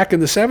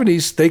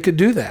 70s, they could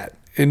do that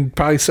and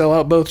probably sell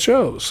out both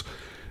shows.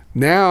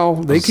 Now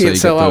they can't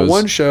sell out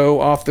one show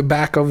off the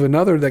back of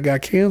another that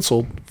got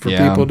canceled for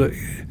people to.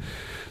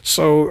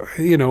 So,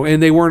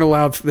 and they weren't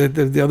allowed,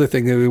 the other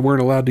thing, they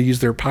weren't allowed to use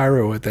their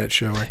pyro at that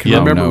show. I can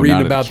remember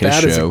reading about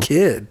that as a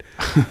kid.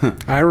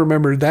 I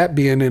remember that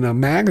being in a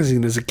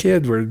magazine as a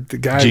kid where the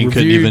guy Gene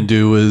couldn't even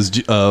do his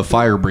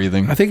fire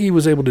breathing. I think he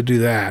was able to do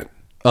that.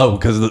 Oh,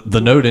 because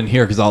the note in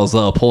here, because I was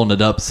pulling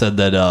it up, said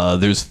that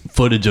there's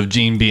footage of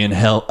Gene being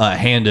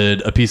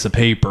handed a piece of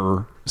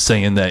paper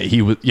saying that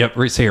he was,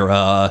 right here,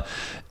 a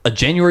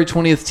January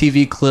 20th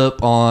TV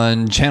clip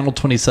on Channel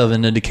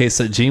 27 indicates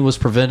that Gene was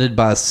prevented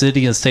by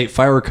city and state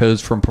fire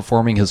codes from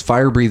performing his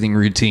fire breathing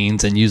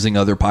routines and using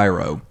other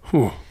pyro.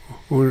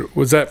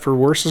 Was that for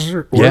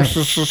Worcester?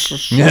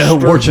 Yeah,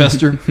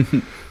 Worcester.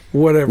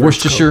 Whatever.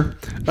 Worcestershire.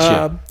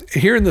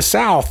 Here in the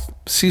South,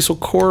 Cecil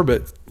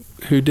Corbett,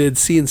 who did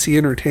CNC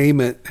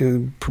Entertainment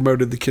and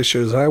promoted the KISS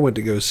shows I went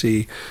to go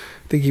see,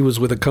 I think he was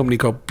with a company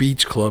called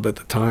Beach Club at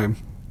the time.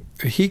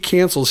 He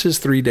cancels his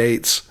 3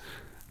 dates,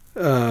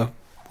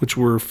 which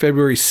were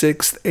February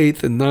 6th,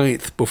 8th, and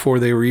 9th before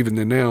they were even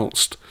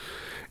announced.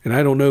 And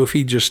I don't know if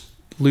he just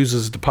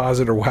loses a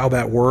deposit or how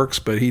that works,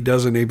 but he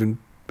doesn't even,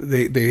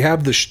 they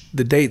have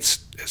the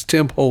dates as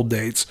temp hold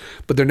dates,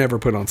 but they're never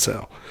put on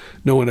sale.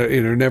 No one,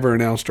 they're never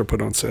announced or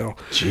put on sale.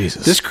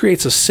 Jesus. This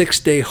creates a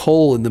 6-day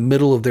hole in the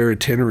middle of their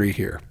itinerary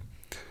here.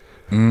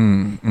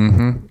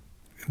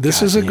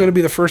 This isn't going to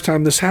be the first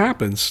time this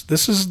happens.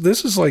 This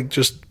is like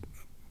just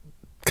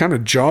kind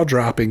of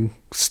jaw-dropping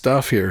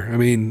stuff here. I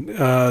mean,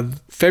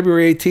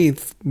 February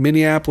 18th,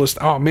 Minneapolis.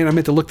 Oh, man, I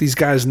meant to look these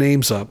guys'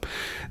 names up.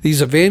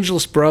 These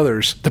Evangelist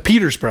brothers, the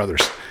Peters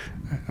brothers.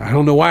 I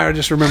don't know why I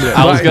just remember that.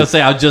 I was going to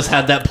say, I just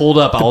had that pulled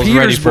up. I was Peters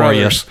ready for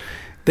brothers. you.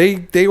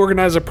 They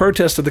organize a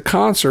protest at the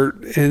concert,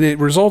 and it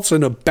results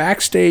in a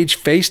backstage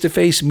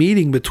face-to-face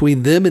meeting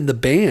between them and the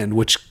band,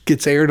 which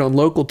gets aired on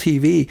local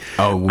TV.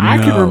 I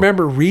can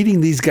remember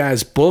reading these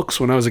guys' books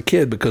when I was a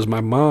kid because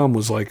my mom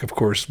was, like, of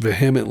course,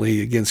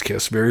 vehemently against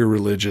KISS, very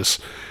religious.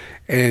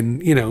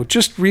 And,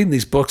 just reading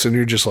these books, and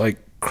you're just, like,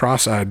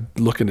 cross-eyed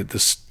looking at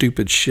this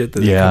stupid shit that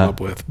they come up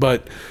with.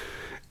 But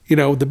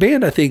the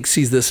band, I think,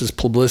 sees this as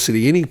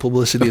publicity. Any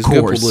publicity is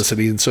good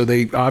publicity. And so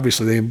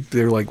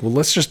they're like, well,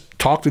 let's just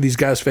talk to these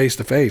guys face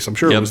to face. I'm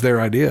sure it was their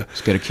idea.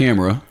 Let's get a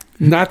camera.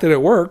 Not that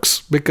it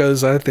works,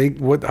 because I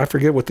think I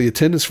forget what the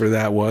attendance for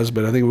that was,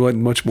 but I think it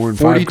wasn't much more than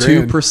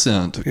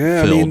 42%.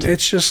 Yeah, filled. I mean,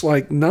 it's just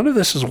like none of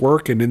this is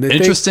working. And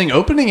interesting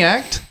opening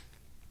act.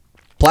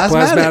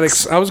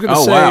 Plasmatics. I was going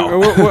to say,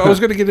 I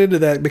was going to get into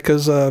that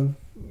because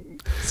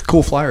it's a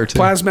cool flyer too.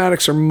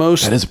 Plasmatics are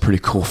most. That is a pretty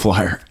cool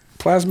flyer.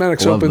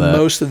 Plasmatics open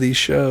most of these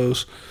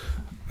shows.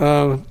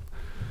 February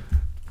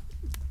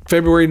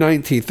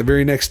 19th, the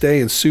very next day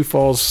in Sioux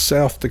Falls,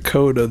 South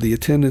Dakota, the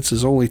attendance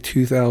is only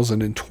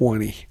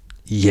 2,020.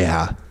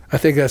 Yeah. I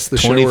think that's the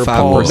show where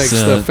Paul makes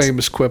the 25%.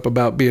 famous quip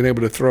about being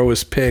able to throw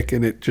his pick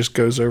and it just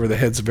goes over the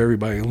heads of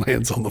everybody and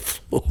lands on the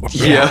floor.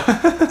 Yeah.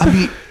 I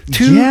mean,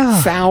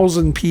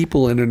 2,000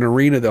 people in an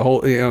arena. The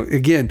whole,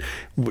 again,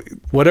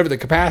 whatever the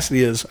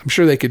capacity is, I'm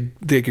sure they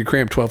could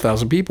cram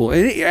 12,000 people.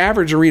 Any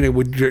average arena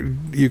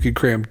you could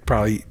cram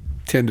probably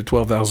 10 to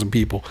 12,000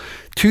 people.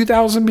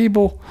 2,000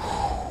 people.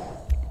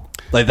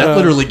 Like that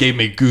literally gave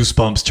me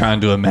goosebumps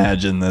trying to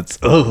imagine.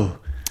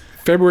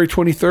 February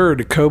 23rd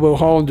at Cobo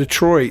Hall in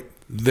Detroit.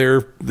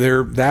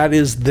 That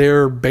is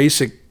their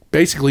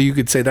basically you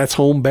could say that's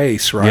home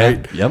base,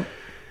 right? Yep.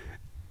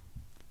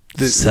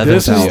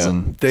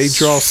 7,000. They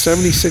draw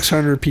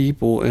 7,600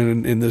 people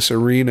in this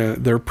arena.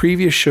 Their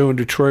previous show in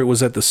Detroit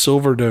was at the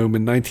Silverdome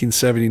in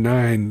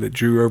 1979 that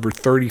drew over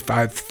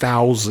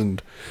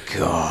 35,000.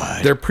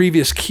 God. Their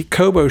previous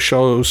Cobo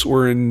shows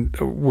were in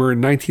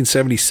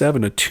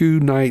 1977, a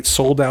 2-night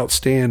sold out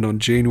stand on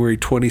January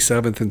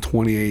 27th and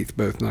 28th.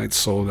 Both nights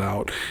sold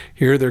out.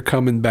 Here they're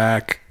coming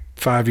back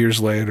 5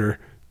 years later,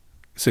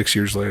 6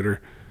 years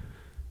later.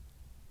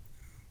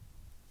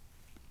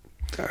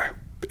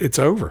 It's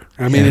over.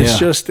 I mean, it's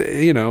just, I'm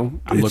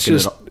it's looking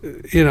just,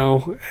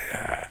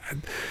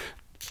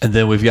 And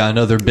then we've got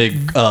another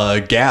big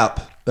gap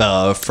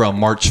from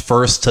March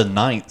 1st to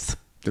 9th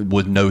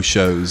with no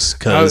shows.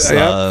 Because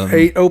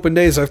 8 open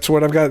days. That's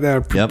what I've got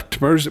now. Yep.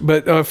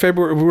 But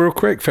February, real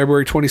quick,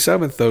 February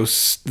 27th,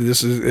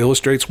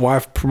 illustrates why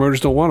promoters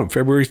don't want them.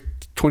 February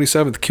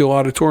 27th, Kiel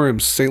Auditorium,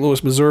 St.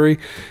 Louis, Missouri.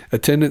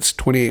 Attendance,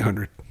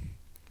 2,800.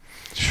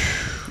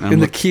 In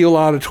the Kiel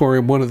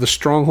Auditorium, one of the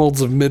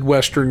strongholds of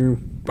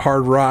Midwestern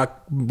hard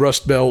rock,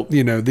 Rust Belt.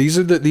 These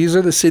are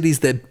the cities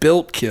that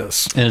built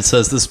Kiss. And it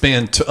says this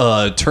band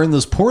turned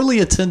this poorly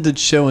attended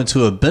show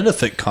into a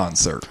benefit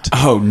concert.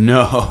 Oh,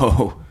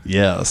 no.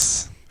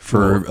 Yes.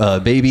 For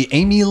baby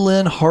Amy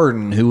Lynn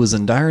Harden, who was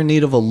in dire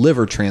need of a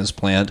liver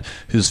transplant,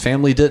 whose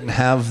family didn't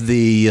have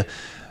the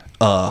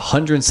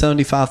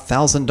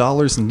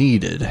 $175,000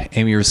 needed.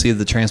 Amy received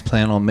the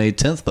transplant on May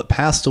 10th, but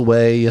passed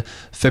away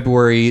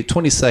February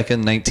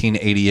 22nd,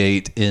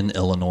 1988 in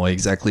Illinois,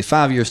 exactly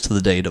 5 years to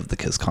the date of the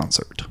Kiss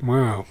concert.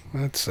 Wow,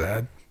 that's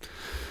sad.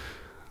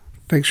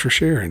 Thanks for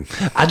sharing.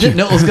 I didn't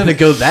know it was going to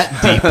go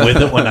that deep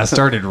with it when I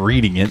started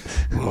reading it.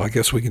 Well, I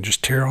guess we can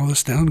just tear all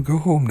this down and go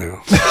home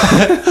now.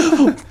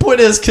 Point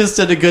is, Kiss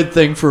did a good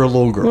thing for a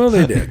little girl. Well,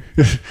 they did.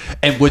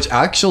 And which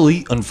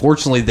actually,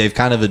 unfortunately, they've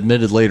kind of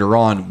admitted later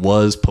on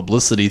was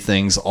publicity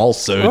things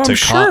also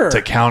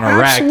to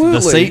counteract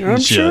the Satan I'm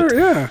shit. sure,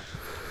 yeah.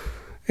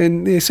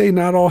 And they say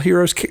not all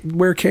heroes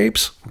wear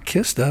capes. Well,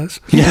 Kiss does.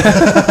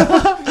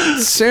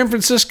 San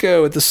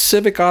Francisco at the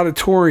Civic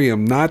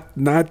Auditorium, not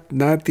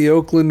the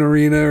Oakland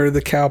Arena or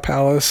the Cow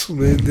Palace.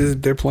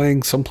 They're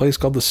playing someplace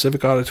called the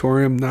Civic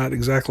Auditorium. Not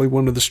exactly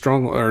one of the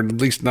strong, or at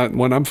least not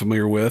one I'm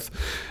familiar with.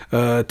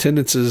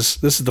 Attendances.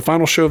 This is the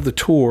final show of the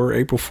tour,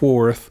 April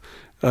 4th.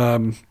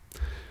 The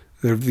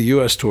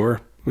U.S.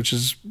 tour, which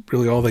is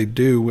really all they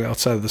do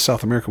outside of the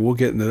South America. We'll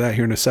get into that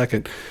here in a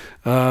second.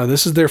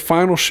 This is their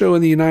final show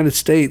in the United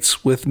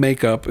States with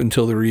makeup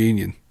until the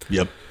reunion.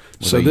 Yep.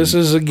 So this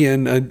is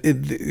again,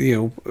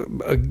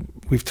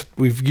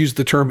 we've used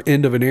the term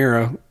 "end of an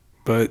era,"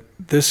 but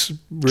this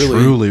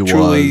truly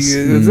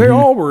was. They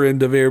all were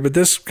end of era, but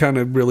this kind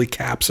of really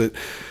caps it.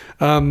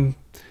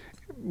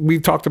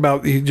 We've talked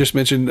about. You just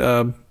mentioned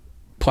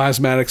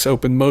Plasmatics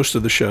opened most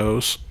of the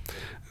shows.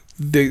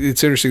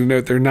 It's interesting to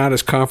note they're not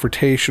as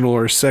confrontational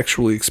or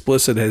sexually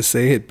explicit as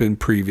they had been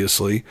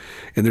previously,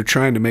 and they're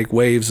trying to make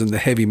waves in the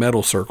heavy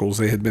metal circles.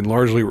 They had been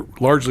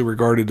largely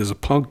regarded as a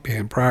punk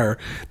band prior.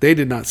 They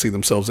did not see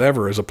themselves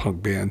ever as a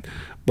punk band,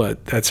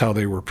 but that's how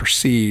they were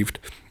perceived.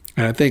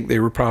 And I think they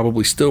were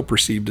probably still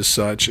perceived as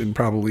such, and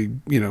probably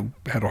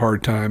had a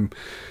hard time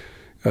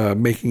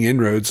making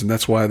inroads, and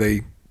that's why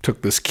they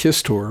took this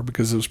Kiss tour,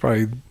 because it was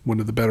probably one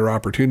of the better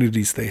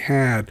opportunities they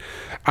had.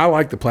 I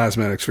like the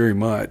Plasmatics very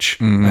much.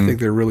 I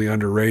think they're really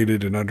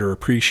underrated and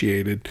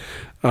underappreciated.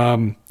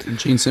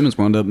 Gene Simmons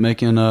wound up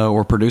making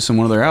or producing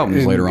one of their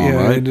albums later on,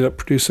 right? Ended up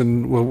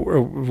producing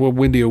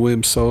Wendy O.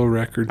 Williams solo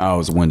record. Oh, it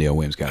was Wendy O.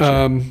 Williams,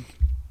 gotcha.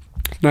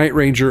 Night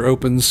Ranger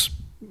opens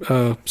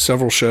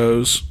several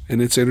shows,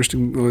 and it's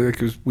interesting,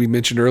 like we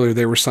mentioned earlier,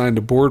 they were signed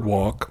to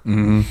Boardwalk.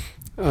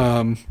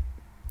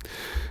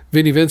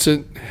 Vinnie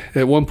Vincent,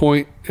 at one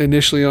point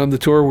initially on the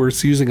tour,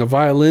 was using a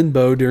violin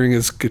bow during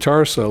his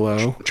guitar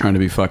solo. Trying to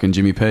be fucking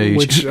Jimmy Page.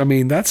 Which, I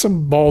mean, that's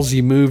some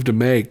ballsy move to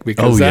make,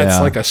 because that's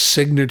like a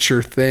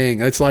signature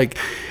thing. It's like,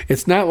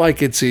 it's not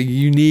like it's a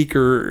unique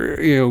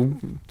or,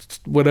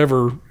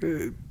 whatever,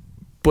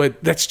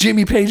 but that's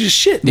Jimmy Page's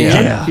shit.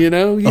 Man.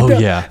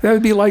 Yeah. That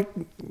would be like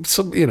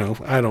some, I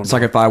don't know. It's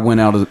like if I went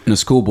out in a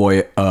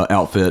schoolboy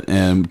outfit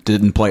and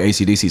didn't play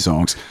AC/DC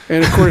songs.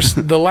 And of course,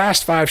 the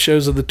last 5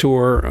 shows of the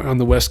tour on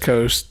the West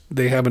Coast,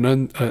 they have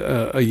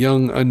a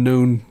young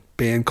unknown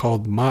band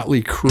called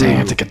Motley Crue.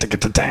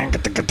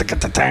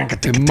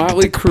 And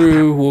Motley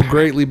Crue will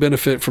greatly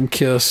benefit from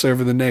Kiss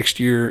over the next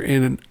year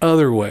and in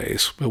other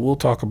ways, but we'll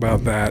talk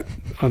about that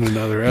on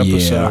another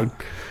episode.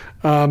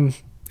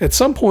 at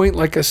some point,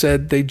 like I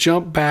said, they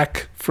jumped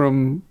back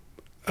from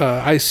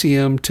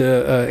ICM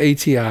to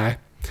ATI.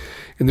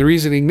 And the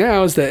reasoning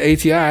now is that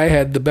ATI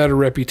had the better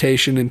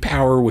reputation and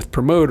power with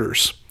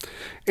promoters.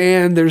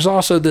 And there's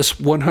also this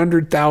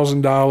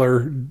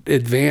 $100,000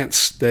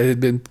 advance that had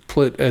been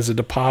put as a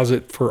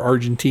deposit for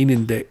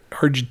Argentinian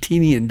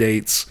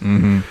dates.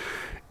 Mm-hmm.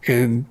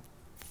 And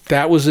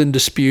that was in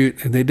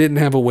dispute, and they didn't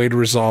have a way to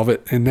resolve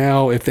it. And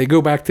now if they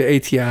go back to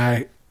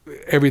ATI,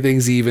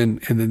 everything's even,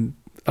 and then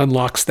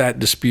unlocks that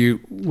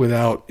dispute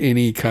without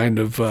any kind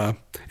of...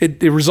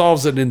 it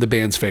resolves it in the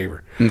band's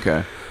favor.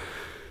 Okay.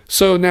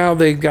 So now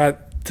they've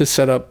got to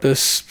set up this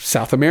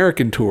South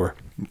American tour,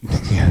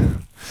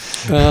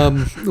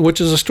 which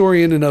is a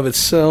story in and of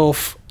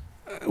itself.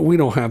 We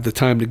don't have the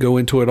time to go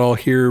into it all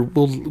here.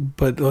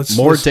 But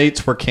More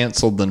dates were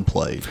canceled than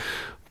played.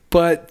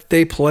 But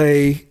they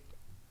play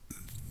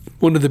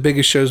one of the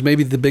biggest shows,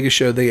 maybe the biggest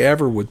show they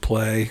ever would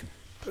play.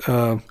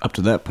 Up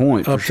to that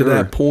point. Up to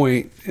that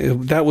point.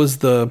 That was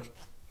the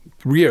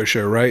Rio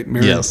show, right?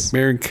 Yes.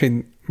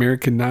 American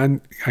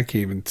I can't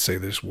even say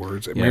these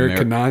words.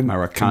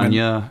 Maracana.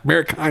 Yeah.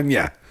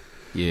 Maracana.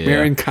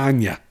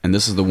 And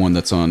this is the one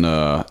that's on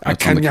I the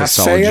cannot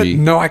say it.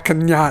 No, I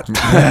cannot.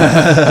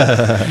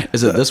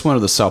 Is it this one or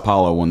the Sao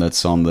Paulo one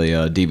that's on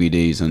the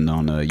DVDs and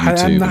on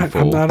YouTube?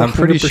 I'm not I'm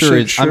pretty sure.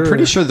 100% I'm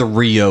pretty sure the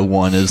Rio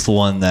one is the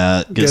one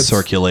that gets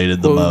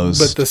circulated the most.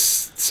 But the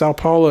Sao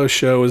Paulo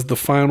show is the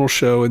final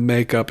show in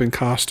makeup and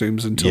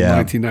costumes until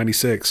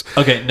 1996.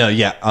 Okay, no,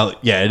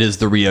 it is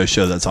the Rio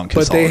show that's on Kissology.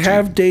 But they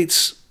have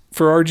dates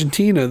for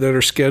Argentina that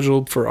are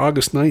scheduled for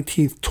August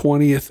 19th,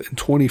 20th, and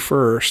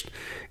 21st.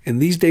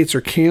 And these dates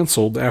are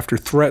canceled after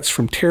threats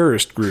from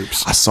terrorist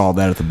groups. I saw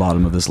that at the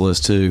bottom of this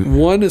list, too.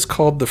 One is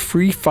called the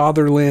Free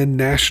Fatherland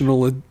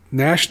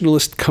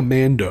Nationalist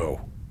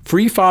Commando.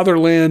 Free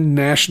Fatherland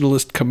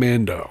Nationalist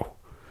Commando.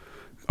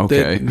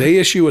 Okay. They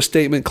issue a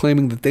statement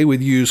claiming that they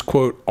would use,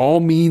 quote, all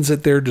means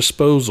at their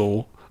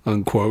disposal,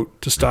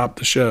 unquote, to stop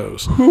the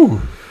shows.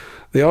 Whew.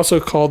 They also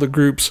call the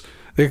group,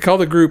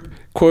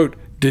 quote,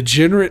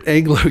 degenerate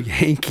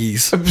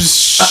Anglo-Yankees.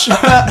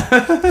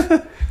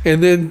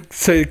 And then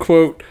say,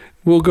 quote,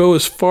 we'll go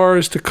as far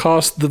as to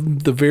cost the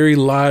very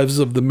lives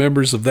of the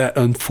members of that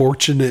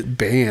unfortunate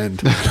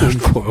band,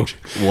 unquote.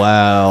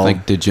 Wow. I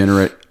think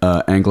degenerate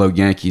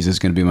Anglo-Yankees is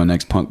going to be my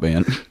next punk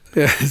band.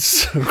 Yeah, it's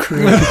so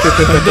crazy.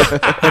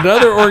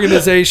 Another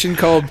organization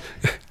called,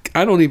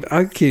 I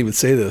can't even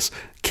say this,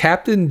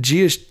 Captain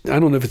I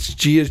don't know if it's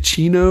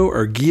Giacchino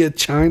or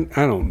Giacchino,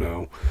 I don't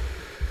know.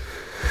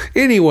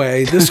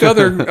 Anyway, this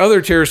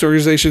other terrorist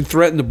organization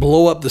threatened to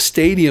blow up the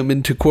stadium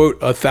into,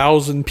 quote,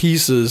 1,000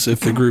 pieces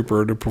if the group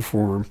were to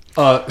perform.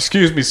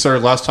 Excuse me, sir.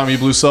 Last time you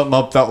blew something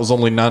up, that was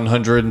only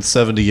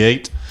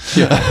 978.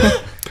 Yeah.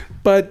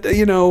 But,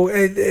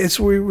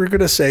 we're going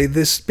to say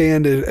this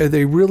band, are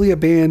they really a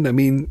band? I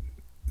mean,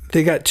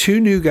 they got two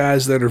new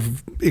guys that are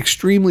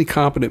extremely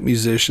competent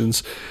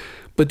musicians.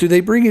 But do they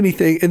bring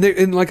anything?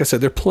 And like I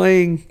said, they're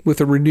playing with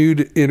a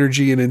renewed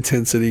energy and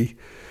intensity.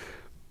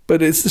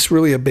 But is this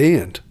really a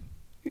band?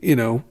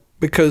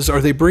 Because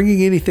are they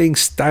bringing anything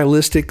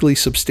stylistically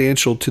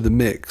substantial to the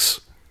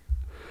mix?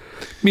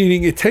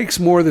 Meaning it takes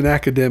more than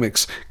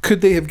academics. Could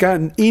they have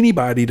gotten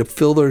anybody to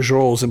fill those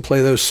roles and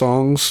play those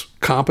songs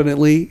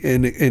competently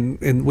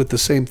and with the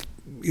same,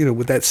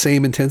 with that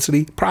same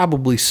intensity?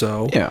 Probably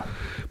so. Yeah.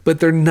 But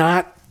they're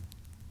not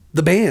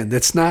the band.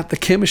 That's not the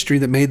chemistry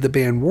that made the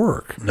band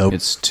work. Nope.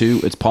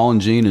 It's Paul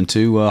and Gene and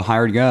two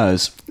hired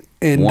guys.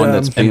 And one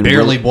that's being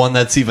one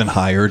that's even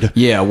hired.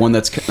 Yeah, one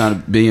that's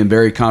being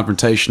very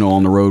confrontational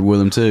on the road with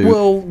them too.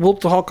 Well, we'll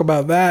talk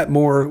about that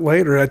more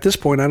later. At this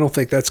point, I don't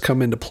think that's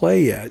come into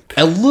play yet.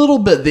 A little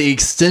bit. The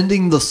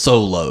extending the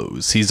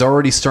solos. He's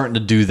already starting to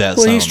do that.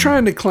 Well, he's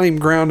trying to claim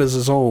ground as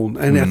his own,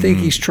 and I think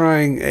he's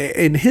trying.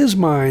 In his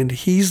mind,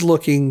 he's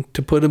looking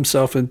to put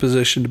himself in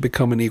position to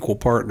become an equal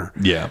partner.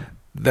 Yeah,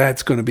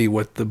 that's going to be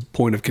what the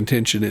point of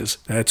contention is.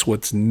 That's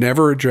what's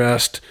never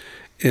addressed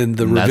in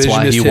the revisionist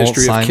why he won't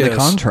history sign of Kiss, the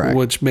contract.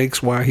 which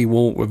makes why he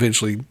won't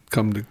eventually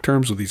come to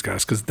terms with these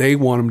guys, because they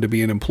want him to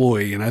be an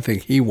employee, and I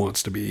think he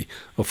wants to be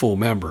a full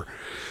member,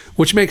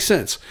 which makes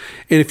sense.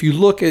 And if you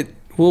look at,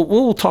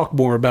 we'll talk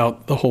more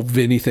about the whole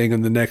Vinny thing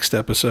in the next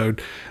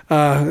episode.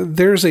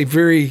 There's a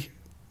very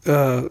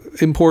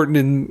important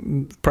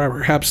and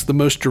perhaps the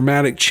most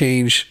dramatic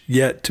change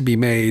yet to be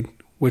made,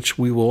 which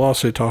we will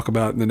also talk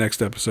about in the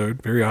next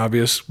episode. Very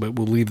obvious, but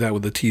we'll leave that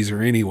with a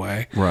teaser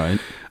anyway.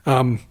 Right.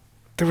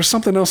 There was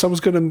something else I was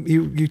going to,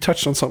 you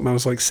touched on something. I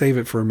was like, save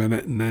it for a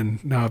minute. And then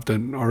now I've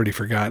already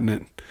forgotten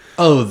it.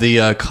 Oh,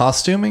 the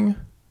costuming?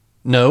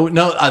 No.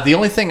 The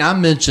only thing I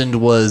mentioned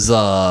was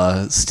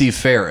Steve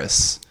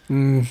Ferris.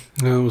 No,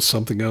 it was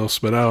something else,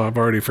 but I've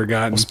already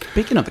forgotten. Well,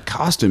 speaking of the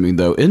costuming,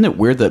 though, isn't it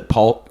weird that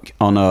Paul,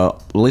 on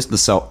at least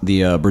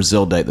the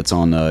Brazil date that's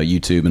on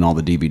YouTube and all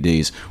the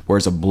DVDs,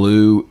 wears a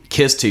blue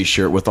Kiss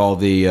T-shirt with all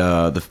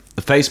the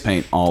face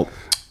paint all.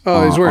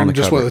 Oh, he's wearing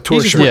just one of the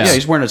tour shirts. Yeah,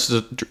 he's wearing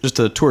just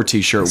a tour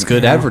T-shirt. It's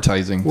good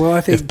advertising. Well,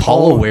 I think if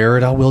Paul will wear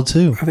it, I will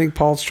too. I think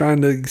Paul's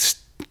trying to,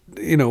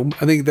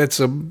 I think that's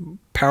a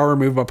power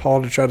move by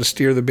Paul to try to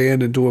steer the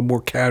band into a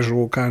more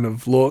casual kind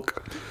of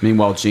look.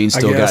 Meanwhile, Gene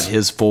still got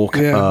his full,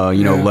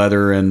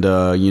 leather and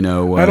I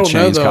don't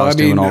chains know, though.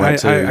 costume and all that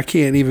too. I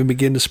can't even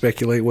begin to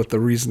speculate what the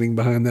reasoning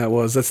behind that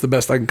was. That's the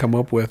best I can come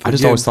up with. I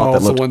just always thought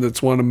Paul's that looked, the one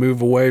that's want to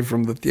move away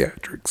from the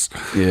theatrics.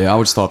 Yeah, I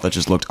always thought that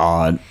just looked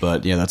odd,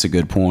 but yeah, that's a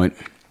good point.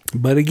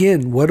 But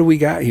again, what do we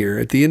got here?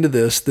 At the end of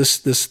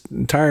this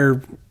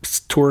entire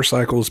tour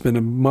cycle has been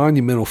a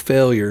monumental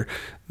failure.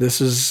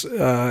 This is,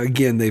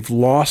 again, they've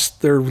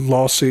lost their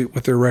lawsuit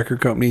with their record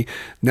company.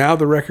 Now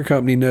the record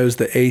company knows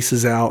that Ace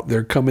is out.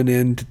 They're coming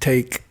in to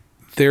take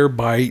their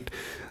bite.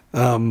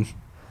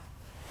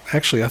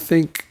 Actually, I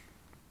think...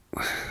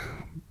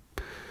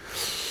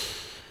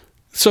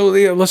 So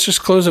yeah, let's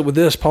just close it with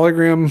this.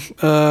 Polygram,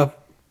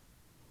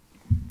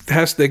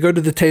 they go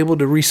to the table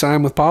to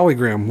re-sign with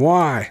Polygram.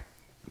 Why?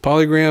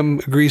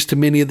 Polygram agrees to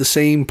many of the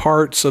same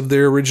parts of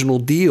their original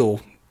deal,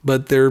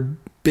 but their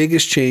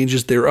biggest change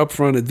is their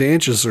upfront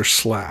advances are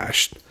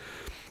slashed.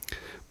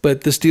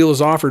 But this deal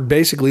is offered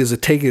basically as a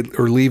take it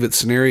or leave it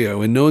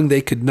scenario, and knowing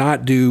they could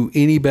not do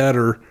any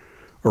better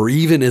or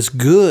even as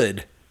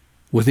good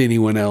with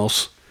anyone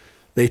else,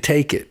 they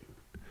take it.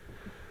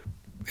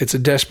 It's a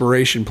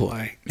desperation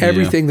play. Yeah.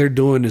 Everything they're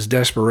doing is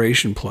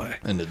desperation play.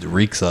 And it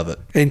reeks of it.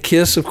 And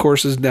Kiss, of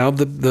course, is now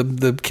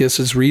the Kiss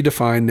is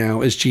redefined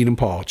now as Gene and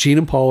Paul. Gene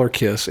and Paul are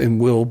Kiss and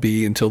will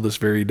be until this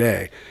very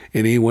day.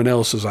 And anyone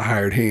else is a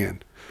hired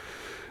hand.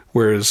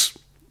 Whereas,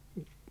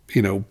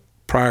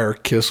 prior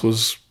Kiss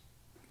was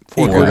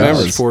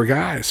four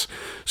guys.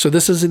 So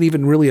this isn't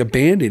even really a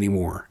band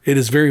anymore. It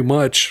is very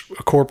much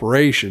a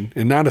corporation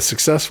and not a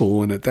successful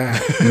one at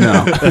that.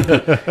 No.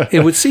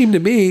 It would seem to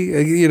me,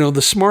 the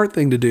smart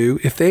thing to do,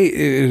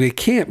 and they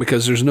can't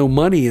because there's no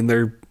money in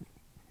their,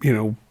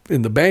 in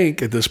the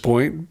bank at this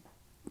point.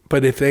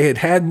 But if they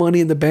had money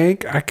in the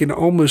bank, I'd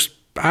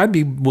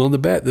be willing to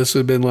bet this would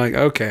have been like,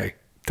 okay,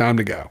 time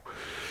to go.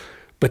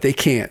 But they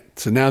can't.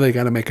 So now they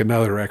got to make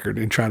another record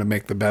and try to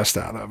make the best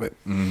out of it.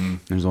 Mm-hmm.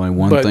 There's only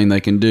one thing they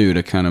can do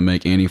to kind of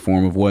make any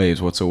form of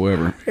waves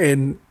whatsoever.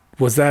 And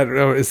is that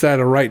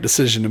a right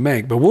decision to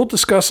make? But we'll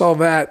discuss all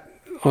that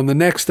on the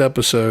next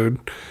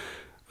episode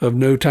of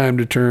No Time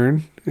to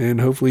Turn.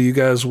 And hopefully you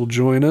guys will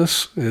join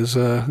us as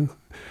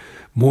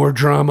more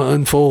drama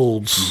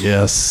unfolds.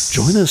 Yes.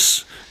 Join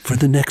us for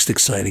the next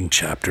exciting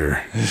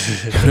chapter.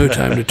 No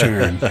Time to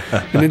Turn.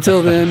 And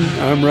until then,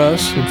 I'm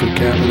Russ, and for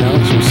Captain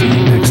Alex, we'll see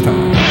you next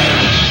time.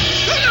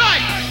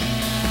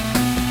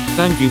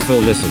 Thank you for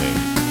listening.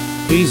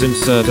 Please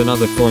insert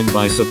another coin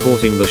by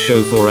supporting the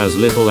show for as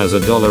little as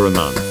 $1 a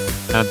month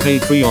at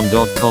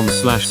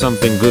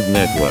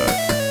patreon.com/somethinggoodnetwork.